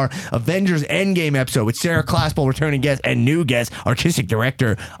check out our Avengers Endgame episode with Sarah Claspel, returning guest, and new guest, artistic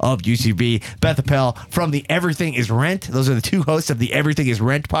director of UCB, Beth Appel from the Everything Is Rent. Those are the two hosts of the Everything Is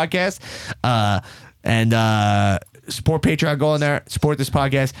Rent podcast. Support Patreon. Go in there. Support this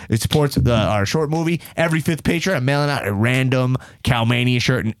podcast. It supports our short movie. Every fifth patron, I'm mailing out a random Cowmania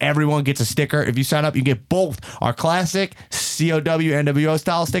shirt, and everyone gets a sticker. If you sign up, you get both our classic COW NWO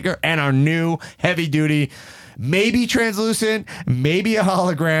style sticker and our new heavy duty, maybe translucent, maybe a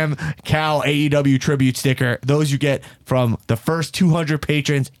hologram Cal AEW tribute sticker. Those you get from the first 200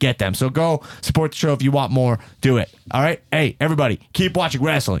 patrons. Get them. So go support the show. If you want more, do it. All right. Hey, everybody, keep watching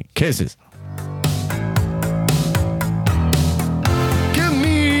wrestling. Kisses.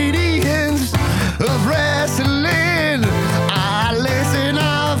 Of wrestling, I listen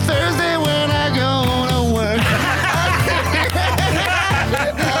on Thursday when I go to work.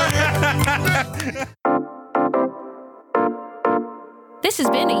 This has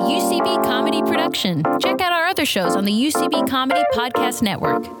been a UCB Comedy production. Check out our other shows on the UCB Comedy Podcast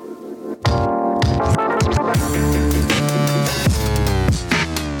Network.